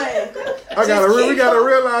shit? We got a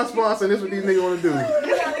real life sponsor, and this is what these niggas wanna do. You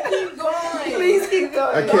gotta keep going. Please keep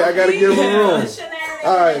going. I gotta give them room.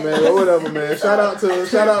 All right, man. Well, whatever, man. Shout out to the sponsors.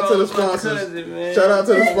 Shout out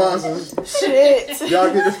to the sponsors. Shit.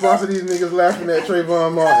 Y'all get to sponsor these niggas laughing at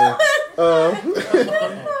Trayvon Martin.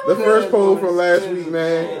 The first poll from last week,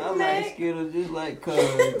 man. I like Skittles just like cuz,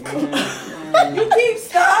 man. You keep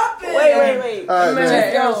stopping. Wait. All right,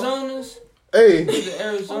 man. Arizona's? Hey. Is it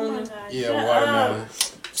Arizona? Yeah, watermelon.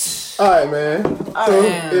 All right, man. So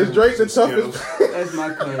is Drake the toughest? That's my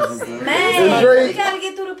cousin, bro. Man, we gotta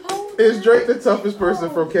get through the poll. Is Drake the toughest person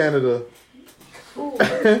from Canada?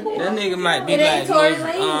 That nigga might be like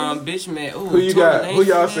bitch man. Ooh, Who you got? Who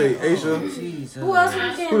y'all say? Oh, Aisha? Who else from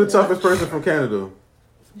Canada? Who the toughest person from Canada?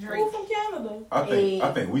 Drake from Canada. I think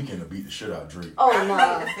Weeknd will beat the shit out of Drake. Oh no.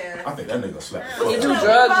 I think that nigga slap the He fuck do out.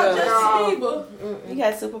 drugs. You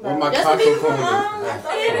got superpowers. Where my Justin Costco Bieber, corner?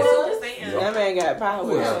 That man got power.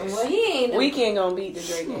 Well, he ain't. Weeknd gonna beat the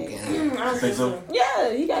Drake ass. Think so?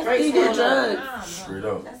 Yeah, he got Drake's he did going drugs. Straight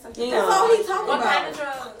up. That's all he talking What about. kind of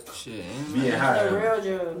drugs? Shit. Being high. The real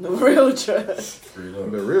drug. The real drugs. Straight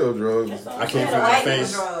up. The real drugs. I can't feel my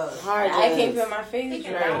face. Hard I can't feel my face.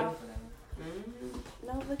 Right.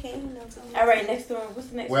 No, okay, no. All right, next one. What's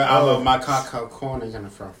the next Where one? I love my cock, how corn is coming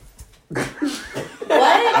from? What?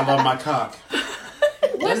 I love my cock.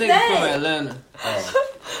 That What's nigga that? from Atlanta.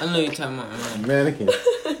 I know you talking about Atlanta. Mannequin.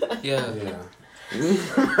 Yeah.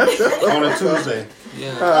 On a Tuesday.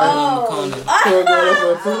 Yeah.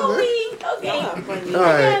 Okay. All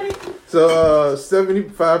right. So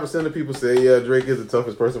 75% of people say Drake is the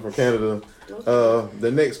toughest person from Canada.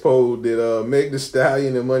 The next poll did Meg Thee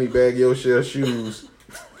Stallion and Moneybagg Yo share shoes.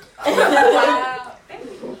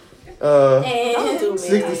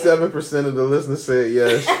 67% of the listeners said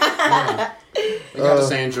yes. We got the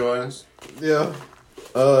same Jordans. Yeah.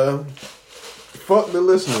 Fuck the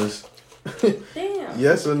listeners. Damn.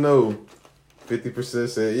 Yes or no? 50%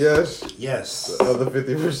 said yes. Yes. The other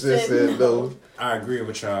 50% said no. I agree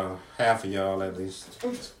with y'all. Half of y'all at least.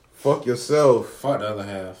 Fuck yourself. Fuck the other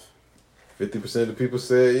half. 50% of people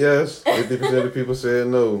said yes. 50% of people said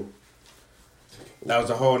no. That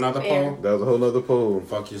was a whole nother poll? That was a whole nother poll.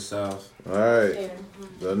 Fuck yourself. All right.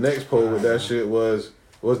 The next poll with that shit was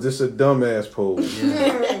this a dumbass poll?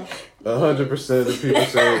 100% of the people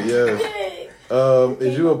said yes.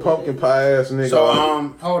 Is you a pumpkin pie ass nigga? So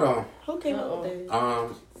hold on. Who came up with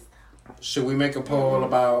that? Should we make a poll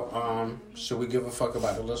about should we give a fuck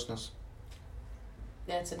about the listeners?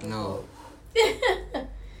 That's a no.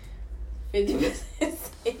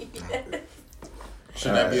 50%.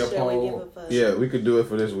 Should that be a poll? Yeah, we could do it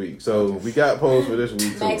for this week. So we got polls for this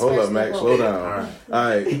week too. Max Hold up, personal Max. poll. Slow down. All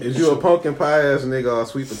right. Is you a pumpkin pie ass nigga or a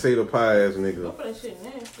sweet potato pie ass nigga?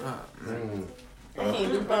 I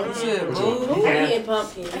can't do pumpkin. Shit, bro. Who eating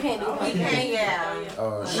pumpkin? I can't do pumpkin.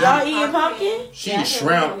 Y'all eating pumpkin? She eats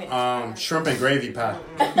shrimp, shrimp and gravy pie.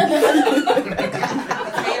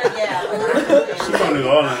 She from New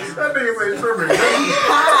Orleans. That nigga say shrimp and gravy.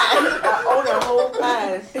 I own a whole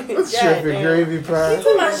pie. Shrimp and gravy pie. She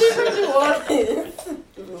my shit from New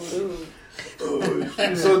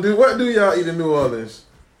Orleans. So what do y'all eat in New Orleans?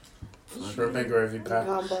 Shrimp and gravy pie.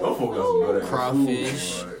 Don't focus on good at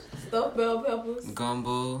Crawfish. Stuffed bell peppers.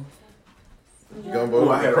 Gumbo. Gumbo. Oh,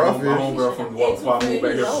 I had a crawfish. homegirl from before I moved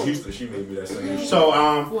back here from Houston. She made me that same shit. So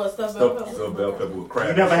What, stuffed Stuffed bell pepper with crab.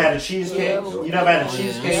 you never had a cheesecake? You never had a That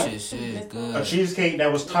cheesecake? shit good. A cheesecake that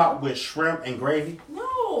was topped with shrimp and gravy?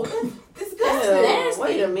 No, that's disgusting. Ew,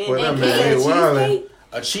 wait a minute. Well, that And man cheesecake? here wildin'.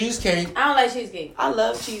 A cheesecake I don't like cheesecake. I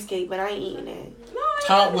love cheesecake, but I ain't eating that.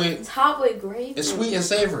 topped with, Top with gravy. it's sweet and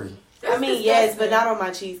savory. I mean, yes, but not on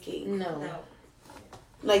my cheesecake. No.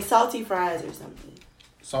 Like salty fries or something.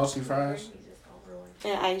 Salty fries?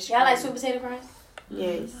 And ice cream. Y'all like sweet potato fries?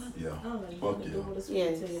 Yes. Yeah. Fuck yeah.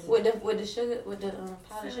 Yes. With the sugar, with the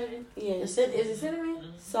powdered sugar? Yes. Is it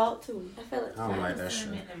cinnamon? Salt too. I feel it. I don't like that shit.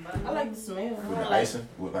 I like the smell. With the icing,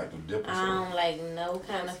 with like the dip or I something. don't like no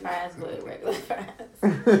kind of fries but regular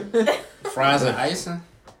fries. Fries and icing?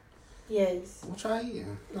 Yes. What y'all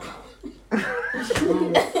eating?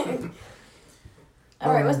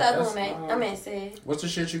 All right, what's the other That's, one, Mac? I meant said. What's the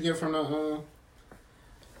shit you get from the,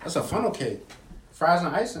 that's a funnel cake. Fries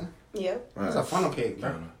and icing? Yep. That's a funnel cake,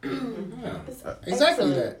 bro. Mm-hmm. Yeah.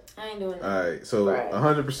 Exactly that. I ain't doing it. All right, so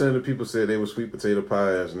 100% of the people said they were sweet potato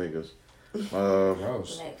pie ass niggas.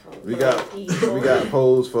 Gross. We got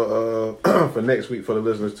polls for for next week for the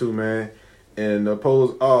listeners too, man. And the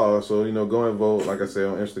polls are, so go and vote. Like I said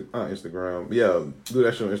on Instagram, yeah, do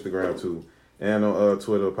that shit on Instagram too, and on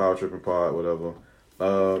Twitter, Power Tripping Pod, whatever.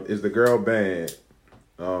 Is the girl banned?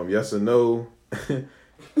 Yes or no?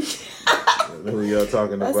 Who y'all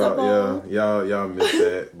talking That's about? Yeah, y'all missed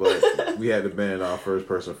that, but we had to ban our first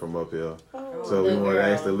person from up here. So we want to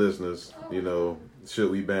ask the listeners,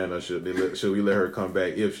 should we ban her? Should we let her come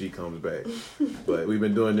back if she comes back? But we've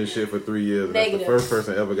been doing this shit for 3 years. And that's the first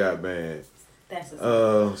person ever got banned. That's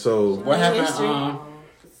so what happened?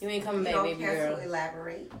 You ain't coming back, baby girl.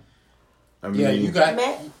 Elaborate. I mean, Yeah, you got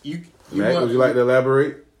Mac, Mac, would you like to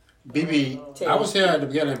elaborate? BB, I was here at the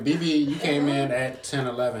beginning. BB, you came in at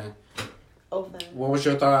 10:11. Okay. What was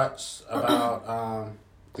your thoughts about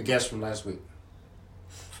the guest from last week?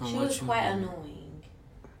 She was quite annoying.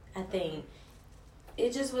 I think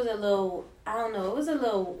it just was a little. I don't know.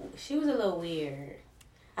 She was a little weird.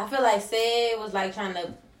 I feel like Sid was like trying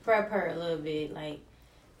to prep her a little bit, like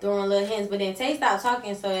throwing little hints. But then Tay stopped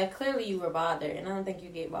talking, so clearly you were bothered, and I don't think you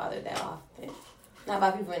get bothered that often. Not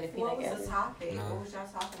by people in the peanut gallery. What was the topic? No. What was y'all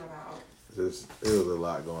talking about? It was a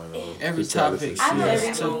lot going on. Every topic, she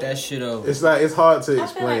just took that shit over. It's hard to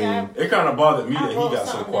explain. It kind of bothered me that he got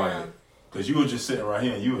so quiet. Because you were just sitting right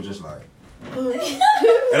here and you were just like.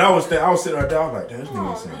 And I was sitting right there, I was like, damn, this nigga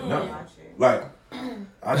ain't saying nothing. Like,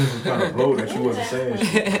 I just was kind of blown that you wasn't saying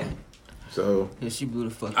shit. So yeah, she blew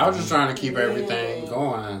the fuck. I was just trying to keep everything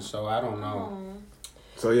going, so I don't know.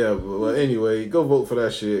 So yeah, well anyway, go vote for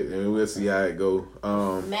that shit and we'll see how it go.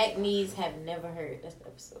 Mac Needs have never heard. That's the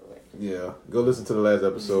episode. Right? Yeah, go listen to the last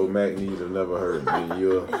episode. Mac Needs have never heard, and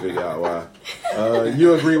you'll figure out why.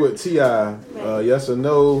 You agree with T.I. Yes or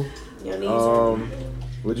no?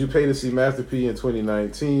 Would you pay to see Master P in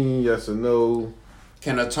 2019? Yes or no?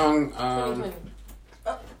 Can a tongue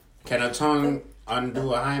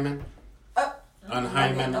undo a hymen?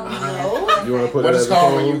 Unhymen. You want to put what that is as a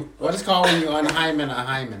called poll? what is called when you unhymen a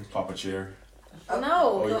hymen? Papa chair.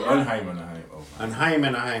 No. Oh, you unhymen a hymen. Oh.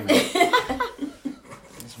 Unhymen a hymen.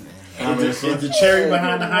 Is the cherry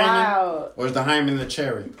behind the hymen? Or is the hymen the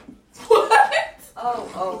cherry?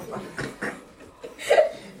 Oh.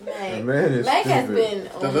 The man is Mac has stupid. been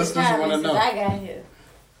The on listeners the wanna since know. I got here.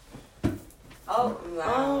 Oh,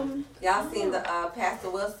 y'all seen the Pastor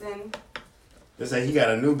Wilson? They say he got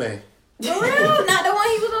a new bae. For real? Not the one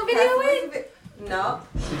he was on video with? No.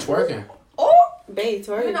 He twerking. Oh, babe,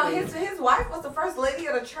 twerking. You know, his wife was the first lady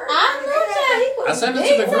of the church. I sent it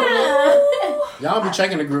to the group. Y'all be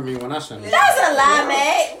checking the group me when I send it. That's a lie,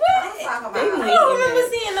 Mac. I don't remember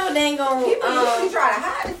seeing no dang on. He try to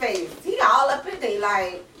hide the face. He all up in there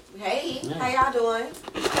like, hey, how y'all doing?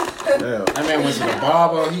 That man went to the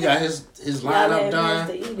barber. He got his lineup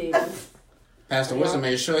done. Pastor Wilson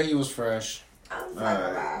made sure he was fresh.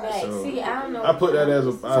 Alright, so See, I don't know. I put that as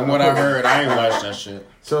a. From what I heard, I ain't watched that shit.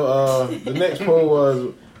 So the next poll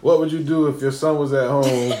was, what would you do if your son was at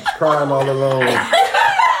home crying all alone?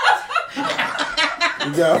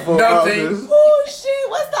 You got 4 options. Oh shit!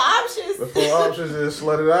 What's the options? The 4 options is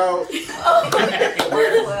slut it out,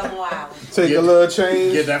 Wow. take a little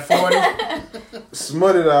change, Get that 40.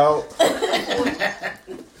 smut it out.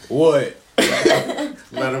 What?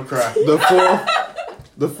 Let him cry.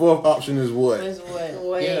 The fourth option is what? Is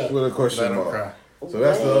what? Yeah. With a question Let him mark. cry. So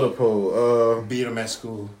that's the other poll. Beat him at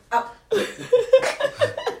school.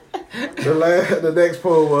 The next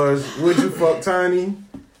poll was: would you fuck Tiny?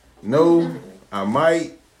 No, I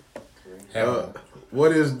might.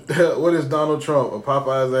 What is Donald Trump? A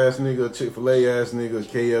Popeyes ass nigga, a Chick-fil-A ass nigga, a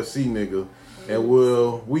KFC nigga? And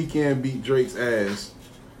will Weeknd beat Drake's ass?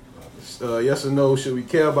 Yes or no? Should we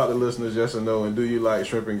care about the listeners? Yes or no? And do you like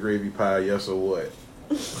shrimp and gravy pie? Yes or what?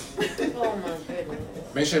 Oh my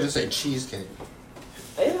goodness. Make sure to say cheesecake.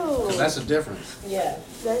 Ew. Cause that's a difference. Yeah,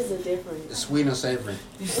 that is a difference. It's sweet and savory.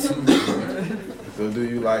 So do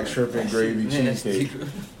you like shrimp and gravy cheesecake?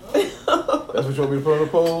 That's what you want me to put on the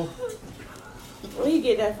poll? Where you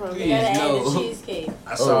get that from? You gotta add the cheesecake.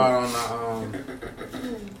 I saw it on the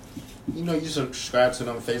you know, you subscribe to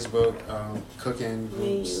them Facebook cooking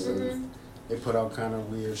groups. And they put all kind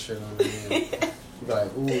of weird shit on there. You be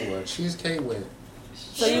like, ooh, a cheesecake with.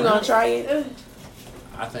 So you gonna try it?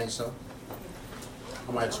 I think so.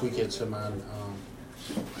 I might tweak it to my.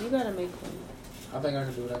 You gotta make one. I think I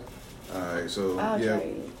can do that. All right, so I'll yeah, try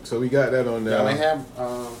it. so we got that on there. Y'all ain't have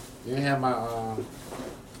you ain't have my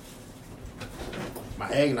my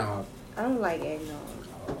eggnog. I don't like eggnog.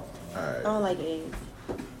 All right. I don't like eggs.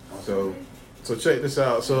 So check this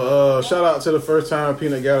out. So shout out to the first time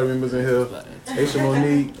Peanut Gallery members in here. Aisha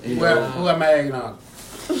Monique. Who had my eggnog?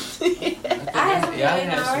 I had some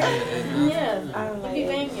eggnog, right? Yeah. I don't like Keep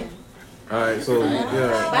eggs. banging. All right, so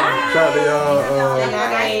yeah, shout out to y'all.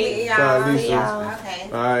 Shout out to Lisa.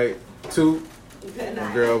 All right, Toot,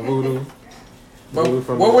 my girl Voodoo.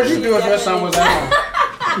 What would you do if your son was at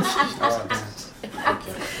home?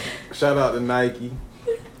 Shout out to Nike.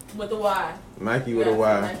 With the Y. Nike with a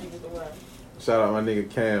Y. Nike with the Y. Shout out my nigga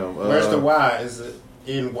Cam. Where's the Y? Is it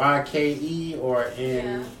in YKE or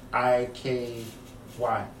in IKY?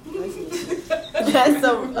 That's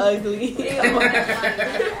so ugly.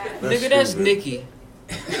 Nigga, that's Nikki.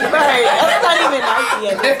 Right, that's not even Nike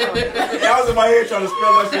at this point. I was in my head trying to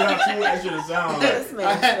spell that shit out too. That shit sound like. I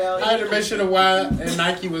had to make sure the Y and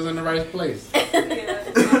Nike was in the right place.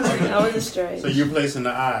 I was astray. So you're placing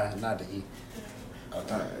the I, not the E.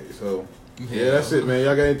 Okay. All right, so yeah, that's it, man.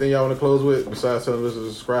 Y'all got anything y'all want to close with besides telling us to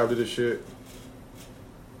subscribe to this shit?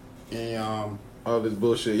 And all this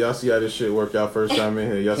bullshit. Y'all see how this shit work out first time in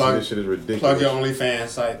here. Y'all see this shit is ridiculous. Plug your OnlyFans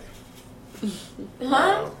site.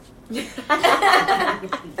 Huh?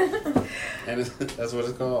 And that's what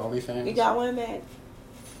it's called, OnlyFans? You got one back?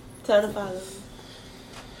 Tell the father.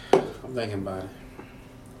 I'm thinking about it.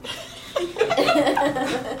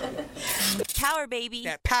 Power, baby.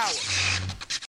 That power.